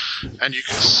 And you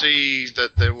can see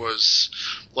that there was,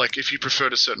 like, if you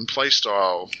preferred a certain play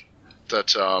style,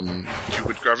 that you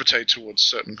would gravitate towards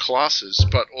certain classes,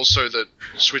 but also that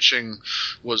switching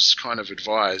was kind of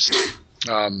advised.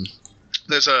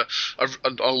 There's a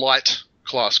light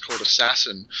class called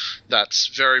Assassin that's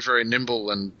very, very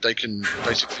nimble, and they can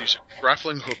basically use a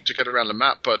grappling hook to get around the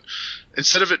map, but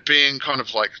instead of it being kind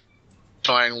of like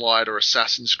Dying Light or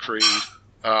Assassin's Creed,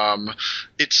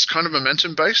 it's kind of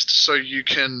momentum based, so you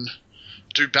can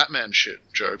do Batman shit,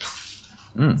 Joab.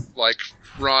 Like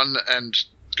run and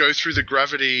go through the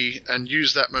gravity and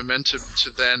use that momentum to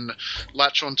then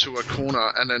latch onto a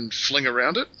corner and then fling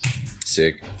around it.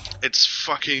 Sick. It's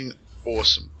fucking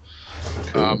awesome.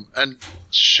 Cool. And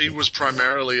she was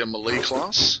primarily a melee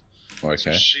class. Okay.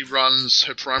 So she runs,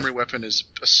 her primary weapon is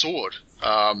a sword.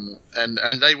 And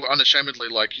they were unashamedly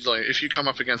like, if you come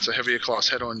up against a heavier class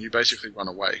head on, you basically run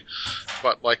away.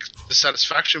 But like, the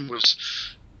satisfaction was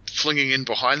flinging in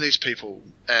behind these people,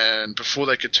 and before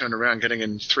they could turn around, getting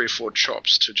in 3 or 4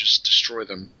 chops to just destroy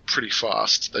them pretty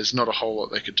fast. There's not a whole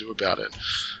lot they could do about it.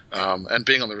 And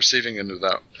being on the receiving end of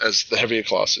that, as the heavier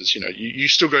classes, you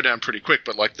still go down pretty quick,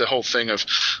 but like the whole thing of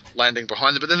landing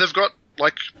behind them. But then they've got,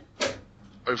 like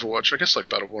Overwatch, I guess, like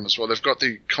Battleborn as well, they've got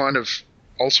the kind of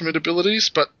ultimate abilities,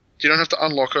 but you don't have to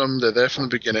unlock them. They're there from the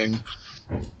beginning.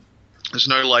 There's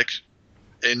no like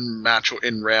in match or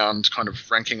in round kind of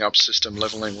ranking up system,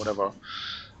 leveling, whatever.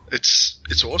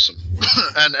 It's awesome.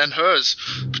 and hers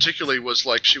particularly was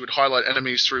like, she would highlight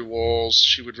enemies through walls,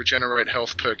 she would regenerate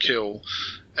health per kill,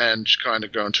 and kind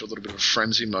of go into a little bit of a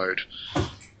frenzy mode.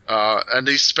 And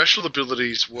these special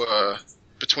abilities were,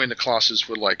 between the classes,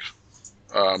 were like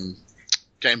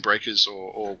game breakers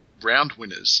or round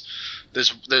winners.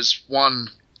 there's one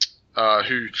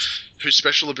whose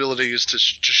special ability is to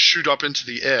just shoot up into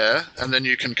the air, and then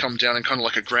you can come down and kind of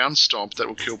like a ground stomp that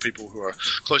will kill people who are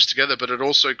close together. But it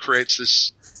also creates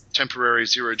this temporary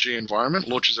zero-G environment,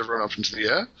 launches everyone up into the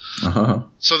air. Uh-huh.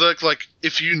 So that, like,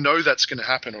 if you know that's going to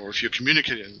happen, or if you're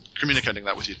communicating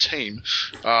that with your team,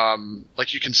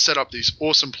 like, you can set up these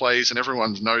awesome plays, and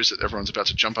everyone knows that everyone's about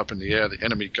to jump up in the air. The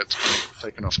enemy gets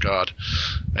taken off guard,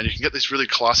 and you can get these really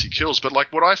classy kills. But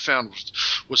like, what I found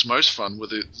was most fun were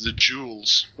the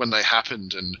duels when they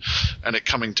happened, and it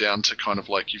coming down to kind of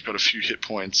like, you've got a few hit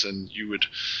points, and you would,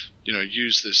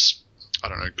 use this, I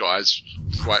don't know, guy's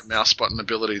right mouse button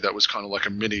ability that was kind of like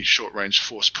a mini short-range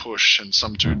force push, and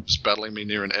some dude was battling me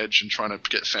near an edge and trying to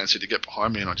get fancy to get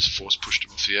behind me, and I just force pushed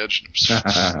him off the edge, and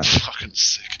it was fucking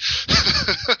sick.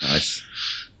 Nice.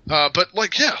 But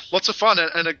like, yeah, lots of fun,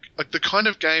 and the kind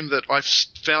of game that I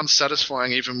found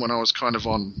satisfying even when I was kind of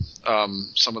on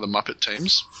some of the Muppet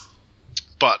teams.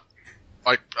 But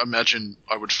I imagine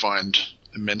I would find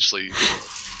immensely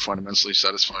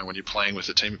satisfying when you're playing with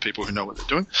a team of people who know what they're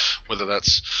doing, whether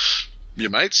that's your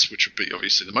mates, which would be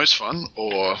obviously the most fun,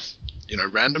 or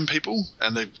random people.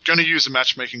 And they're going to use a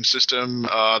matchmaking system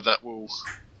that will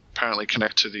apparently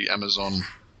connect to the Amazon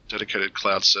dedicated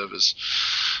cloud servers,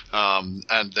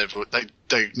 and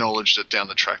they acknowledge that down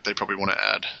the track they probably want to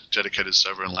add dedicated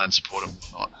server and LAN support and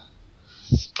whatnot,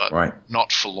 but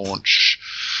not for launch,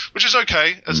 which is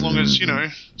okay as long as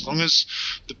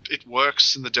it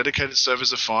works and the dedicated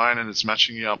servers are fine and it's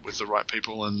matching you up with the right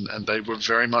people, and they were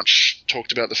very much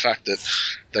talked about the fact that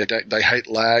they hate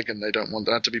lag and they don't want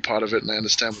that to be part of it, and they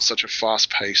understand with such a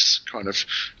fast-paced kind of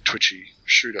twitchy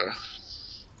shooter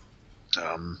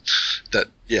that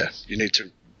you need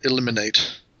to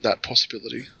eliminate that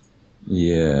possibility.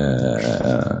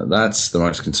 Yeah, that's the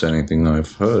most concerning thing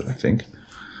I've heard, I think.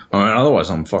 I mean, otherwise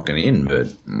I'm fucking in, but...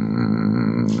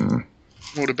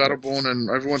 Well, do Battleborn and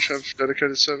Overwatch have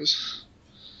dedicated servers?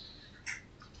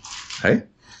 Hey?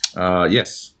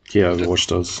 Yes. Yeah, Overwatch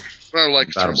does. No, like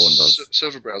Battleborn does.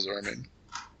 Server browser, I mean.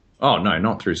 Oh, no,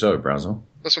 not through server browser.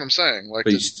 That's what I'm saying. Like,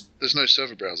 there's no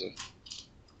server browser.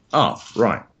 Oh,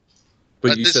 right.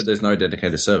 But you said there's no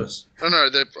dedicated service. No,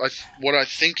 what I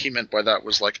think he meant by that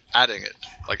was like adding it.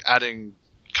 Like adding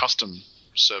custom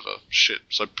server shit,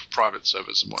 so private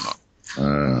servers and whatnot.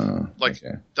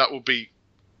 Okay.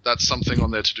 That's something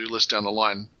on their to-do list down the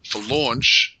line. For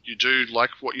launch, you do like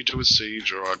what you do with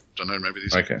Siege, or I don't know, maybe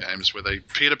these other games where they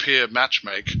peer-to-peer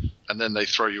matchmake, and then they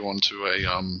throw you onto a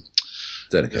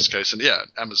dedicated. In this case, and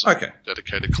Amazon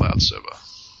dedicated cloud server.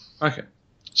 Okay.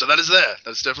 So that is there.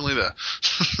 That's definitely there.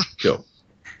 Cool.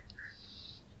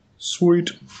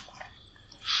 Sweet.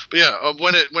 But yeah,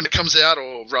 when it comes out,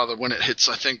 or rather when it hits,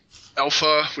 I think,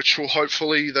 alpha, which will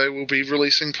hopefully they will be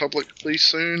releasing publicly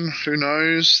soon. Who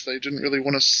knows? They didn't really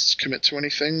want to commit to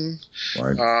anything.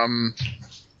 Right.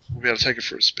 We'll be able to take it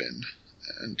for a spin.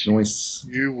 And nice.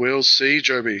 You will see,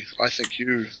 Joby. I think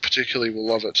you particularly will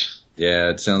love it. Yeah,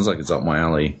 it sounds like it's up my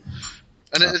alley.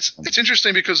 And it's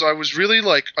interesting because I was really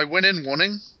I went in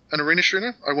wanting an arena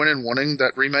shooter. I went in wanting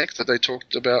that remake that they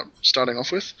talked about starting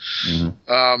off with.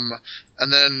 Mm-hmm.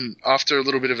 And then after a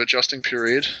little bit of adjusting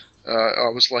period, I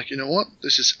was like, you know what?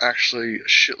 This is actually a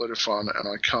shitload of fun, and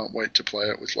I can't wait to play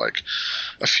it with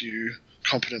a few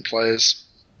competent players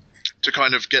to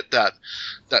kind of get that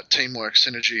teamwork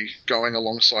synergy going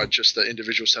alongside just the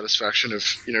individual satisfaction of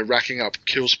racking up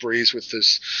kill sprees with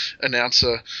this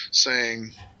announcer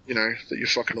saying that you're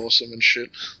fucking awesome and shit,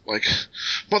 like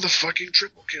motherfucking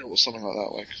triple kill or something like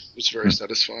that. It was very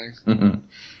satisfying. Mm-hmm.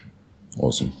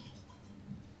 Awesome.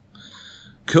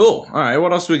 Cool. All right,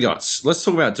 what else we got? Let's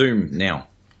talk about Doom now.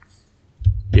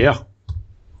 Yeah.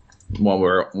 While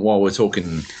we're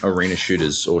talking arena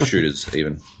shooters or shooters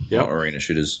even. Yeah. Not arena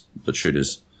shooters, but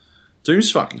shooters.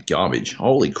 Doom's fucking garbage.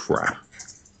 Holy crap.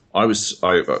 I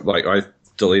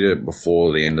deleted it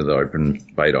before the end of the open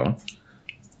beta.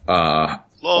 I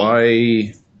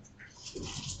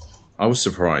was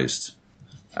surprised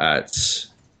at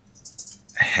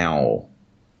how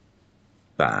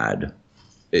bad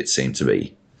it seemed to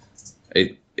be.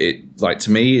 It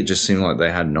to me, it just seemed like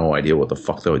they had no idea what the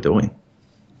fuck they were doing.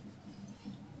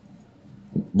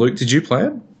 Luke, did you play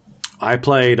it? I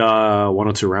played 1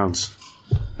 or 2 rounds.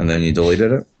 And then you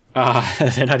deleted it?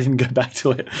 Then I didn't go back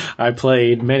to it. I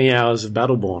played many hours of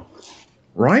Battleborn.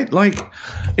 Right?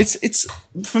 It's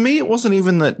for me, it wasn't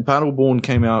even that Battleborn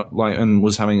came out and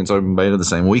was having its open beta the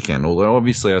same weekend, although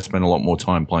obviously I spent a lot more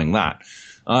time playing that.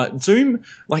 Doom,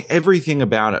 everything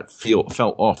about it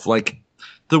felt off.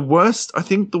 The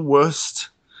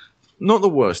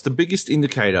biggest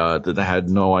indicator that they had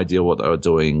no idea what they were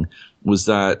doing was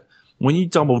that when you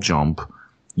double jump,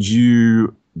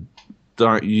 you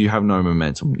have no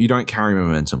momentum. You don't carry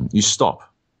momentum. You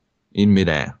stop in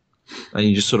midair, and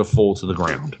you just sort of fall to the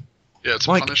ground. Yeah, it's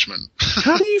a punishment.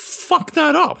 How do you fuck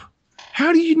that up?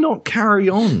 How do you not carry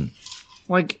on?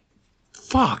 Like,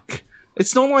 fuck.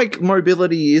 It's not like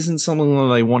mobility isn't something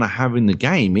that they want to have in the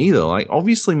game either. Like,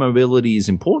 obviously mobility is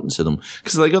important to them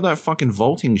because they got that fucking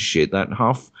vaulting shit, that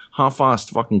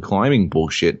half-assed fucking climbing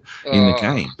bullshit in the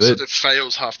game. But so it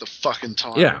fails half the fucking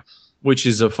time. Yeah, which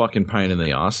is a fucking pain in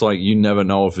the ass. Like, you never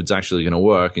know if it's actually going to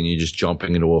work and you're just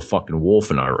jumping into a fucking wall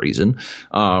for no reason.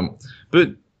 But,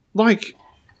 like,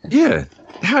 yeah.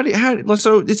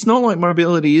 So it's not like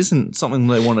mobility isn't something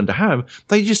they wanted to have.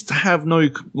 They just have no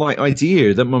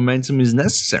idea that momentum is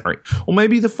necessary, or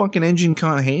maybe the fucking engine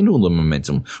can't handle the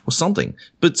momentum or something.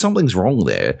 But something's wrong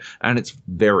there, and it's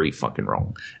very fucking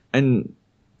wrong. And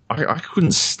I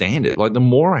couldn't stand it. Like, the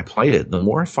more I played it, the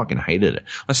more I fucking hated it.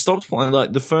 I stopped playing.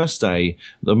 Like, the first day,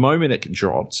 the moment it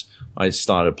dropped, I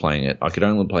started playing it. I could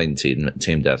only play in team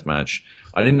deathmatch.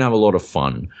 I didn't have a lot of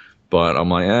fun. But I'm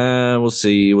like, we'll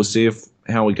see. We'll see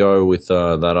how we go with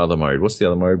that other mode. What's the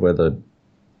other mode where the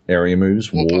area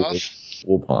moves?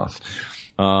 Warpath.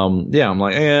 Yeah, I'm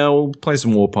like, we'll play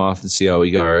some Warpath and see how we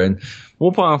go. And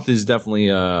Warpath is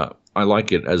definitely, I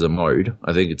like it as a mode.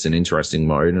 I think it's an interesting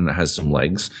mode and it has some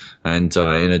legs. And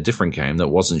in a different game that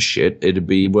wasn't shit, it'd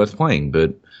be worth playing.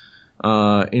 But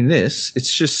in this,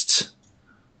 it's just,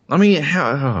 I mean,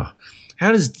 how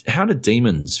do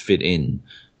demons fit in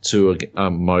to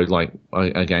a mode like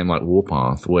a game like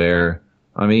Warpath, where,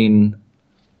 I mean,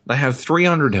 they have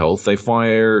 300 health, they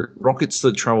fire rockets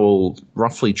that travel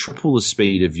roughly triple the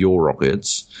speed of your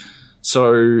rockets,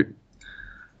 so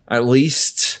at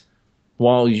least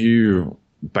while you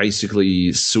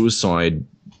basically suicide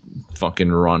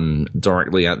fucking run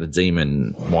directly at the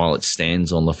demon while it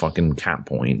stands on the fucking cap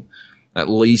point, at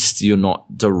least you're not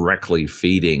directly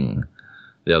feeding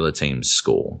the other team's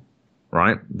score.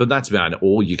 Right? But that's about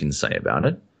all you can say about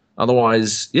it.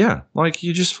 Otherwise, yeah, like,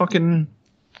 you just fucking,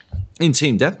 in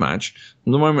team deathmatch,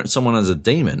 the moment someone has a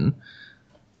demon,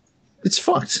 it's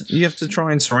fucked. You have to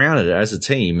try and surround it as a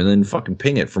team and then fucking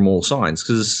ping it from all sides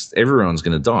because everyone's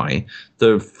going to die.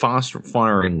 The fast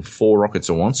firing 4 rockets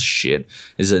at once shit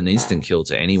is an instant kill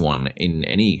to anyone in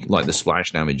any, like, the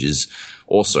splash damage is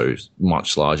also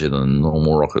much larger than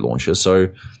normal rocket launcher. So,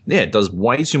 yeah, it does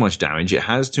way too much damage. It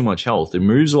has too much health. It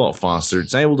moves a lot faster.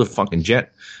 It's able to fucking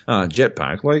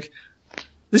jetpack. Like,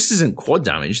 this isn't quad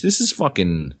damage. This is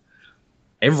fucking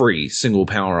every single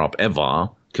power-up ever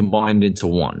combined into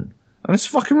one. And it's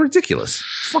fucking ridiculous.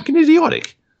 It's fucking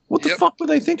idiotic. What the fuck were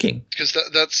they thinking? Because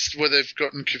that's where they've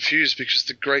gotten confused, because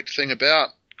the great thing about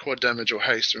quad damage or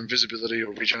haste or invisibility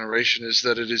or regeneration is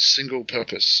that it is single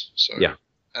purpose. So, yeah.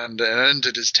 And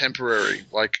it is temporary.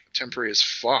 Like, temporary as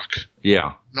fuck.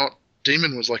 Yeah. Not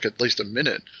Demon was like at least a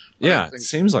minute. Yeah, it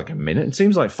seems like a minute. It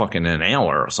seems like fucking an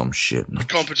hour or some shit. A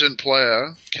competent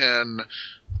player can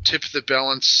tip the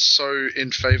balance so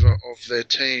in favor of their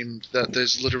team that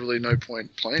there's literally no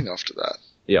point playing after that.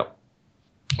 Yep.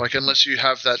 Like, unless you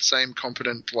have that same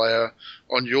competent player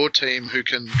on your team who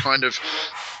can kind of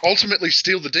ultimately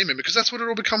steal the demon, because that's what it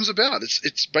all becomes about.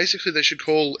 It's basically they should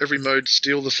call every mode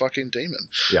Steal the Fucking Demon.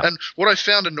 Yeah. And what I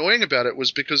found annoying about it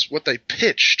was because what they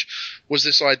pitched was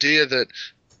this idea that,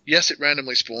 yes, it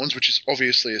randomly spawns, which is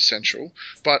obviously essential,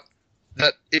 but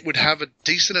that it would have a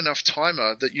decent enough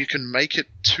timer that you can make it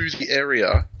to the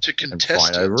area to contest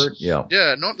it. Over it. Yeah.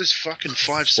 Yeah, not this fucking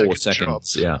 5 4 second job.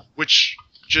 Yeah. Which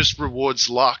just rewards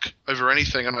luck over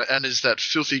anything and is that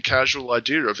filthy casual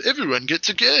idea of everyone gets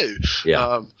a go.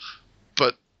 Yeah.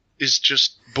 But is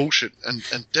just bullshit and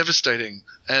devastating.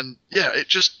 And yeah, it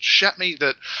just shat me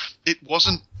that it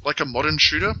wasn't like a modern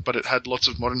shooter, but it had lots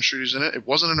of modern shooters in it. It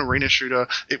wasn't an arena shooter.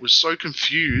 It was so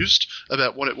confused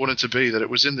about what it wanted to be that it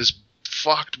was in this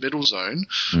fucked middle zone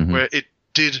where it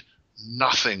did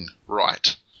nothing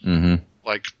right.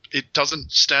 Like, it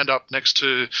doesn't stand up next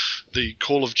to the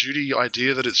Call of Duty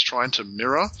idea that it's trying to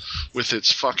mirror with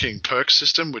its fucking perk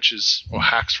system, or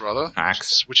hacks rather,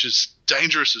 which is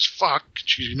dangerous as fuck.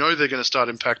 You know they're going to start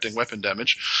impacting weapon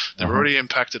damage. They've already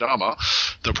impacted armor.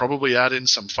 They'll probably add in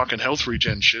some fucking health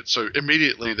regen shit. So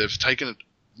immediately they've taken it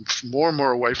more and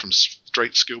more away from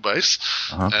straight skill base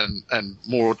and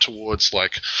more towards,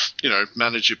 like, you know,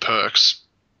 manage your perks.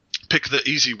 Pick the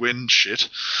easy win shit.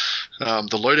 The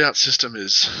loadout system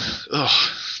is,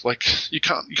 like, you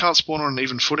can't spawn on an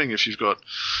even footing if you've got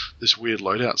this weird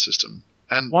loadout system.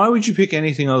 And why would you pick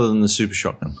anything other than the super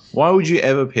shotgun? Why would you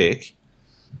ever pick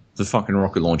the fucking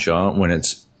rocket launcher when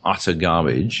it's utter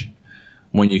garbage?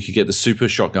 When you could get the super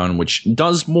shotgun, which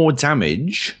does more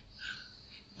damage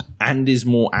and is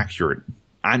more accurate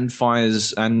and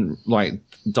fires and like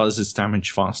does its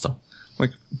damage faster.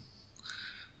 Like,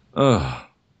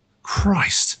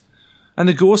 Christ. And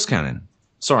the Gauss cannon.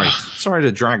 Sorry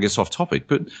to drag us off topic,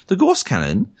 but the Gauss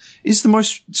cannon is the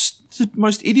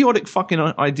most idiotic fucking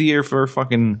idea for a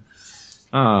fucking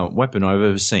weapon I've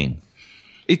ever seen.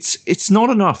 It's not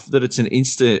enough that it's an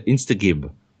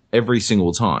insta-gib every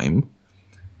single time.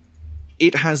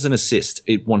 It has an assist.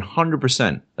 It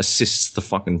 100% assists the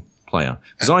fucking player.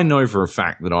 Because I know for a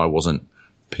fact that I wasn't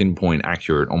pinpoint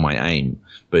accurate on my aim,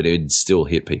 but it'd still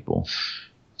hit people.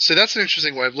 So that's an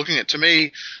interesting way of looking at it. To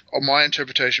me, my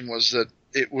interpretation was that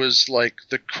it was like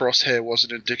the crosshair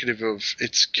wasn't indicative of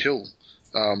its kill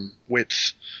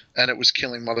width, and it was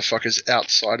killing motherfuckers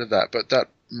outside of that, but that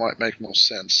might make more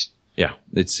sense. Yeah,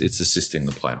 it's assisting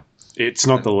the player. It's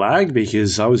not the lag,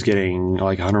 because I was getting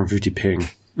like 150 ping.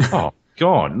 Oh,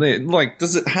 God. Like,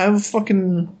 does it have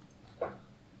fucking...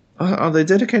 Are they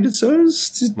dedicated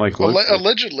servers? Like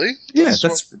allegedly. Yeah,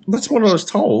 that's what I was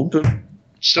told, but...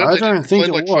 Certainly I don't think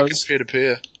it was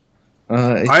peer-to-peer.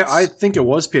 I think it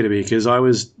was peer-to-peer, because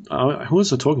who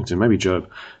was I talking to? Maybe Joab.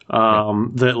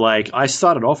 That like I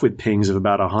started off with pings of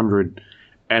about 100,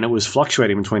 and it was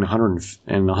fluctuating between 100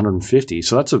 and 150.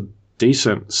 So that's a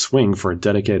decent swing for a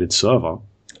dedicated server.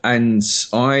 And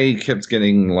I kept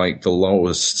getting like the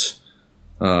lowest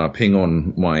ping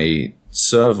on my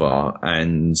server,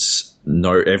 and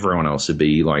everyone else would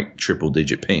be like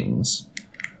triple-digit pings.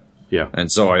 Yeah,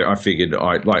 and so I figured they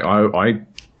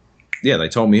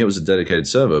told me it was a dedicated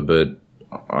server, but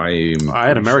I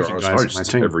had American guys on my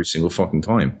team every single fucking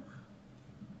time.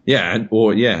 Yeah, and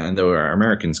there were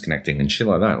Americans connecting and shit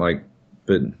like that. Like,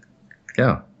 but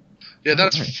yeah,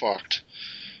 that's fucked.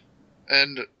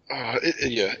 And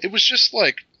it was just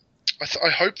like I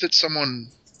hope that someone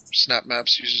Snap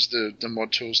Maps uses the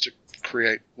mod tools to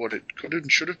create what it could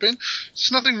and should have been.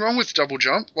 There's nothing wrong with double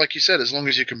jump, like you said, as long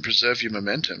as you can preserve your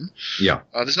momentum. Yeah.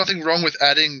 There's nothing wrong with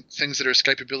adding things that are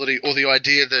escapability, or the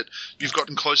idea that you've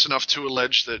gotten close enough to a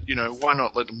ledge that, why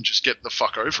not let them just get the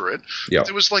fuck over it? Yeah.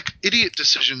 There was like idiot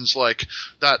decisions like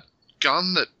that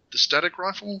gun, the static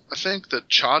rifle, I think, that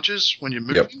charges when you're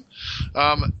moving.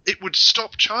 Yep. It would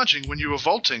stop charging when you were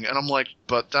vaulting, and I'm like,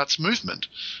 but that's movement.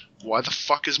 Why the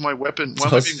fuck is my weapon? Why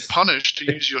am I being punished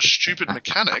to use your stupid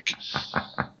mechanic?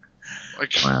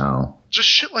 Like, wow. Just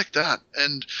shit like that.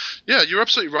 And yeah, you're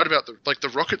absolutely right about the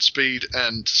rocket speed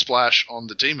and splash on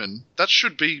the demon. That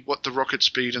should be what the rocket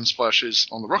speed and splash is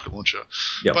on the rocket launcher.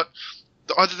 Yep. But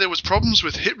either there was problems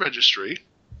with hit registry,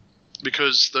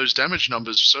 because those damage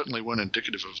numbers certainly weren't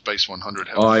indicative of base 100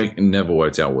 health. I never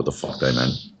worked out what the fuck they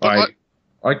meant.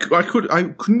 I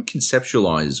couldn't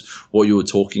conceptualize what you were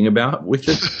talking about with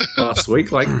it last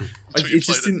week. Like,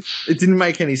 it didn't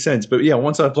make any sense. But yeah,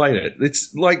 once I played it,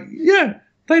 it's like, yeah,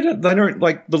 they don't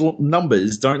like the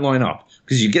numbers don't line up,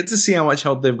 because you get to see how much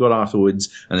health they've got afterwards,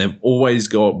 and they've always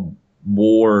got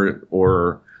more,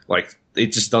 or like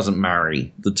it just doesn't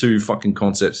marry. The two fucking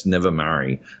concepts never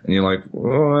marry, and you're like,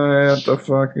 what the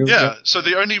fuck is that? So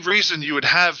the only reason you would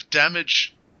have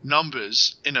damage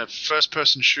numbers in a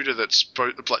first-person shooter that's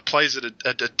plays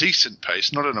at a decent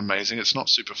pace, not an amazing, it's not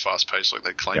super fast-paced like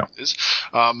they claim it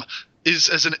is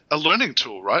as a learning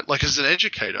tool, right? Like as an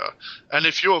educator. And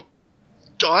if you're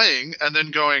dying and then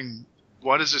going,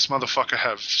 why does this motherfucker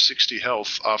have 60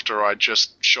 health after I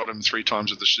just shot him 3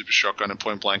 times with the super shotgun and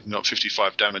point blank and got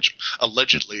 55 damage,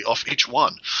 allegedly, off each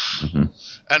one? Mm-hmm.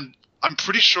 And I'm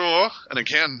pretty sure, and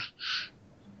again,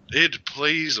 id,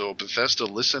 please, or Bethesda,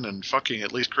 listen and fucking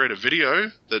at least create a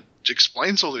video that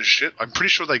explains all this shit. I'm pretty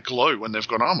sure they glow when they've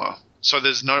got armor. So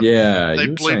there's no... Yeah, they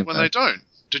bleed when they don't.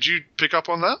 Did you pick up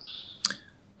on that?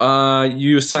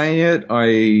 You were saying it.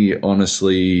 I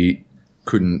honestly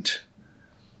couldn't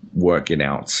work it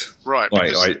out. Right.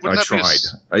 Like, I tried.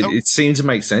 It seemed to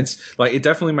make sense. Like, it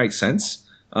definitely makes sense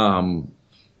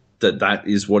that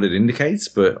is what it indicates,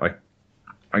 but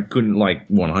I couldn't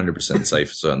 100% say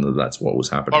for certain that that's what was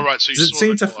happening. Oh, right, so you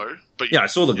saw the glow. I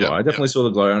saw the glow. I definitely saw the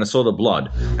glow, and I saw the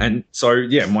blood. And so,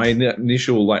 yeah, my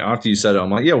initial, after you said it, I'm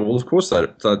like, yeah, well, of course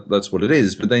that's what it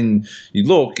is. But then you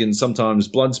look, and sometimes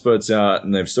blood spurts out,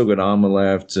 and they've still got armor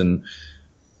left, and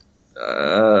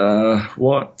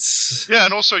what? Yeah,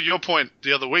 and also your point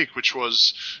the other week, which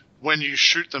was, when you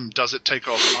shoot them, does it take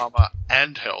off armor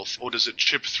and health, or does it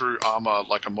chip through armor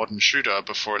like a modern shooter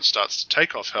before it starts to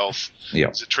take off health? Yeah.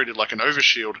 Is it treated like an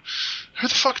overshield? Who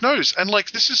the fuck knows? And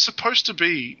this is supposed to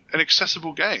be an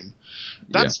accessible game.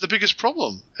 That's the biggest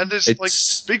problem. And there's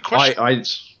big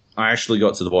questions. I actually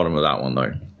got to the bottom of that one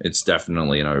though. It's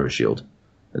definitely an overshield.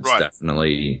 It's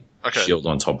definitely shield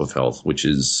on top of health, which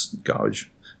is garbage.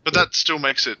 But that still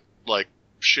makes it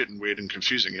shit and weird and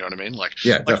confusing. You know what I mean? Like,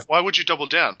 Yeah, why would you double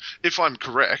down? If I'm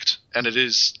correct, and it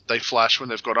is they flash when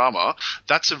they've got armor,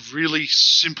 that's a really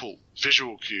simple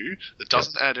visual cue that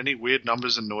doesn't add any weird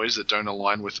numbers and noise that don't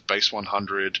align with base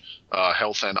 100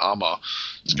 health and armor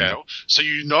scale. So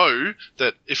you know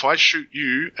that if I shoot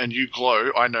you and you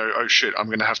glow, I know, oh shit, I'm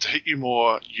going to have to hit you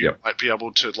more. You might be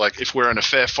able to, like, if we're in a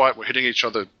fair fight, we're hitting each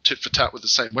other tit for tat with the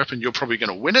same weapon, you're probably going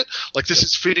to win it. Like, this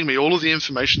is feeding me all of the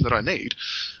information that I need.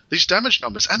 These damage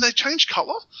numbers, and they change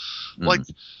color. Like,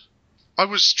 I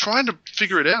was trying to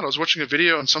figure it out. I was watching a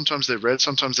video, and sometimes they're red,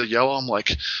 sometimes they're yellow. I'm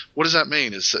like, what does that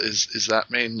mean? Is that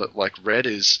mean that, like, red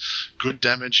is good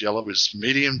damage, yellow is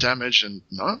medium damage, and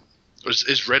no?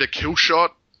 Is red a kill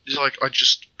shot? Like, I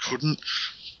just couldn't.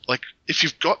 Like, if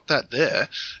you've got that there,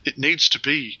 it needs to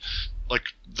be, like,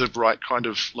 the right kind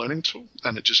of learning tool,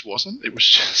 and it just wasn't. It was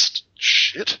just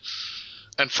shit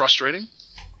and frustrating.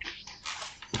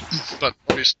 But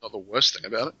obviously not the worst thing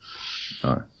about it.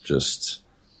 No, just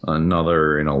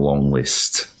another in a long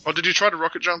list. Oh, did you try to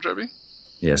rocket jump, Joby?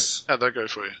 Yes. How'd that go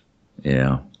for you?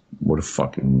 Yeah. What a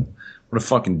fucking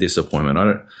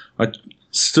disappointment. I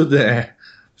stood there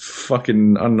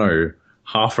fucking, I don't know,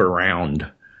 half a round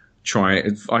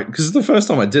trying, because the first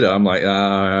time I did it, I'm like,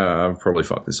 I'll probably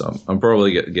fuck this up. I'm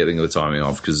probably getting the timing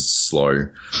off because it's slow.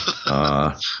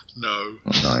 No.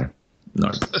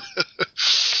 No.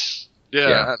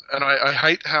 Yeah. And I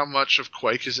hate how much of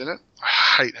Quake is in it.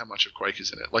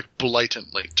 Like,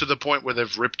 blatantly, to the point where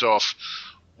they've ripped off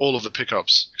all of the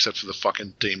pickups except for the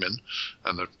fucking demon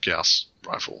and the Gauss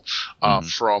rifle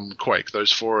from Quake.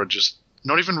 Those 4 are just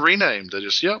not even renamed. They're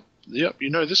just, yep, you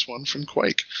know this one from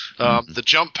Quake. The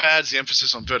jump pads, the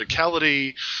emphasis on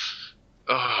verticality.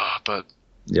 But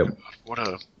yep. What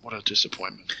a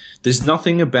disappointment. There's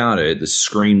nothing about it that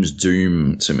screams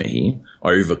Doom to me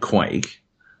over Quake.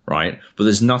 Right, but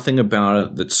there's nothing about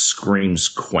it that screams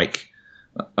Quake,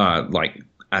 like,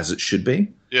 as it should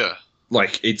be. Yeah,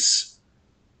 like it's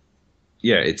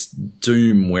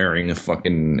Doom wearing a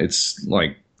fucking. It's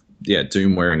like,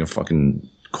 Doom wearing a fucking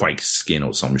Quake skin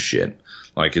or some shit.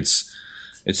 Like, it's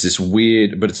this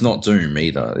weird, but it's not Doom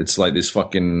either. It's like this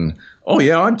fucking. Oh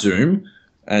yeah, I'm Doom,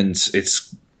 and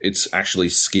it's actually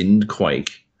skinned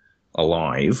Quake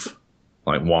alive,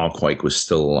 like while Quake was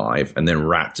still alive, and then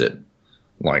wrapped it.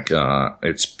 Like,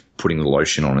 it's putting the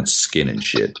lotion on its skin and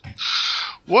shit.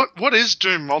 What is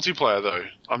Doom multiplayer, though?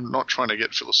 I'm not trying to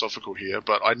get philosophical here,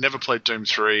 but I never played Doom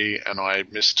 3, and I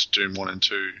missed Doom 1 and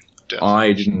 2.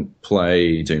 I didn't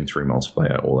play Doom 3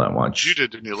 multiplayer all that much. You did,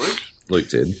 didn't you, Luke? Luke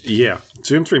did. Yeah.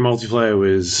 Doom 3 multiplayer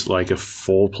was like a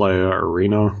 4-player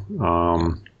arena.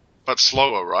 But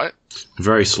slower, right?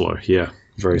 Very slow, yeah.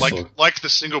 Very slow. Like the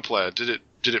single player, did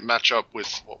it match up with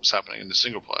what was happening in the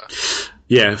single player?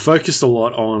 Yeah, it focused a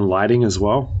lot on lighting as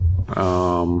well,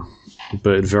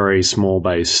 but very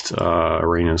small-based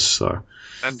arenas. So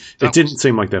it didn't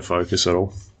seem like their focus at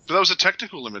all. But that was a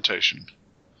technical limitation,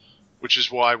 which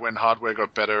is why when hardware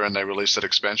got better and they released that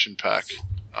expansion pack,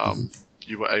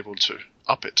 you were able to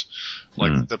up it.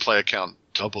 Like, the player count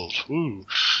doubled. Ooh.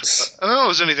 I don't know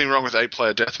if there's anything wrong with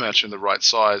 8-player deathmatch in the right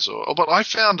size, but I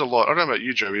found a lot. I don't know about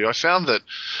you, Joey. I found that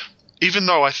even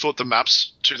though I thought the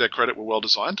maps, to their credit, were well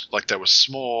designed, like they were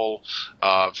small,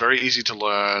 very easy to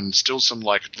learn, still some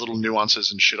like little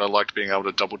nuances and shit. I liked being able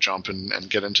to double jump and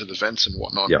get into the vents and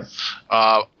whatnot. Yeah.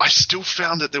 I still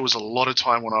found that there was a lot of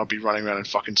time when I would be running around in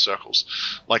fucking circles,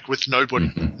 like with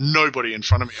nobody in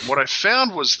front of me. And what I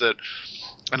found was that,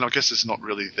 and I guess it's not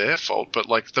really their fault, but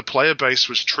like the player base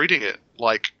was treating it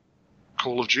like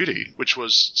Call of Duty, which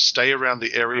was stay around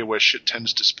the area where shit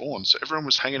tends to spawn. So everyone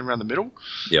was hanging around the middle.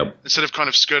 Yep. Instead of kind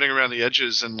of skirting around the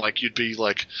edges, and like you'd be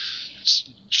like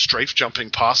strafe jumping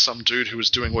past some dude who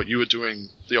was doing what you were doing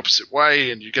the opposite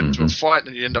way, and you get into a fight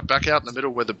and you end up back out in the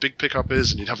middle where the big pickup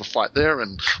is, and you'd have a fight there,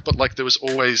 but like there was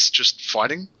always just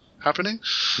fighting happening.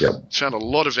 Yep. Found a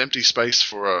lot of empty space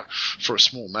for a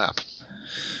small map.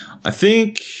 I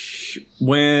think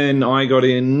when I got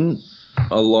in,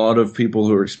 a lot of people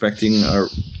who were expecting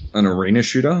an arena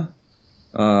shooter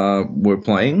were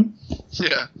playing.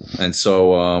 Yeah. And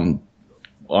so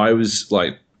I was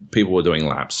like, people were doing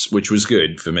laps, which was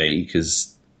good for me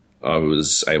because I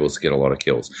was able to get a lot of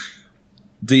kills.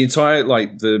 The entire,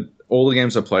 all the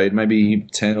games I played, maybe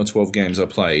 10 or 12 games I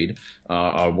played,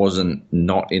 I wasn't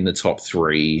not in the top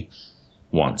 3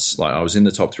 once. Like, I was in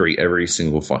the top 3 every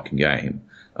single fucking game.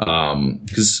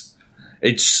 Because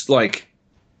it's like,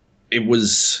 it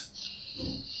was,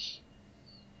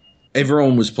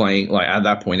 everyone was playing, like, at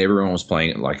that point, everyone was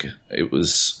playing it like it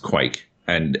was Quake,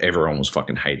 and everyone was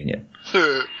fucking hating it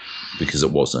because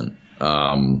it wasn't.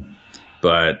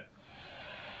 But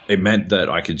it meant that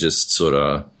I could just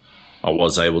I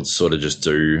was able to sort of just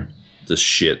do the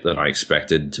shit that I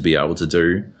expected to be able to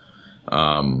do,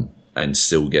 and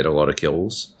still get a lot of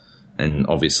kills. And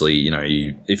obviously,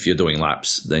 if you're doing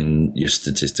laps, then you're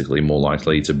statistically more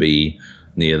likely to be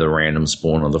near the random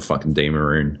spawn of the fucking demon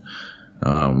rune,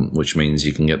 which means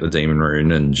you can get the demon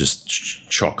rune and just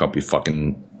chalk up your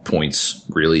fucking points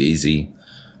really easy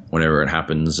whenever it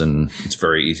happens. And it's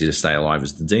very easy to stay alive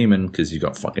as the demon because you've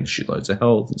got fucking shitloads of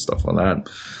health and stuff like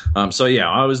that. So yeah,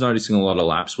 I was noticing a lot of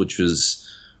laps, which was,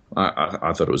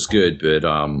 I thought it was good, but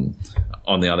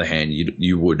on the other hand,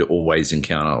 you would always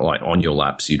encounter, like on your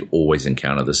laps, you'd always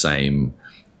encounter the same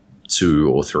 2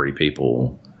 or 3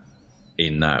 people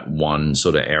in that one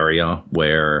sort of area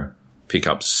where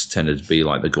pickups tended to be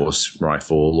like the Gauss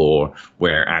rifle, or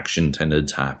where action tended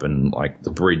to happen, like the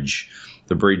bridge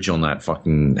on that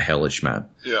fucking hellish map.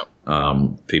 Yeah.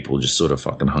 People just sort of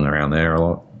fucking hung around there a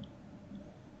lot.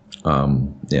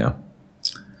 Yeah.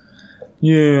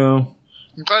 Yeah.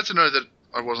 I'm glad to know that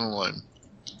I wasn't alone.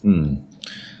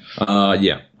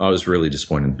 Yeah, I was really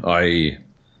disappointed. I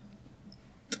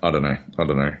don't know.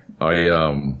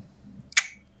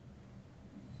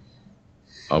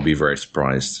 I'll be very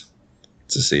surprised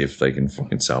to see if they can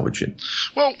fucking salvage it.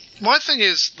 Well, my thing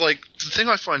is, like, the thing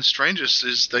I find strangest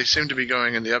is they seem to be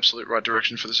going in the absolute right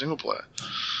direction for the single player.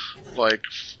 Like,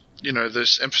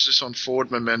 there's emphasis on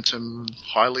forward momentum,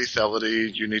 high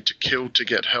lethality, you need to kill to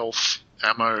get health,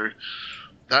 ammo.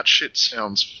 That shit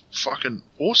sounds fucking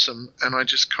awesome, and I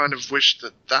just kind of wish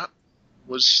that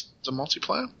was the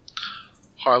multiplayer.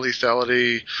 High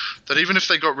lethality, that even if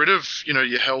they got rid of,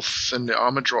 your health and the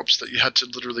armor drops, that you had to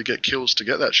literally get kills to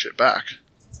get that shit back.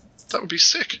 That would be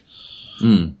sick.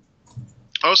 I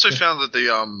also found that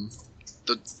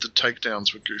the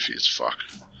takedowns were goofy as fuck.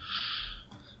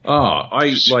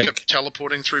 I kept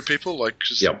teleporting through people, like,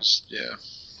 cause yep.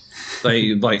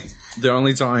 They, like, the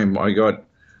only time I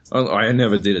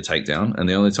never did a takedown, and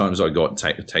the only times I got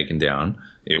taken down,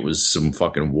 it was some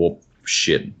fucking warp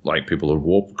shit. Like, people would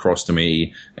warp across to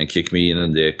me and kick me in the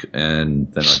dick,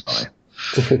 and then I'd die.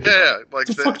 Yeah, like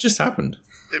what the fuck just happened?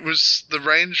 The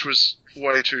range was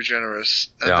way too generous,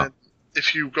 and then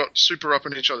if you got super up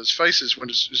in each other's faces, when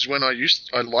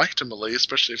I liked a melee,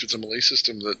 especially if it's a melee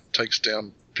system that takes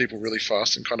down people really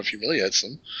fast and kind of humiliates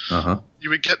them. You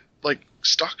would get like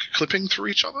stuck clipping through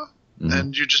each other.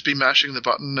 And you'd just be mashing the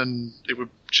button, and it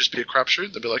would just be a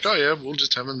crapshoot. They'd be like, "Oh yeah, we'll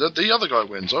just have him. The other guy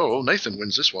wins. Oh, well, Nathan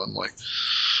wins this one." Like,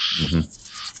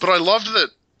 but I loved that.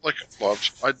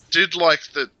 I did like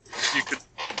that you could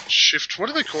shift. What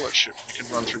do they call that shit? You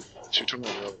can run through. You're talking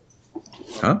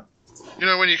about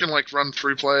when you can like run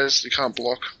through players, you can't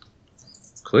block.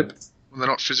 Clip. When they're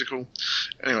not physical.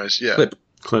 Anyways, yeah.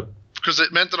 Clip. Because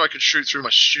it meant that I could shoot through my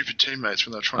stupid teammates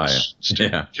when they were trying to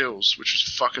steal kills, which was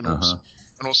fucking awesome.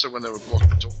 And also when they were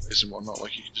blocking doorways and whatnot,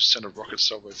 like you could just send a rocket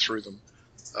salvo through them,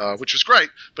 which was great.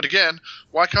 But again,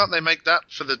 why can't they make that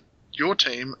for your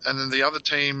team, and then the other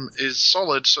team is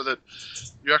solid, so that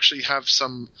you actually have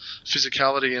some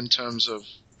physicality in terms of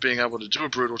being able to do a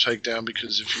brutal takedown?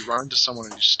 Because if you run into someone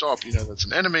and you stop, that's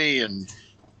an enemy, and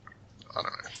I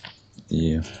don't know.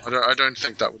 Yeah. I don't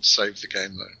think that would save the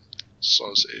game though.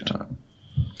 So sad.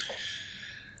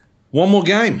 One more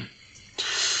game.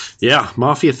 Yeah,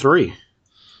 Mafia 3.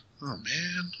 Oh,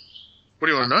 man. What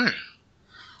do you want to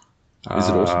know? Is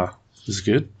it awesome? Is it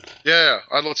good? Yeah,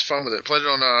 I had lots of fun with it. Played it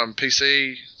on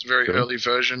PC. It's a very early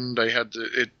version. They had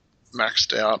it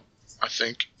maxed out, I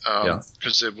think,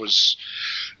 because it was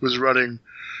running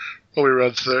probably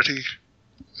around 30,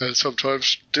 and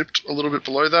sometimes dipped a little bit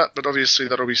below that, but obviously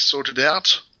that'll be sorted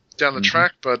out down the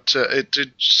track. But it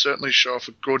did certainly show off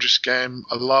a gorgeous game.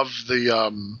 I love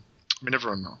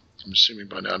everyone, I'm assuming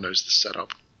by now, knows the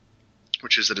setup,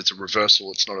 which is that it's a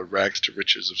reversal. It's not a rags to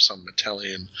riches of some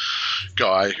Italian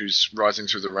guy who's rising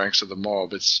through the ranks of the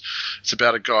mob. It's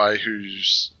about a guy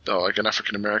who's like an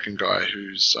African-American guy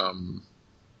whose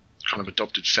kind of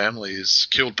adopted family is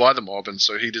killed by the mob, and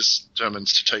so he just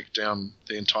determines to take down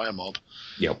the entire mob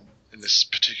in this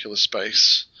particular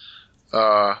space.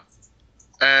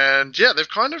 And yeah, they've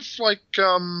kind of like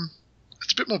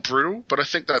it's a bit more brutal, but I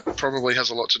think that probably has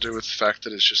a lot to do with the fact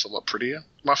that it's just a lot prettier.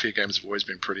 Mafia games have always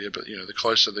been prettier, but the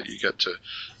closer that you get to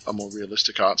a more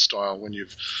realistic art style, when you're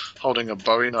holding a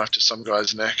Bowie knife to some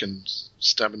guy's neck and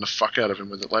stabbing the fuck out of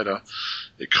him with it later,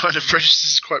 it kind of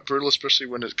registers quite brutal, especially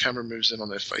when the camera moves in on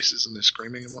their faces and they're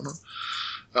screaming and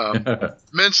whatnot.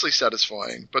 Immensely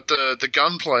satisfying. But the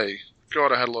gunplay,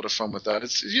 God, I had a lot of fun with that.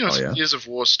 It's Years of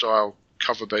War style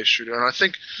cover-based shooter. And I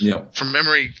think, from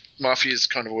memory, Mafia's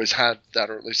kind of always had that,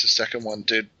 or at least the second one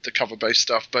did the cover-based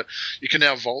stuff. But you can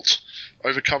now vault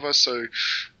over cover, so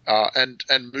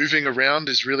and moving around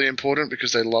is really important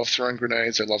because they love throwing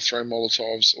grenades, they love throwing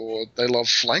Molotovs, or they love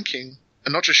flanking.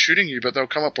 And not just shooting you, but they'll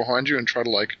come up behind you and try to,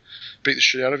 like, beat the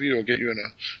shit out of you or get you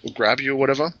or grab you or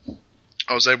whatever.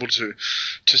 I was able to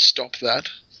stop that,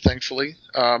 thankfully.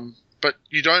 But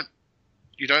you don't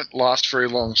last very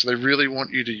long, so they really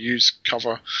want you to use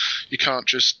cover. You can't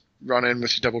just run in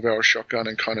with your double-barrel shotgun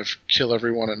and kind of kill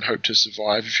everyone and hope to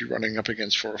survive if you're running up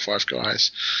against 4 or 5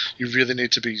 guys. You really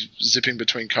need to be zipping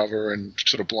between cover and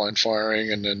sort of blind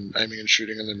firing and then aiming and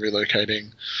shooting and then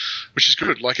relocating, which is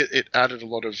good. Like, it added a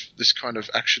lot of this kind of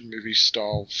action movie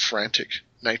style frantic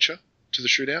nature to the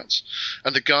shootouts.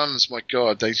 And the guns, my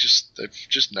God, they've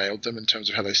just nailed them in terms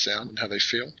of how they sound and how they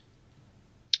feel.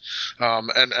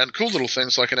 And cool little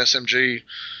things like an SMG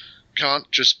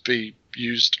can't just be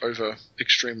used over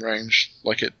extreme range.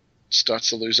 Like, it starts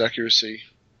to lose accuracy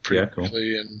pretty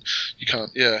quickly, and you can't.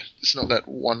 It's not that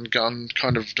one gun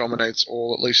kind of dominates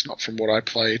all, at least not from what I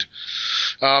played.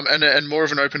 And more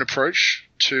of an open approach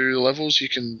to the levels. You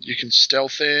can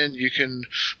stealth in. You can,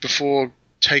 before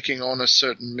taking on a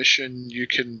certain mission, you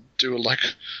can do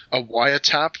a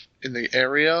wiretap in the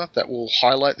area that will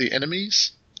highlight the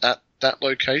enemies at that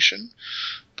location,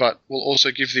 but will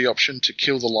also give the option to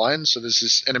kill the line. So there's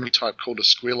this enemy type called a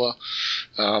squealer,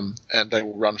 and they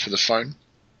will run for the phone.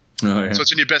 Oh, yeah. So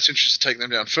it's in your best interest to take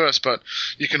them down first, but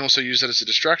you can also use that as a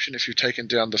distraction. If you've taken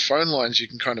down the phone lines, you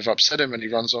can kind of upset him and he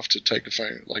runs off to take a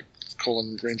phone, like call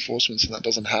in reinforcements, and that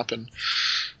doesn't happen.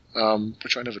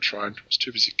 Which I never tried. I was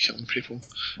too busy killing people.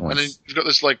 Nice. And then you've got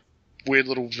this, like, weird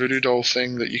little voodoo doll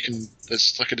thing that you can,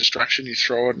 there's like a distraction, you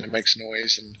throw it and it makes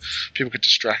noise and people get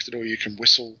distracted, or you can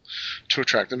whistle to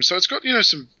attract them. So it's got,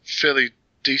 some fairly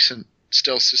decent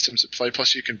stealth systems at play,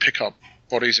 plus you can pick up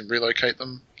bodies and relocate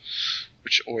them,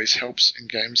 which always helps in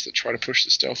games that try to push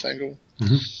the stealth angle.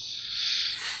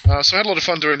 Mm-hmm. So I had a lot of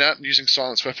fun doing that and using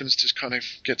silenced weapons to kind of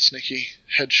get sneaky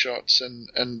headshots,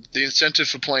 and the incentive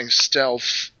for playing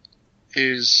stealth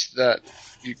is that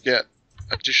you get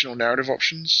additional narrative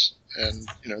options. And,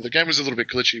 the game was a little bit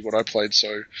glitchy, what I played,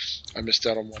 so I missed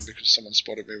out on one because someone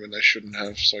spotted me when they shouldn't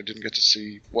have, so I didn't get to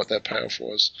see what that payoff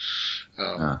was.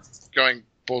 Going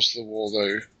balls to the wall,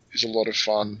 though, is a lot of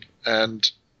fun, and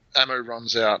ammo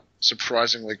runs out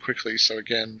surprisingly quickly, so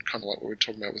again, kind of like what we were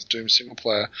talking about with Doom single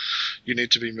player, you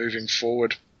need to be moving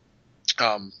forward,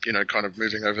 kind of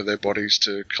moving over their bodies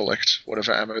to collect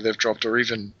whatever ammo they've dropped, or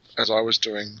even, as I was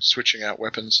doing, switching out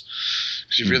weapons,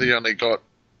 because you've really only got,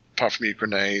 apart from your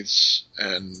grenades,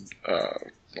 and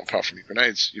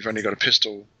you've only got a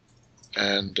pistol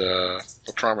and a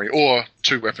primary, or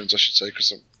 2 weapons, I should say,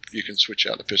 because you can switch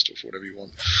out the pistol for whatever you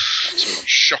want. So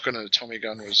shotgun and a Tommy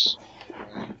gun was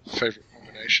my favourite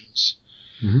combinations.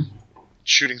 Mm-hmm.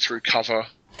 Shooting through cover,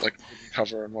 like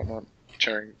cover and whatnot,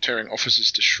 tearing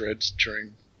officers to shreds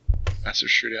during massive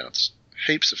shootouts.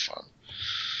 Heaps of fun.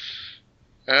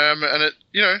 And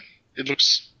it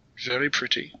looks very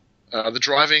pretty. The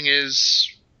driving is,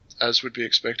 as would be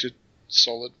expected,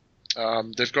 solid.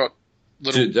 They've got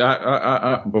little...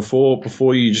 Dude,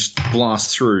 before you just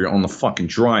blast through on the fucking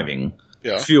driving,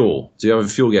 fuel. Do you have a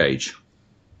fuel gauge?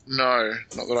 No,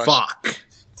 not that I... Fuck.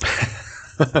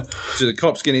 Do the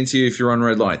cops get into you if you're on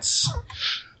red lights?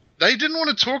 They didn't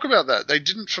want to talk about that. They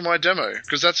didn't for my demo,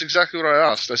 because that's exactly what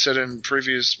I asked. They said in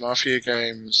previous Mafia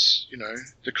games,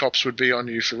 the cops would be on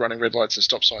you for running red lights and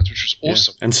stop signs, which was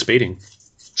awesome. And speeding.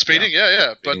 Speeding.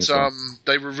 But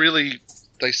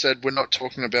they said we're not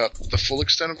talking about the full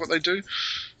extent of what they do,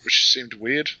 which seemed a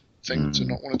weird thing to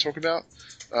not want to talk about.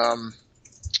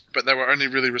 But they were only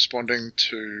really responding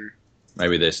to...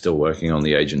 Maybe they're still working on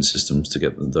the agent systems to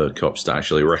get the cops to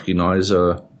actually recognize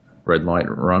a red light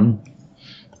run.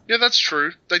 Yeah, that's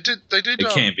true. They did. It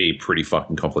can be pretty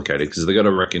fucking complicated because they got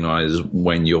to recognize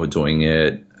when you're doing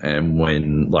it and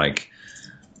when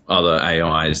other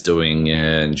AI is doing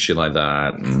it and shit like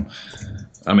that. And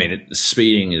I mean,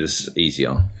 speeding is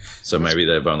easier, so maybe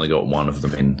they've only got one of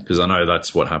them in, because I know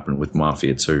that's what happened with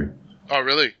Mafia 2. Oh,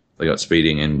 really? They got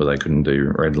speeding in, but they couldn't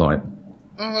do red light.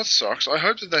 Oh, that sucks. I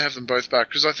hope that they have them both back,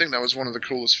 because I think that was one of the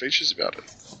coolest features about it.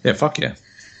 Yeah, fuck yeah.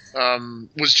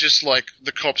 Was just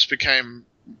the cops became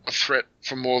a threat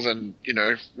for more than,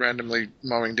 randomly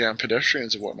mowing down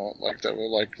pedestrians and whatnot. They were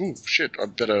like, ooh, shit,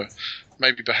 I'd better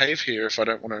maybe behave here if I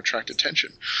don't want to attract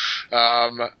attention.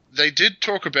 They did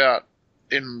talk about,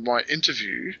 in my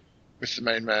interview with the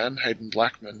main man, Hayden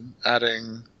Blackman,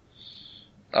 adding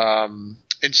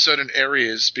in certain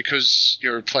areas, because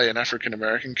you play an African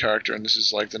American character, and this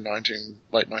is like the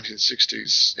late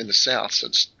 1960s in the South, so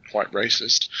it's quite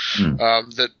racist.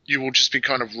 That you will just be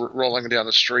kind of rolling down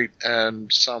the street,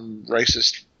 and some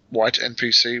racist white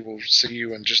NPC will see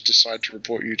you and just decide to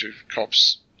report you to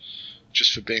cops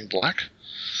just for being black,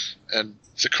 and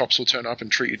the cops will turn up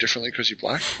and treat you differently because you're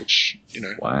black, which,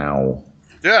 Wow.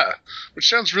 Yeah, which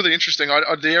sounds really interesting.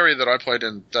 The area that I played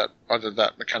in, that either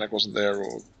that mechanic wasn't there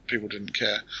or people didn't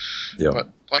care. Yeah. But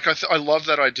like I love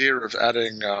that idea of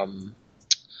adding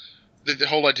the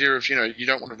whole idea of, you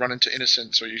don't want to run into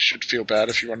innocents, or you should feel bad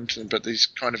if you run into them, but these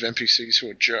kind of NPCs who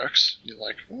are jerks, you're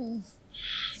like,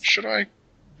 should I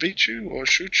beat you or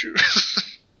shoot you?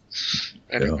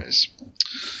 Anyways.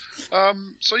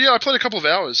 So yeah, I played a couple of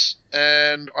hours,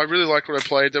 and I really liked what I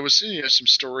played. There was some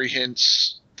story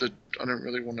hints that I don't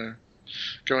really want to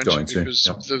go into because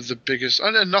the biggest,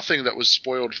 and nothing that was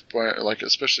spoiled by, like,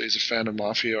 especially as a fan of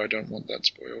Mafia, I don't want that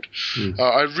spoiled.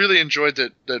 I really enjoyed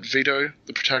that Vito,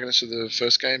 the protagonist of the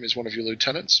first game, is one of your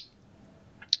lieutenants.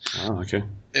 Oh, okay.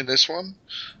 In this one,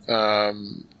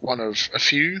 one of a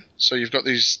few. So you've got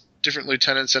these different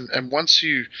lieutenants, and once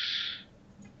you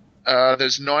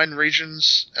there's 9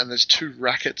 regions, and there's 2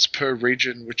 rackets per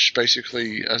region, which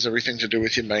basically has everything to do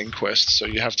with your main quest. So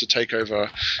you have to take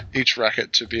over each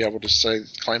racket to be able to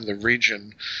claim the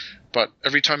region. But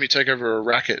every time you take over a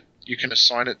racket, you can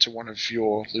assign it to one of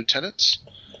your lieutenants,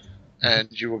 and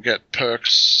you will get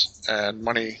perks and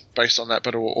money based on that,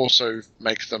 but it will also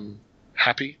make them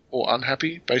happy or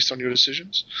unhappy based on your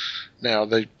decisions. Now,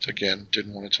 they, again,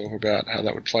 didn't want to talk about how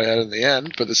that would play out in the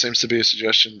end, but there seems to be a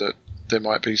suggestion that there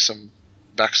might be some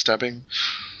backstabbing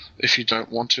if you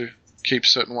don't want to keep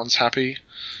certain ones happy.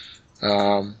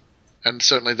 And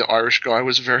certainly the Irish guy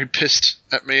was very pissed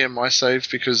at me and my save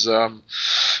because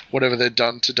whatever they'd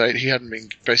done to date, he hadn't been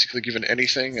basically given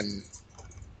anything, and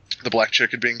the black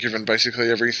chick had been given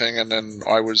basically everything, and then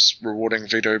I was rewarding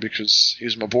Vito because he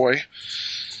was my boy.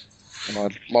 And I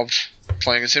loved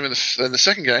playing as him in the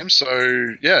second game.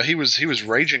 So yeah, he was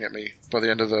raging at me by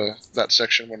the end of that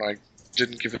section when I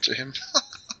didn't give it to him.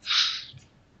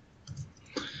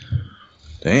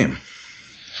 Damn.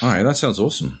 All right, that sounds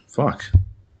awesome. Fuck.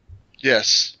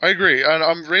 Yes, I agree, and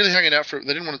I'm really hanging out for it.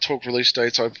 They didn't want to talk release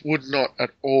dates. I would not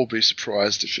at all be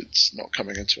surprised if it's not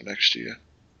coming until next year.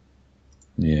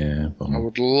 Yeah, I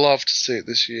would love to see it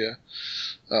this year.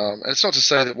 And it's not to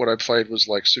say that what I played was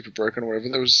like super broken or whatever.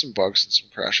 There was some bugs and some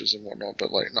crashes and whatnot,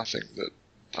 but like nothing that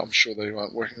I'm sure they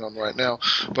aren't working on right now.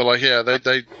 But like, yeah,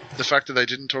 the fact that they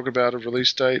didn't talk about a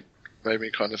release date made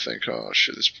me kind of think, oh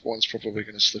shit, this one's probably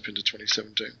going to slip into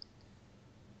 2017.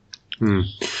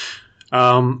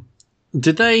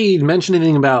 Did they mention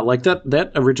anything about, like,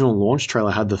 that original launch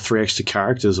trailer had the 3 extra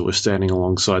characters that were standing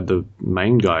alongside the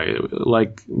main guy?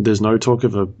 Like, there's no talk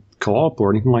of a co-op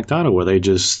or anything like that, or were they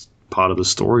just part of the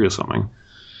story or something?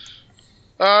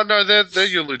 No, they're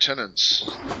your lieutenants.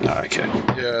 Oh, okay.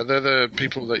 Yeah, they're the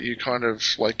people that you kind of,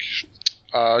 like,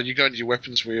 you go into your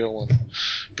weapons wheel and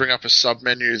bring up a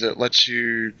sub-menu that lets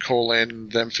you call in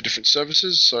them for different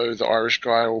services. So the Irish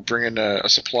guy will bring in a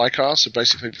supply car. So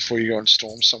basically, before you go and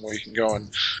storm somewhere, you can go and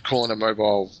call in a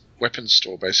mobile weapons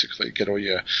store, basically. Get all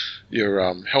your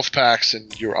health packs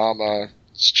and your armor,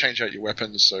 change out your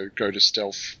weapons. So go to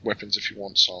stealth weapons if you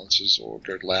want silencers, or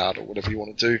go loud, or whatever you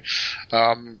want to do.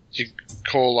 You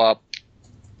call up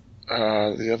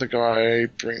the other guy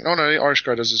the Irish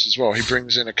guy does this as well. He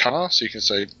brings in a car, so you can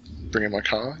say, bring in my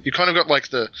car. You kind of got like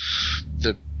the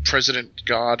President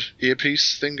Guard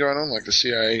earpiece thing going on, like the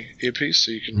CIA earpiece,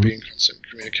 so you can be in constant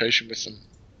communication with them.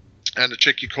 And the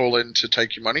chick you call in to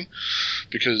take your money,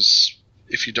 because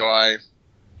if you die,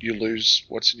 you lose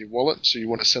what's in your wallet, so you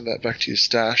want to send that back to your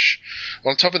stash.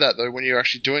 On top of that, though, when you're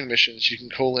actually doing missions, you can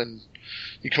call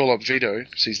up Vito,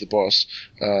 because he's the boss.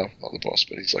 Not the boss,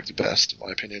 but he's like the best, in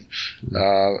my opinion.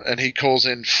 And he calls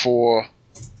in 4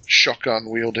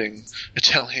 shotgun-wielding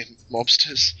Italian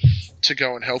mobsters to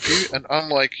go and help you. And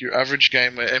unlike your average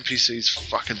game where NPCs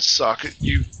fucking suck,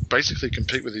 you basically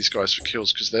compete with these guys for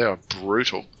kills because they are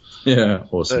brutal. Yeah,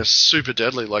 awesome. They're super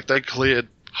deadly. Like, they cleared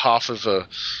half of a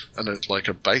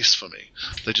base for me.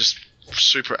 They're just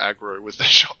super aggro with their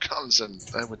shotguns, and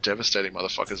they were devastating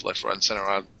motherfuckers left, right, and center.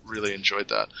 I really enjoyed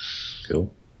that.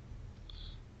 Cool.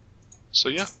 So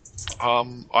yeah,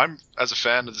 I'm, as a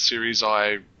fan of the series,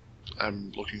 I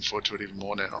am looking forward to it even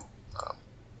more now,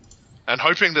 and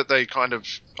hoping that they kind of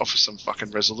offer some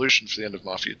fucking resolution for the end of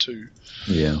Mafia 2.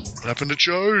 Yeah. What happened to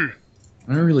Joe?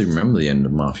 I don't really remember the end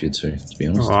of Mafia 2, to be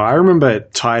honest. Oh, I remember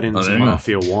it tied into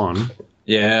Mafia 1.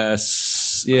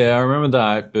 Yes. Yeah, I remember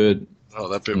that, but... Oh,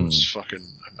 that bit was fucking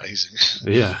amazing.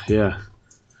 Yeah.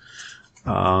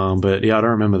 But yeah, I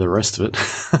don't remember the rest of it.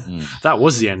 That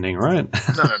was the ending, right?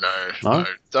 No.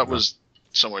 That was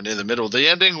somewhere near the middle. The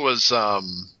ending was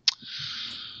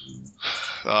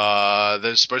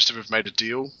they're supposed to have made a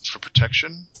deal for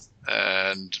protection,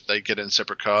 and they get in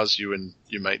separate cars, you and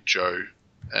your mate Joe,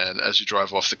 and as you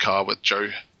drive off, the car with Joe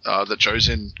that Joe's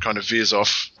in kind of veers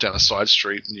off down a side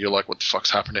street, and you're like, what the fuck's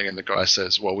happening? And the guy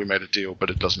says, well, we made a deal, but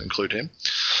it doesn't include him.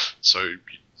 So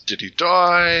did he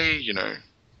die?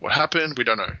 What happened? We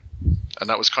don't know. And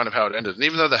that was kind of how it ended. And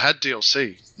even though they had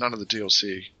DLC, none of the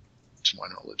DLC, to my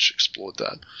knowledge, explored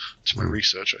that. To my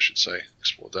research, I should say,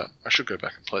 explored that. I should go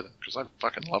back and play them, because I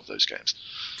fucking love those games.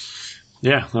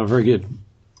 Yeah, they're very good.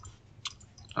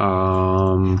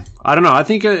 I don't know. I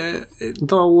think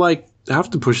they'll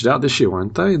have to push it out this year,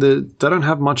 won't they? They don't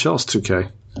have much else,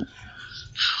 2K.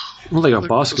 Well, they got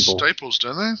basketball. The staples,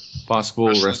 don't they?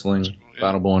 Basketball, wrestling, yeah.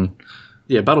 Battleborn.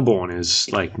 Yeah, Battleborn is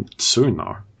soon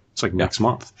though. It's next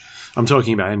month. I'm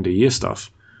talking about end of year stuff.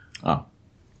 Oh.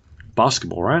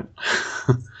 Basketball, right?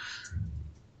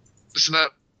 Isn't that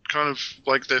kind of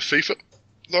like their FIFA,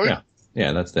 though?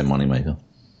 Yeah, that's their moneymaker.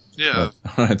 Yeah.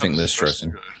 I don't think they're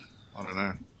stressing. I don't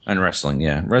know. And wrestling,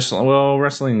 yeah.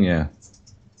 Wrestling, yeah.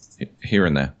 Here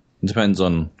and there. It depends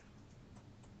on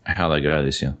how they go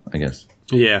this year, I guess.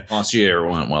 Yeah. Last year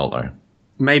it went well, though.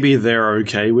 Maybe they're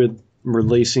okay with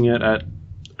releasing it at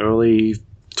early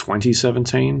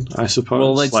 2017, I suppose.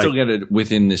 Well, they'd still get it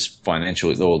within this financial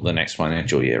or the next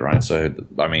financial year, right? So,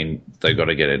 I mean, they've got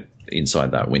to get it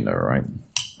inside that window, right?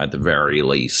 At the very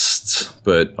least.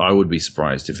 But I would be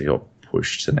surprised if it got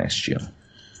pushed to next year.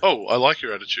 Oh, I like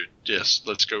your attitude. Yes,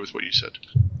 let's go with what you said.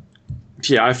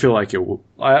 Yeah, I feel like it will.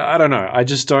 I don't know. I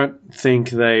just don't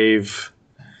think they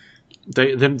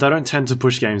don't tend to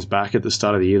push games back at the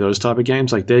start of the year. Those type of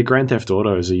games, their Grand Theft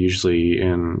Autos are usually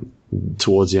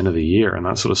towards the end of the year and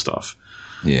that sort of stuff.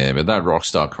 Yeah, but that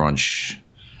Rockstar crunch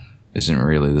isn't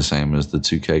really the same as the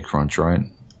 2K crunch, right?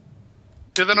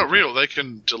 Yeah, they're not real. They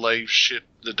can delay shit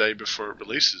the day before it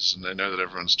releases, and they know that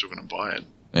everyone's still going to buy it.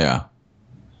 Yeah.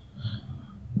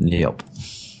 Yep.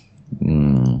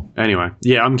 Anyway,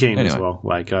 yeah, I'm keen as well.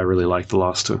 I really like the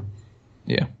last two.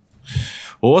 Yeah.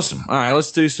 Awesome. All right,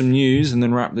 let's do some news and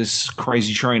then wrap this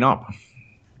crazy train up.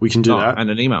 We can do that. And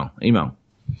an email.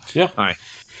 Yeah. All right.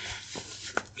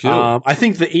 Cool. I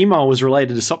think the email was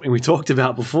related to something we talked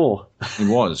about before. It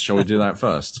was. Shall we do that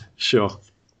first? Sure. All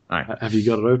right. Have you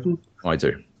got it open? I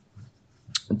do.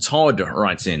 Todd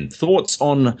writes in, thoughts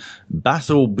on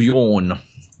Battleborn.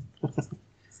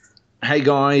 Hey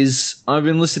guys, I've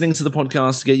been listening to the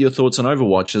podcast to get your thoughts on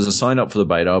Overwatch as I signed up for the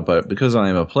beta, but because I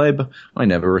am a pleb, I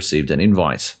never received an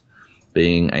invite.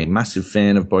 Being a massive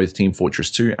fan of both Team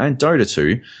Fortress 2 and Dota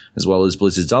 2, as well as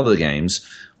Blizzard's other games,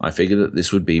 I figured that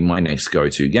this would be my next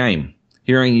go-to game.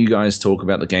 Hearing you guys talk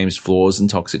about the game's flaws and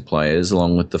toxic players,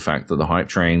 along with the fact that the hype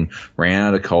train ran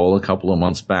out of coal a couple of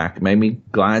months back, made me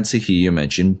glad to hear you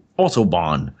mention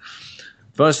Battleborn.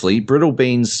 Firstly, Brittle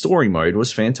Bean's story mode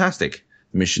was fantastic.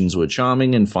 Missions were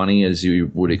charming and funny as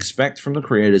you would expect from the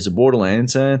creators of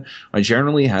Borderlands, and I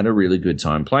generally had a really good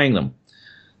time playing them.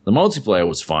 The multiplayer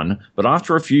was fun, but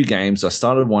after a few games I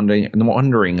started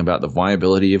wondering about the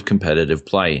viability of competitive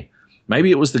play.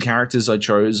 Maybe it was the characters I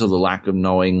chose or the lack of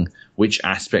knowing which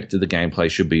aspect of the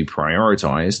gameplay should be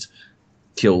prioritized.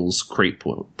 Kills, creep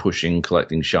pushing,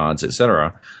 collecting shards,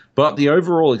 etc. But the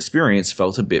overall experience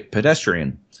felt a bit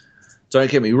pedestrian. Don't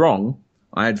get me wrong,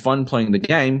 I had fun playing the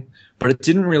game, but it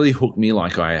didn't really hook me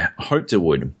like I hoped it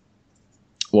would.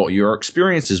 What are your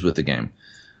experiences with the game?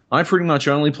 I pretty much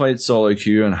only played solo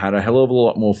queue and had a hell of a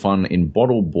lot more fun in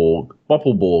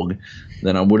Battleborn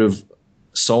than I would have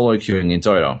solo queuing in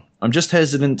Dota. I'm just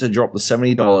hesitant to drop the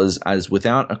 $70 as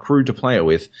without a crew to play it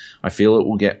with, I feel it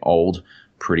will get old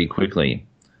pretty quickly.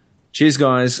 Cheers,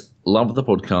 guys. Love the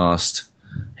podcast.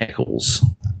 Heckles.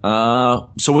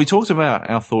 So we talked about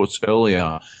our thoughts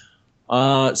earlier.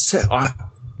 I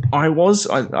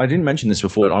didn't mention this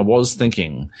before, but I was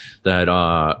thinking that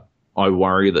I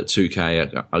worry that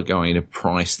 2K are going to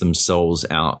price themselves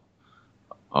out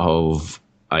of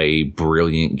a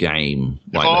brilliant game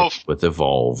with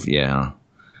Evolve. Yeah,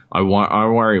 I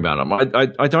worry about them.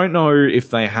 I don't know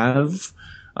if they have,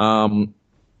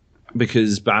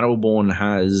 because Battleborn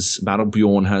has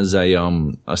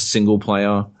a single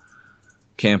player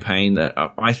campaign that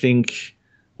I think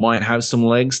might have some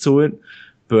legs to it.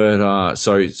 But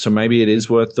so maybe it is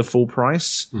worth the full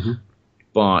price. Mm-hmm.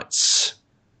 But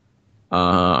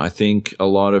I think a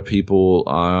lot of people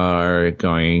are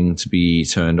going to be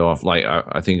turned off. Like,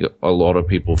 I think a lot of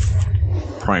people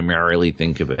primarily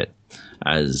think of it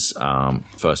as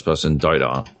first-person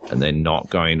Dota, and they're not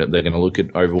going to. They're going to look at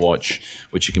Overwatch,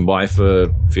 which you can buy for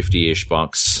 $50-ish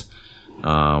bucks.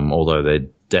 Although they're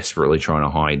desperately trying to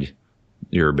hide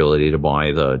your ability to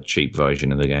buy the cheap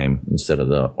version of the game instead of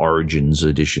the Origins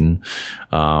edition.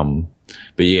 But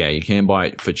yeah, you can buy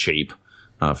it for cheap.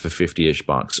 For $50-ish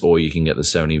bucks, or you can get the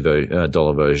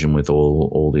 $70 version with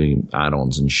all the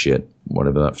add-ons and shit,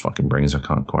 whatever that fucking brings. I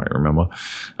can't quite remember.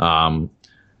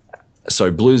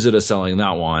 So Blizzard are selling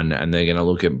that one, and they're going to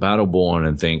look at Battleborn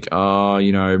and think, oh,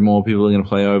 more people are going to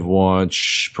play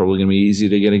Overwatch. Probably going to be easier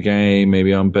to get a game.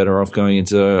 Maybe I'm better off going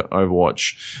into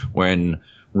Overwatch. When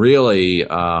really,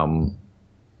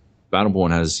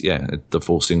 Battleborn has, the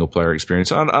full single-player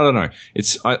experience. I don't know.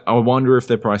 I wonder if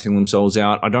they're pricing themselves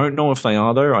out. I don't know if they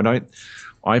are, though.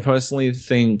 I personally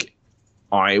think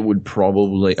I would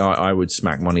probably... I would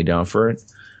smack money down for it.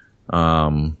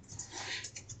 I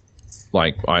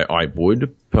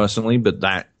would, personally. But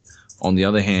that, on the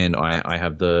other hand, I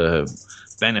have the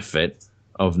benefit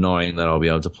of knowing that I'll be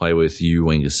able to play with you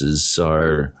Winguses.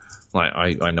 So,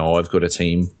 I know I've got a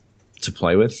team to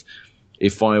play with.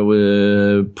 If I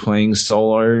were playing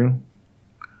solo,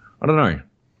 I don't know.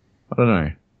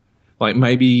 Like,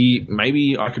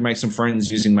 maybe I could make some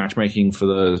friends using matchmaking for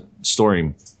the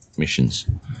story missions.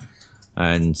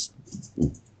 And,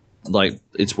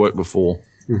 it's worked before.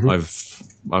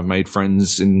 Mm-hmm. I've made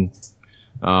friends in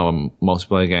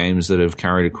multiplayer games that have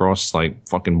carried across. Like,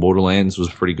 fucking Borderlands was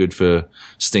pretty good for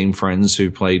Steam friends who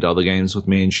played other games with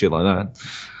me and shit like that.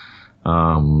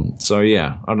 So,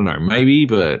 yeah, I don't know. Maybe,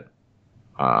 but...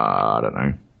 I don't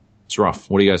know. It's rough.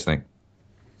 What do you guys think?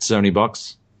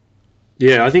 $70?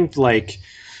 Yeah, I think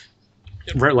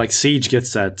Siege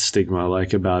gets that stigma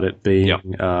about it being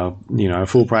a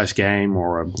full price game,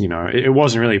 or it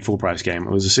wasn't really a full price game.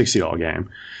 It was a $60 game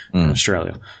in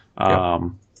Australia.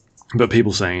 But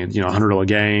people saying it, $100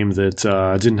 game that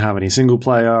didn't have any single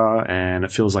player and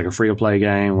it feels like a free to play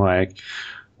game. Like,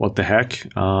 what the heck?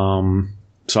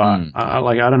 So I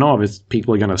don't know if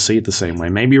people are going to see it the same way.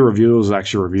 Maybe reviewers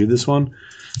actually reviewed this one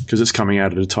because it's coming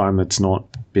out at a time that's not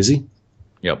busy.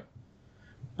 Yep.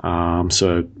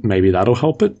 So maybe that'll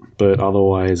help it, but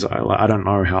otherwise, I don't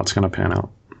know how it's going to pan out.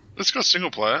 It's got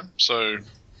single player, so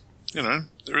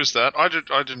there is that. I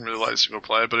didn't really like single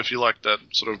player, but if you like that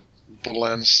sort of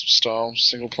Borderlands style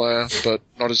single player, but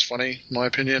not as funny, in my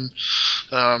opinion,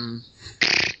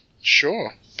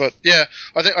 sure. But yeah,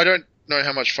 I don't know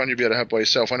how much fun you'll be able to have by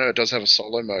yourself. I know it does have a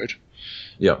solo mode.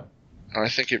 Yeah. I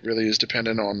think it really is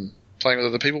dependent on playing with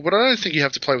other people, but I don't think you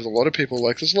have to play with a lot of people.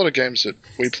 Like, there's a lot of games that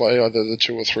we play, either the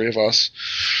 2 or 3 of us,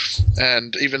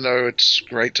 and even though it's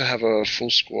great to have a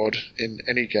full squad in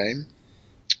any game,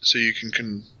 so you can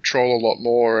control a lot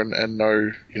more and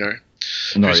know, know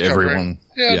everyone.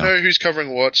 Know who's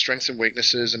covering what, strengths and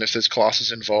weaknesses, and if there's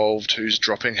classes involved, who's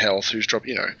dropping health, who's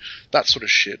dropping, that sort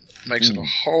of shit makes it a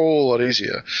whole lot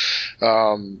easier.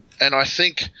 And I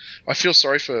feel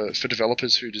sorry for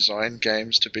developers who design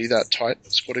games to be that tight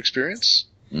squad experience,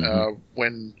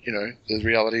 when, the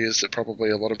reality is that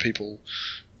probably a lot of people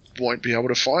won't be able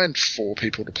to find 4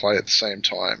 people to play at the same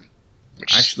time.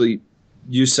 Actually,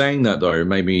 you saying that, though,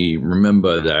 made me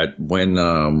remember that when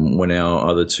our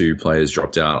other 2 players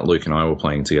dropped out, Luke and I were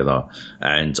playing together,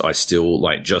 and I still,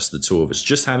 just the 2 of us,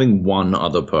 just having one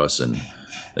other person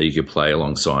that you could play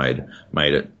alongside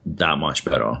made it that much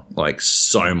better.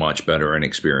 So much better in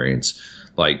experience.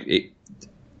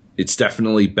 It's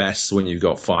definitely best when you've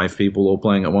got 5 people all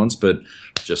playing at once, but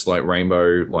just like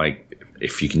Rainbow,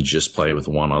 if you can just play with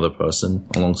one other person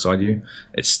alongside you,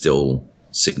 it's still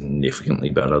significantly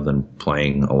better than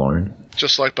playing alone.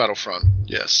 Just like Battlefront,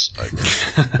 yes. I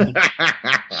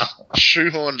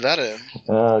shoehorned that in.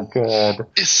 Oh, God.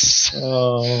 Yes.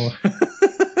 Oh.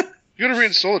 You got to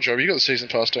reinstall it, Job. You got the season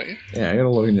pass, don't you? Yeah, I got to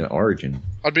log into Origin.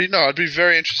 I'd be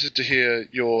very interested to hear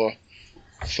your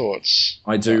thoughts.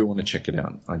 I do want to check it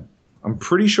out. I'm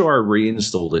pretty sure I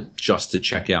reinstalled it just to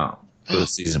check out for the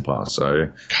season pass, so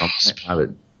I have it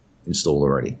installed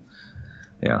already.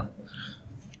 Yeah.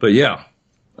 But yeah.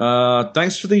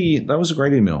 Thanks for that was a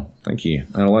great email. Thank you.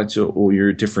 And I liked all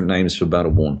your different names for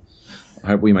Battleborn. I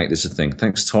hope we make this a thing.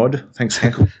 Thanks, Todd. Thanks,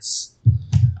 Heckles.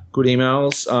 Good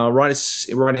emails.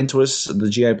 Write into us at the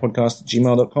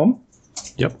gapodcast@gmail.com.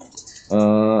 Yep.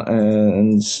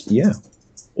 And yeah.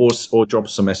 Or drop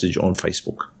us a message on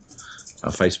Facebook.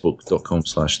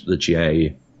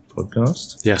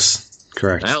 Facebook.com/thegapodcast. Yes,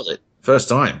 correct. Nailed it. First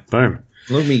time. Boom.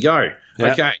 Let me go.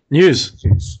 Yeah. Okay. News.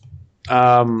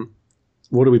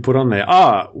 what do we put on there?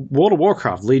 World of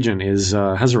Warcraft Legion has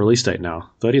a release date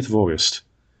now, 30th of August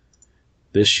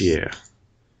this year.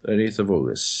 30th of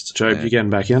August. Joe, you getting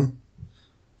back in?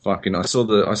 Fucking, I saw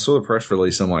the press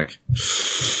release. I'm like,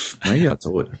 maybe I'll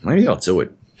do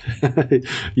it.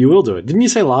 You will do it. Didn't you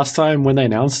say last time when they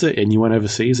announced it and you went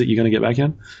overseas that you're going to get back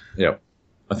in? Yep.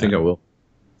 I think I will.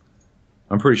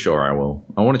 I'm pretty sure I will.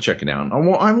 I want to check it out. I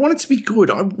want it to be good.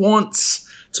 I want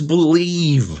to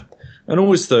believe. And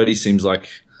August 30 seems like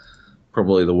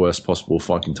probably the worst possible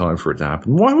fucking time for it to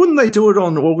happen. Why wouldn't they do it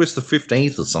on August the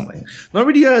 15th or something?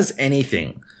 Nobody does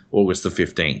anything August the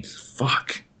 15th.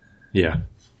 Fuck. Yeah.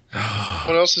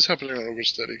 What else is happening on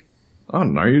August 30? I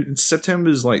don't know.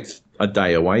 September's like a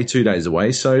day away, 2 days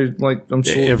away. So, like, I'm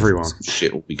sure everyone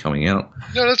shit will be coming out.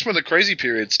 No, that's when the crazy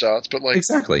period starts. But like,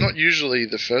 exactly, not usually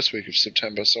the first week of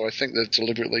September. So I think they've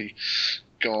deliberately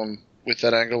gone with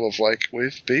that angle of like,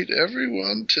 we've beat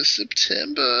everyone to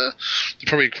September. They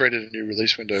probably created a new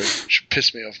release window, which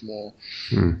pissed me off more.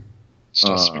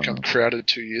 Starts to become crowded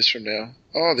 2 years from now.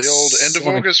 Oh, the old end of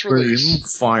August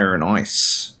release. Fire and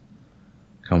Ice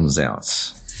comes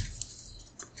out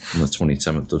on the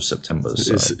 27th of September.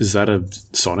 So. Is that a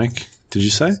Sonic, did you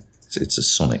say? It's a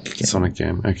Sonic game. Sonic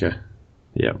game, okay.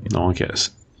 Yeah, no one cares.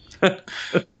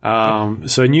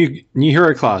 So new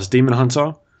hero class, Demon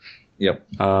Hunter. Yep.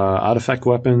 Artifact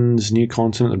weapons, new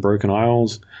continent, the Broken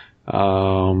Isles.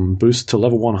 Boost to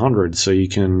level 100, so you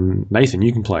can... Nathan,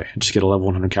 you can play. Just get a level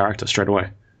 100 character straight away.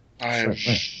 I have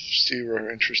zero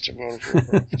interest in World of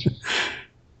Warcraft.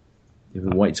 You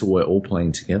have to wait till we're all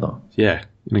playing together. Yeah,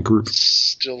 in a group.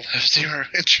 Still have zero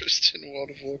interest in World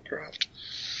of Warcraft.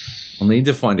 I'll need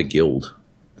to find a guild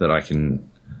that I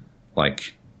can,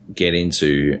 like, get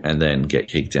into and then get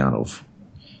kicked out of.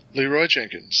 Leroy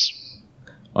Jenkins.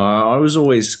 I was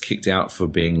always kicked out for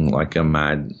being, like, a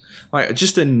mad... Like,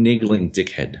 just a niggling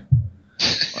dickhead.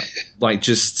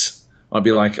 I'd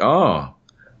be like, oh,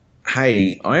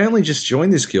 hey, I only just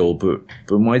joined this guild, but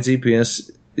my DPS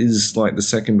is, like, the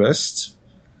second best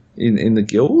in the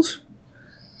guild?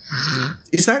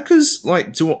 Is that because,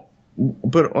 like,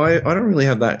 but I don't really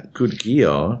have that good gear.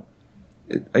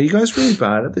 Are you guys really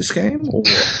bad at this game? Or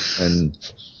what? And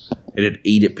it'd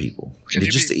eat at people.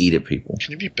 Eat at people.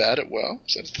 Can you be bad at WoW?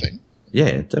 Is that a thing?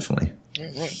 Yeah, definitely. Oh,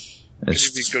 right. Can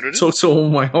you be good at it? Talk to all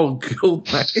my old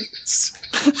guild mates.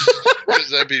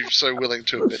 Because they'd be so willing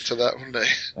to admit to that, wouldn't they?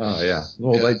 Oh, yeah.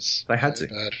 Well, yes, they had to.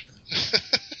 Bad.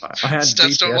 I had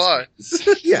Stats don't lie.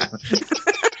 Yeah.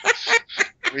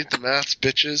 Read the maths,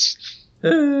 bitches.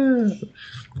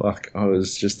 Fuck, I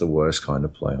was just the worst kind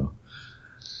of player.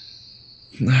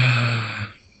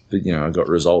 But, you know, I got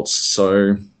results,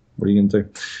 so what are you going to do?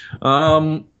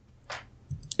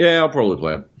 Yeah, I'll probably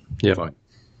play it. Yeah. Fine.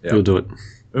 Yeah. You'll do it.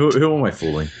 Who am I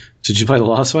fooling? Did you play the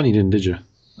last one? You didn't, did you?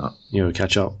 No. You know,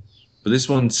 catch up. But this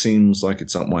one seems like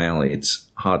it's up my alley. It's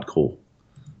hardcore.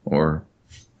 Or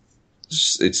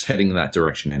it's heading in that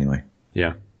direction anyway.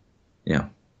 Yeah. Yeah.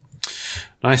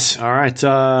 Nice. All right.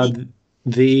 What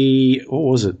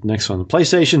was it? Next one. The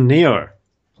PlayStation Neo.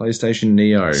 PlayStation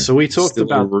Neo. So we talked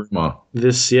about rumor.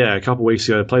 This, a couple weeks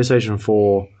ago. PlayStation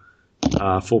 4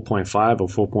 4.5 or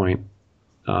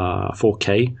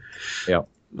 4K. Yeah.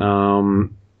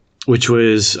 Which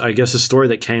was, I guess, a story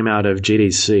that came out of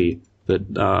GDC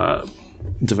that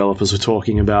developers were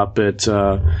talking about. But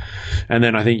and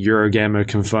then I think Eurogamer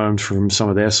confirmed from some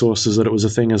of their sources that it was a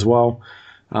thing as well.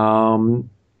 And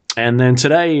then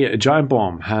today, Giant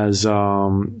Bomb has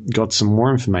got some more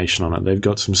information on it. They've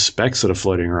got some specs that are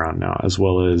floating around now, as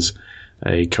well as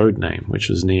a code name,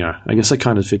 which is Neo. I guess that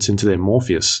kind of fits into their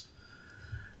Morpheus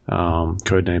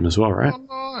code name as well, right?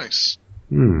 Oh, nice.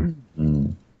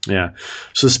 Yeah.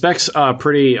 So the specs are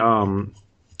pretty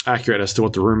accurate as to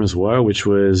what the rumors were, which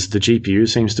was the GPU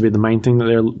seems to be the main thing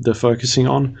that they're focusing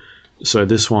on. So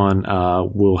this one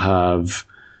will have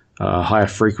higher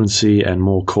frequency and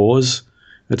more cores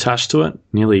attached to it,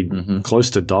 nearly close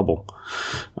to double.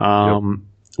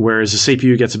 Whereas the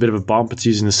CPU gets a bit of a bump. It's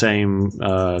using the same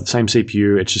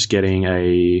CPU. It's just getting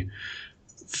a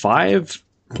 5.5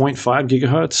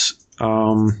 gigahertz,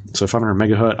 so 500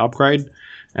 megahertz upgrade.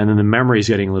 And then the memory is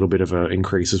getting a little bit of an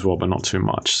increase as well, but not too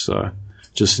much. So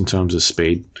just in terms of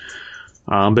speed.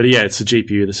 But yeah, it's the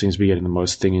GPU that seems to be getting the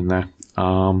most thing in there.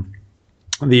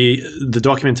 The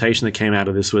documentation that came out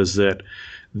of this was that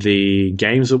the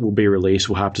games that will be released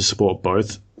will have to support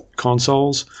both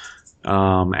consoles.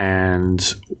 And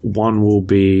one will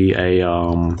be a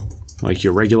like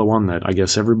your regular one that I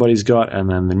guess everybody's got, and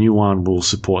then the new one will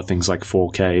support things like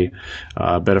 4K,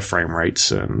 better frame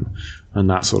rates, and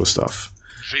that sort of stuff.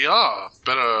 VR,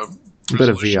 better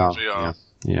VR.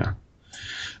 Yeah.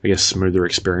 I guess, smoother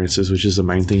experiences, which is the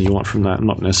main thing you want from that.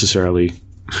 Not necessarily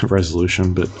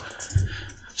resolution, but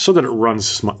so that it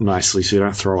runs nicely so you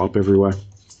don't throw up everywhere.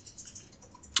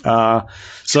 Yeah,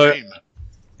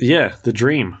 the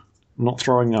dream. Not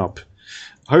throwing up.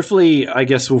 Hopefully, I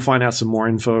guess we'll find out some more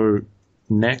info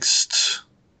next.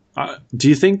 Do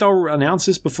you think they'll announce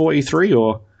this before E3,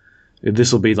 or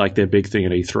this will be like their big thing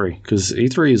at E3? Because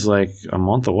E3 is like a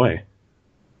month away.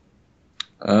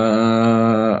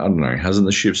 I don't know. Hasn't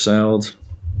the ship sailed?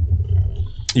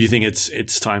 You think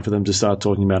it's time for them to start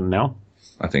talking about it now?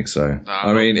 I think so.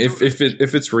 I mean, if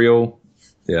it's real,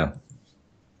 yeah.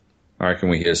 I reckon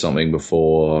we hear something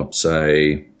before,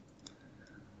 say,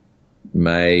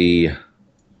 May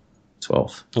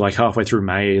 12th. Like halfway through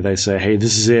May, they say, hey,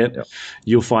 this is it. Yep.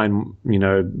 You'll find,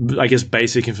 I guess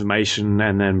basic information,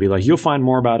 and then be like, you'll find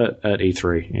more about it at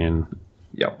E3 in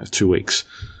 2 weeks.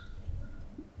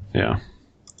 Yeah.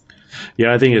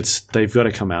 Yeah, I think they've got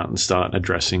to come out and start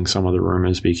addressing some of the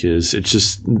rumors, because it's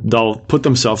just, they'll put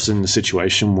themselves in a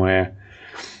situation where,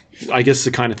 I guess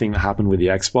the kind of thing that happened with the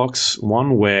Xbox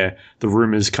One, where the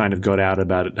rumors kind of got out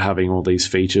about it having all these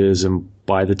features, and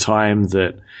by the time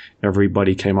that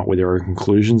everybody came up with their own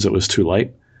conclusions, it was too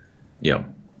late. Yeah.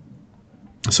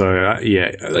 So,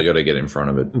 they got to get in front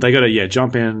of it. They got to,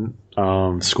 jump in,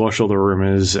 squash all the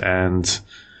rumors, and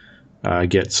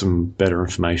get some better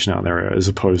information out there, as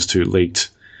opposed to leaked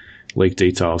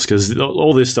details, because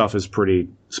all this stuff is pretty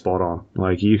spot on.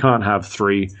 Like, you can't have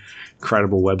 3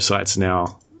 credible websites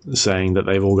now saying that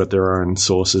they've all got their own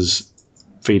sources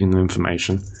feeding them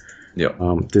information. Yeah.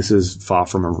 This is far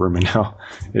from a rumor now.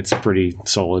 It's pretty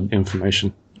solid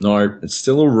information. No, it's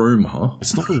still a rumor.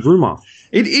 It's not a rumor.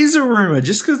 It is a rumor.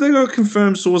 Just because they got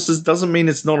confirmed sources doesn't mean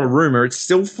it's not a rumor. It's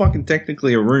still fucking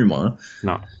technically a rumor.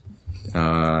 No.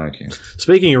 Okay.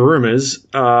 Speaking of rumors,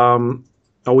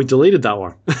 we deleted that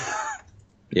one.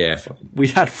 Yeah. We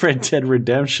had Red Dead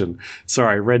Redemption.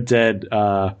 Sorry, Red Dead...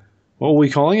 what were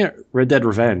we calling it? Red Dead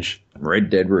Revenge.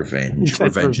 Red Dead Revenge.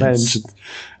 Revenge.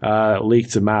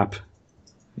 Leaked a map.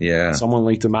 Yeah. Someone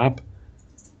leaked a map.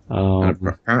 And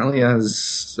apparently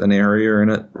has an area in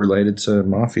it related to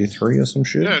Mafia 3 or some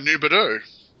shit. Yeah, New Bordeaux.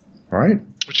 Right?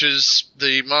 Which is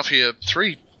the Mafia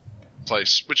 3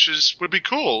 place, which would be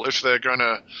cool if they're going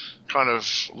to kind of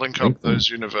link up those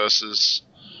universes.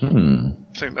 I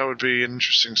think that would be an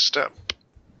interesting step.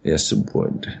 Yes, it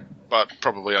would. But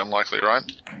probably unlikely, right?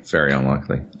 Very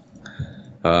unlikely.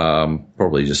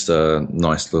 Probably just a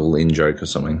nice little in-joke or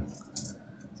something.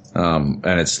 And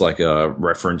it's like a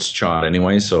reference chart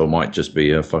anyway, so it might just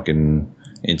be a fucking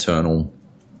internal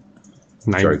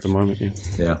name joke at the moment,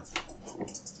 yeah.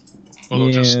 Or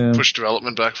they'll just push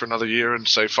development back for another year and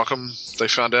say, fuck them, they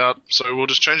found out, so we'll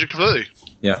just change it completely.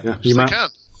 Yeah. You they can.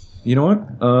 You know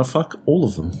what? Fuck all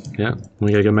of them. Yeah,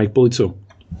 we gotta go make Bully 2.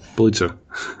 Bully 2.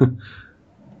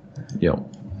 Yep.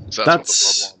 That's what the world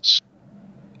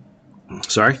wants.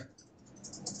 Sorry?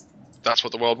 That's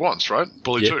what the world wants, right?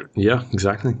 Bully 2. Yeah,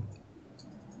 exactly.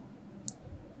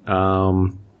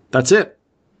 That's it.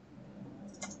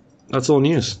 That's all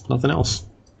news. Nothing else.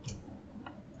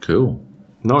 Cool.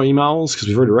 No emails, because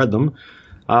we've already read them.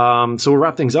 So we'll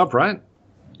wrap things up, right?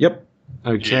 Yep.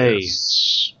 Okay.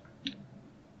 Yes.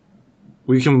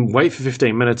 We can wait for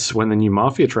 15 minutes when the new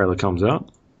Mafia trailer comes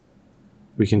out.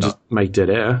 We can just make dead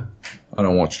air. I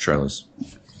don't watch trailers.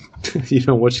 You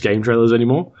don't watch game trailers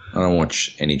anymore? I don't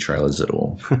watch any trailers at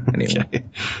all anymore. Okay.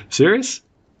 Serious?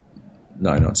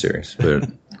 No, not serious. But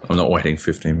I'm not waiting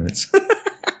 15 minutes.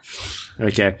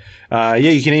 Okay.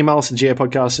 You can email us at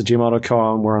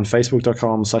gapodcast@gmail.com. We're on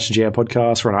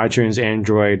facebook.com/gapodcast. We're on iTunes,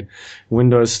 Android,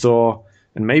 Windows Store,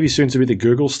 and maybe soon to be the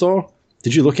Google Store.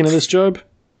 Did you look into this, Job?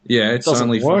 Yeah, it's Doesn't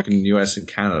only work. fucking US and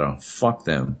Canada. Fuck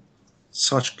them.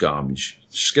 Such garbage.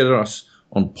 Just get us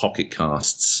on Pocket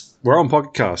Casts. We're on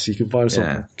Pocket Cast. You can find us on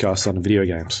Yeah. Pocket Cast on video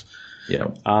games. Yeah.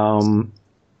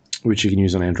 Which you can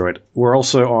use on Android. We're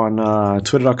also on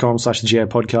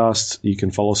twitter.com/GAPodcast. You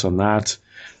can follow us on that.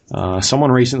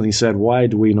 Someone recently said, why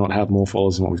do we not have more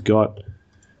followers than what we've got?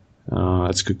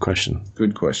 That's a good question.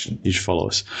 Good question. You should follow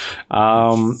us.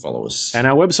 Follow us. And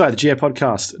our website,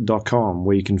 thegapodcast.com,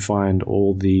 where you can find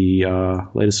all the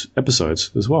latest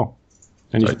episodes as well.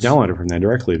 And you can download it from there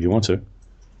directly if you want to.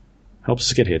 Helps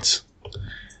us get hits.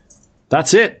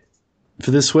 That's it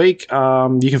for this week.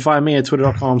 You can find me at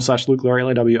twitter.com/Luke Lawrie,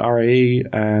 LAWRAE,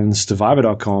 and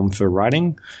Stevivor.com for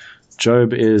writing.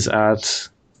 Job is at...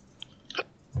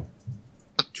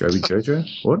 Joby Jojo?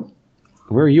 What?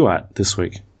 Where are you at this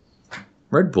week?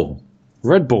 Red Bull.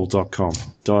 Redbull.com.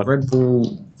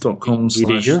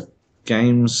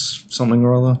 Redbull.com/games something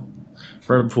or other.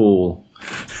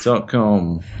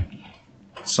 Redbull.com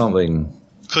something.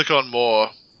 Click on more.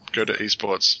 Go to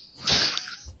esports.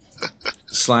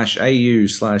 /AU/EN/games.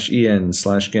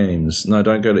 No,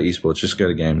 don't go to esports. Just go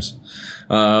to games.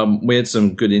 We had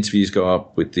some good interviews go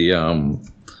up with the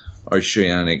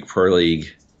Oceanic Pro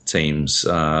League teams.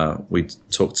 We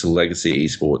talked to Legacy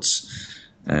Esports,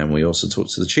 and we also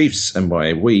talked to the Chiefs. And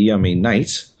by we, I mean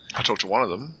Nate. I talked to one of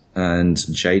them. And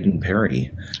Jaden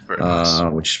Perry, Very nice.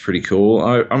 Which is pretty cool.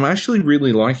 I'm actually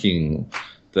really liking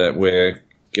that we're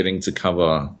getting to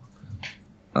cover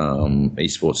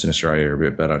esports in Australia a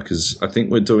bit better, because I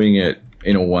think we're doing it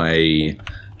in a way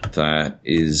that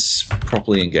is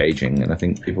properly engaging, and I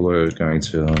think people are going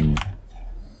to.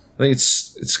 I think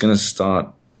it's going to start.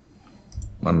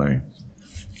 I don't know,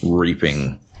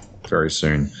 reaping very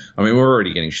soon. I mean, we're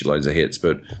already getting shitloads of hits,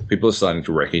 but people are starting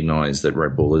to recognize that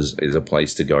Red Bull is a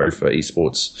place to go for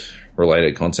esports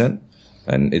related content.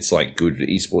 And it's like good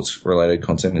esports related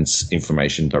content. It's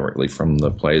information directly from the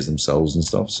players themselves and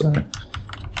stuff. So,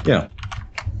 yeah.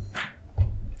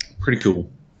 Pretty cool.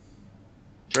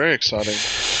 Very exciting.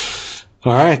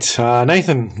 All right.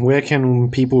 Nathan, where can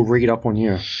people read up on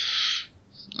you?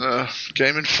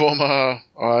 Game Informer,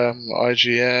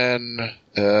 IGN,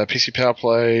 PC Power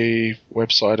Play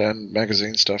website and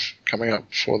magazine stuff coming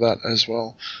up for that as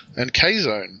well, and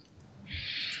K-Zone.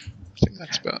 I think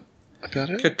that's about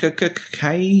it.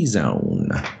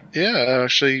 K-Zone. Yeah,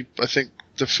 actually, I think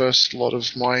the first lot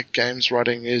of my games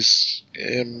writing is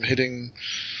hitting.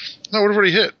 No, it would have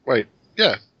already hit. Wait,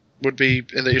 yeah, would be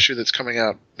in the issue that's coming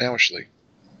out now. Actually,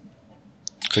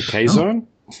 The K-Zone.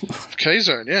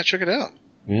 K-Zone. Yeah, check it out.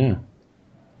 Yeah.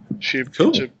 If you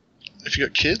Cool. If you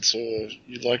got kids or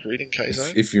you like reading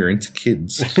K-Zone, If you're into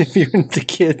kids. If you're into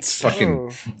kids,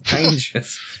 Fucking danger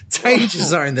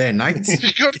zone there, Nate. if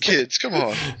you got kids, come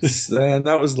on.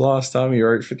 That was the last time you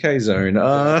wrote for K-Zone.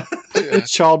 Yeah.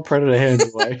 child predator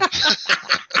hands away.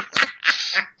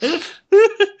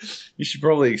 You should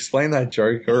probably explain that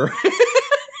joke, or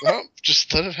Well,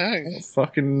 just let it hang.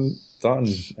 fucking done.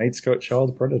 Nate's got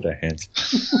child predator hands.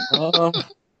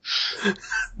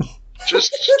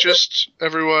 Just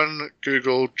everyone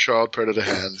Google child predator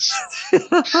hands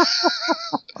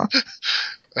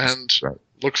and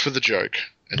look for the joke,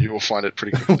 and you will find it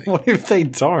pretty quickly. What if they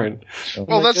don't?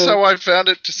 Well, that's how I found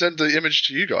it to send the image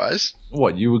to you guys.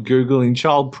 What, you were Googling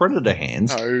child predator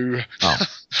hands? No, Oh.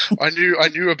 I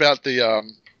knew about the.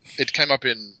 It came up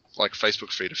in like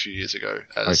Facebook feed a few years ago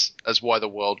as why the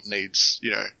world needs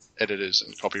editors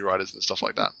and copywriters and stuff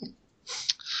like that.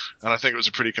 And I think it was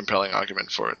a pretty compelling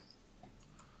argument for it.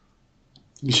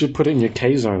 You should put it in your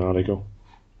K-Zone article.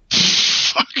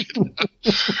 Fucking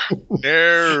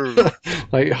no.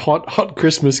 Like hot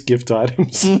Christmas gift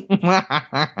items.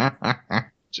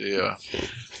 Dear.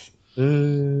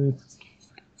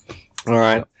 All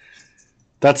right.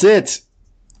 That's it.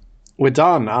 We're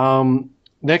done.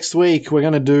 Next week, we're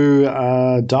going to do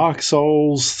Dark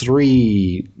Souls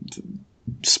 3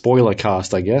 spoiler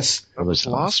cast, I guess. That was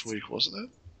last week, wasn't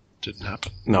it? Didn't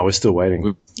happen. No, we're still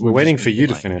waiting. We're waiting for you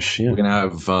to finish. Yeah. We're going to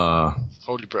have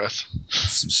Hold your breath.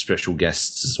 some special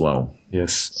guests as well.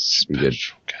 Yes. Be good.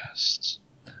 Special guests.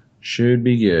 Should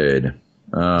be good.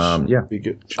 Yeah. Be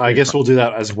good. I guess we'll do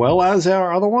that as well as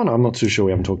our other one. I'm not too sure.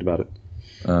 We haven't talked about it.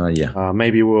 Yeah.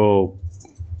 Maybe we'll...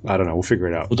 I don't know. We'll figure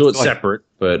it out. We'll do it separate,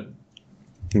 but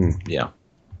yeah.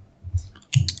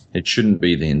 It shouldn't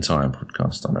be the entire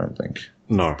podcast, I don't think.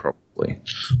 No. Probably.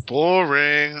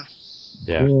 Boring.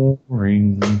 Yeah.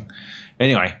 Boring.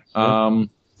 Anyway,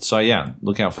 so yeah,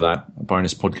 look out for that. A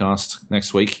bonus podcast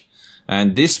next week.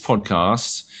 And this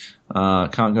podcast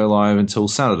can't go live until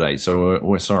Saturday, so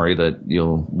we're sorry that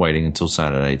you're waiting until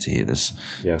Saturday to hear this.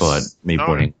 Yes. But me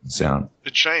pointing this out.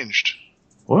 It changed.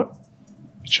 What?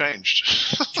 It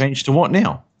changed. Changed to what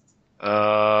now?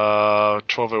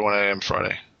 12:01 a.m.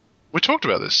 Friday. We talked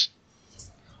about this.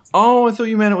 Oh, I thought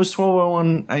you meant it was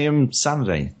 12:01 a.m.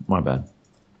 Saturday. My bad.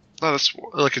 No, that's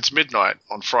like it's midnight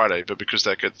on Friday, but because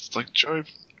that gets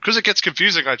because it gets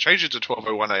confusing, I changed it to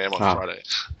 12:01 a.m. on Friday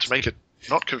to make it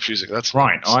not confusing. That's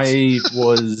right. I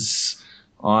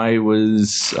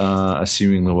was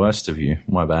assuming the worst of you.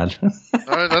 My bad.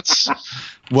 No, that's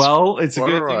well, it's a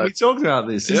good right. thing we talked about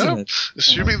this, isn't it?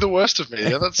 Assuming the worst of me.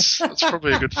 Yeah, that's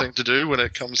probably a good thing to do when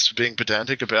it comes to being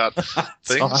pedantic about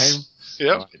things. Time.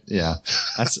 Yep. Yeah.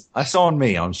 That's on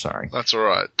me. I'm sorry. That's all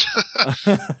right.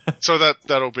 So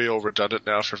that'll be all redundant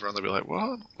now for everyone. They'll be like,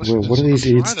 what? What are these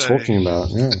idiots talking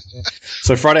about? Yeah.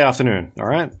 So Friday afternoon, all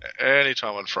right?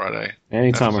 Anytime on Friday.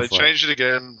 Anytime and on if they Friday. change it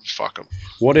again, fuck them.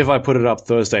 What if I put it up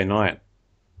Thursday night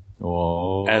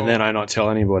Oh. and then I not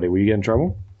tell anybody? Will you get in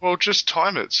trouble? Well, just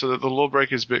time it so that the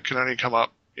LawBreakers bit can only come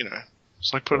up,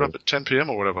 it's like put it up at 10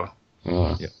 p.m. or whatever.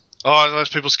 Oh. Yeah. Oh, unless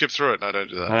people skip through it. No, don't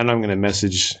do that. And I'm going to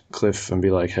message Cliff and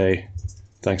be like, hey,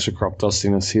 thanks for crop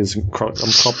dusting us. I'm crop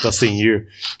dusting you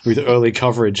with early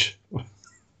coverage.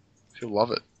 He'll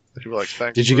love it. He'll be like,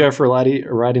 thanks. Did you go for a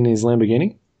ride in his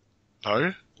Lamborghini?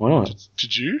 No. Why not?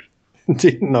 Did you?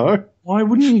 Didn't know. Why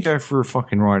wouldn't you go for a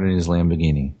fucking ride in his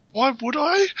Lamborghini? Why would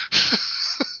I?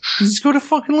 He's got a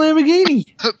fucking Lamborghini.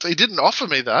 They didn't offer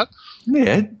me that.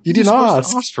 Yeah. You didn't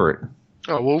ask. Ask for it.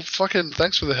 Oh, well, fucking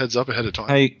thanks for the heads up ahead of time.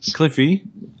 Hey, Cliffy,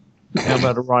 how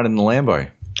about a ride in the Lambo?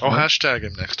 I'll hashtag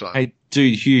him next time. Hey,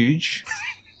 Dude Huge.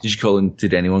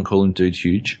 Did anyone call him Dude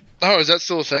Huge? Oh, is that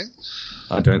still a thing?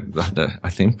 I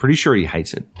think pretty sure he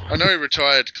hates it. I know he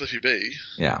retired Cliffy B.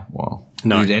 Yeah, well.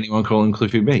 No. Did anyone call him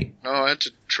Cliffy B? No, I had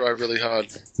to try really hard.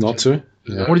 Not to?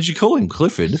 Yeah. What did you call him?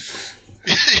 Clifford?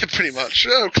 Yeah, pretty much.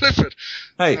 Oh, Clifford.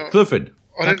 Hey, Clifford.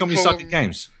 I How didn't come you call suck him- at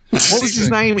games? What was his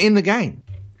name in the game?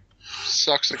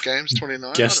 Sucks at games,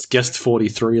 29. Guest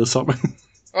 43 or something.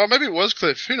 Oh, maybe it was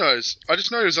Cliff. Who knows? I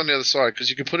just know he was on the other side because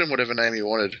you could put in whatever name you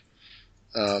wanted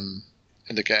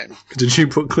in the game. Did you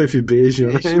put Cliffy B as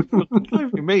your name?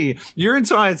 Cliffy B. Your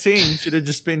entire team should have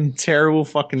just been terrible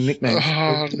fucking nicknames.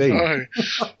 Oh, no.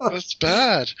 That's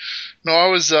bad. No, I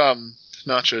was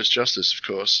Nachos Justice, of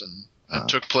course, and I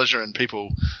took pleasure in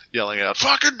people yelling out,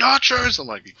 fucking Nachos! I'm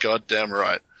like, you're goddamn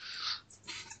right.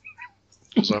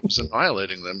 Because I was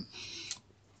annihilating them.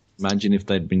 Imagine if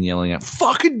they'd been yelling out,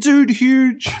 fucking Dude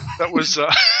Huge! That was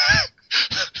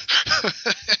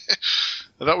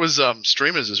that was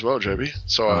streamers as well, Joby.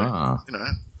 So I,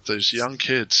 those young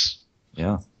kids,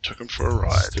 took them for a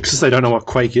ride. Because they don't know what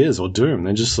Quake is or Doom.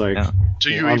 They're just like,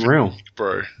 Do you unreal. even,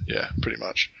 bro? Yeah, pretty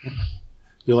much.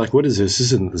 You're like, what is this?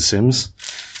 This isn't The Sims.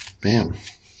 Bam.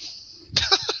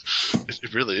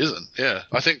 It really isn't. Yeah,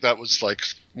 I think that was like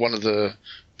one of the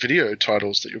video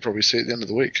titles that you'll probably see at the end of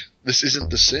the week. This isn't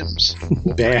The Sims.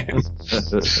 Bam.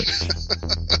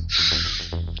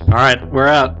 All right, we're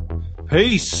out.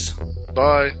 Peace!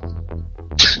 Bye.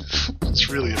 It's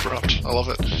really abrupt. I love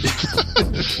it.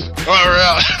 All right, we're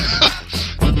out.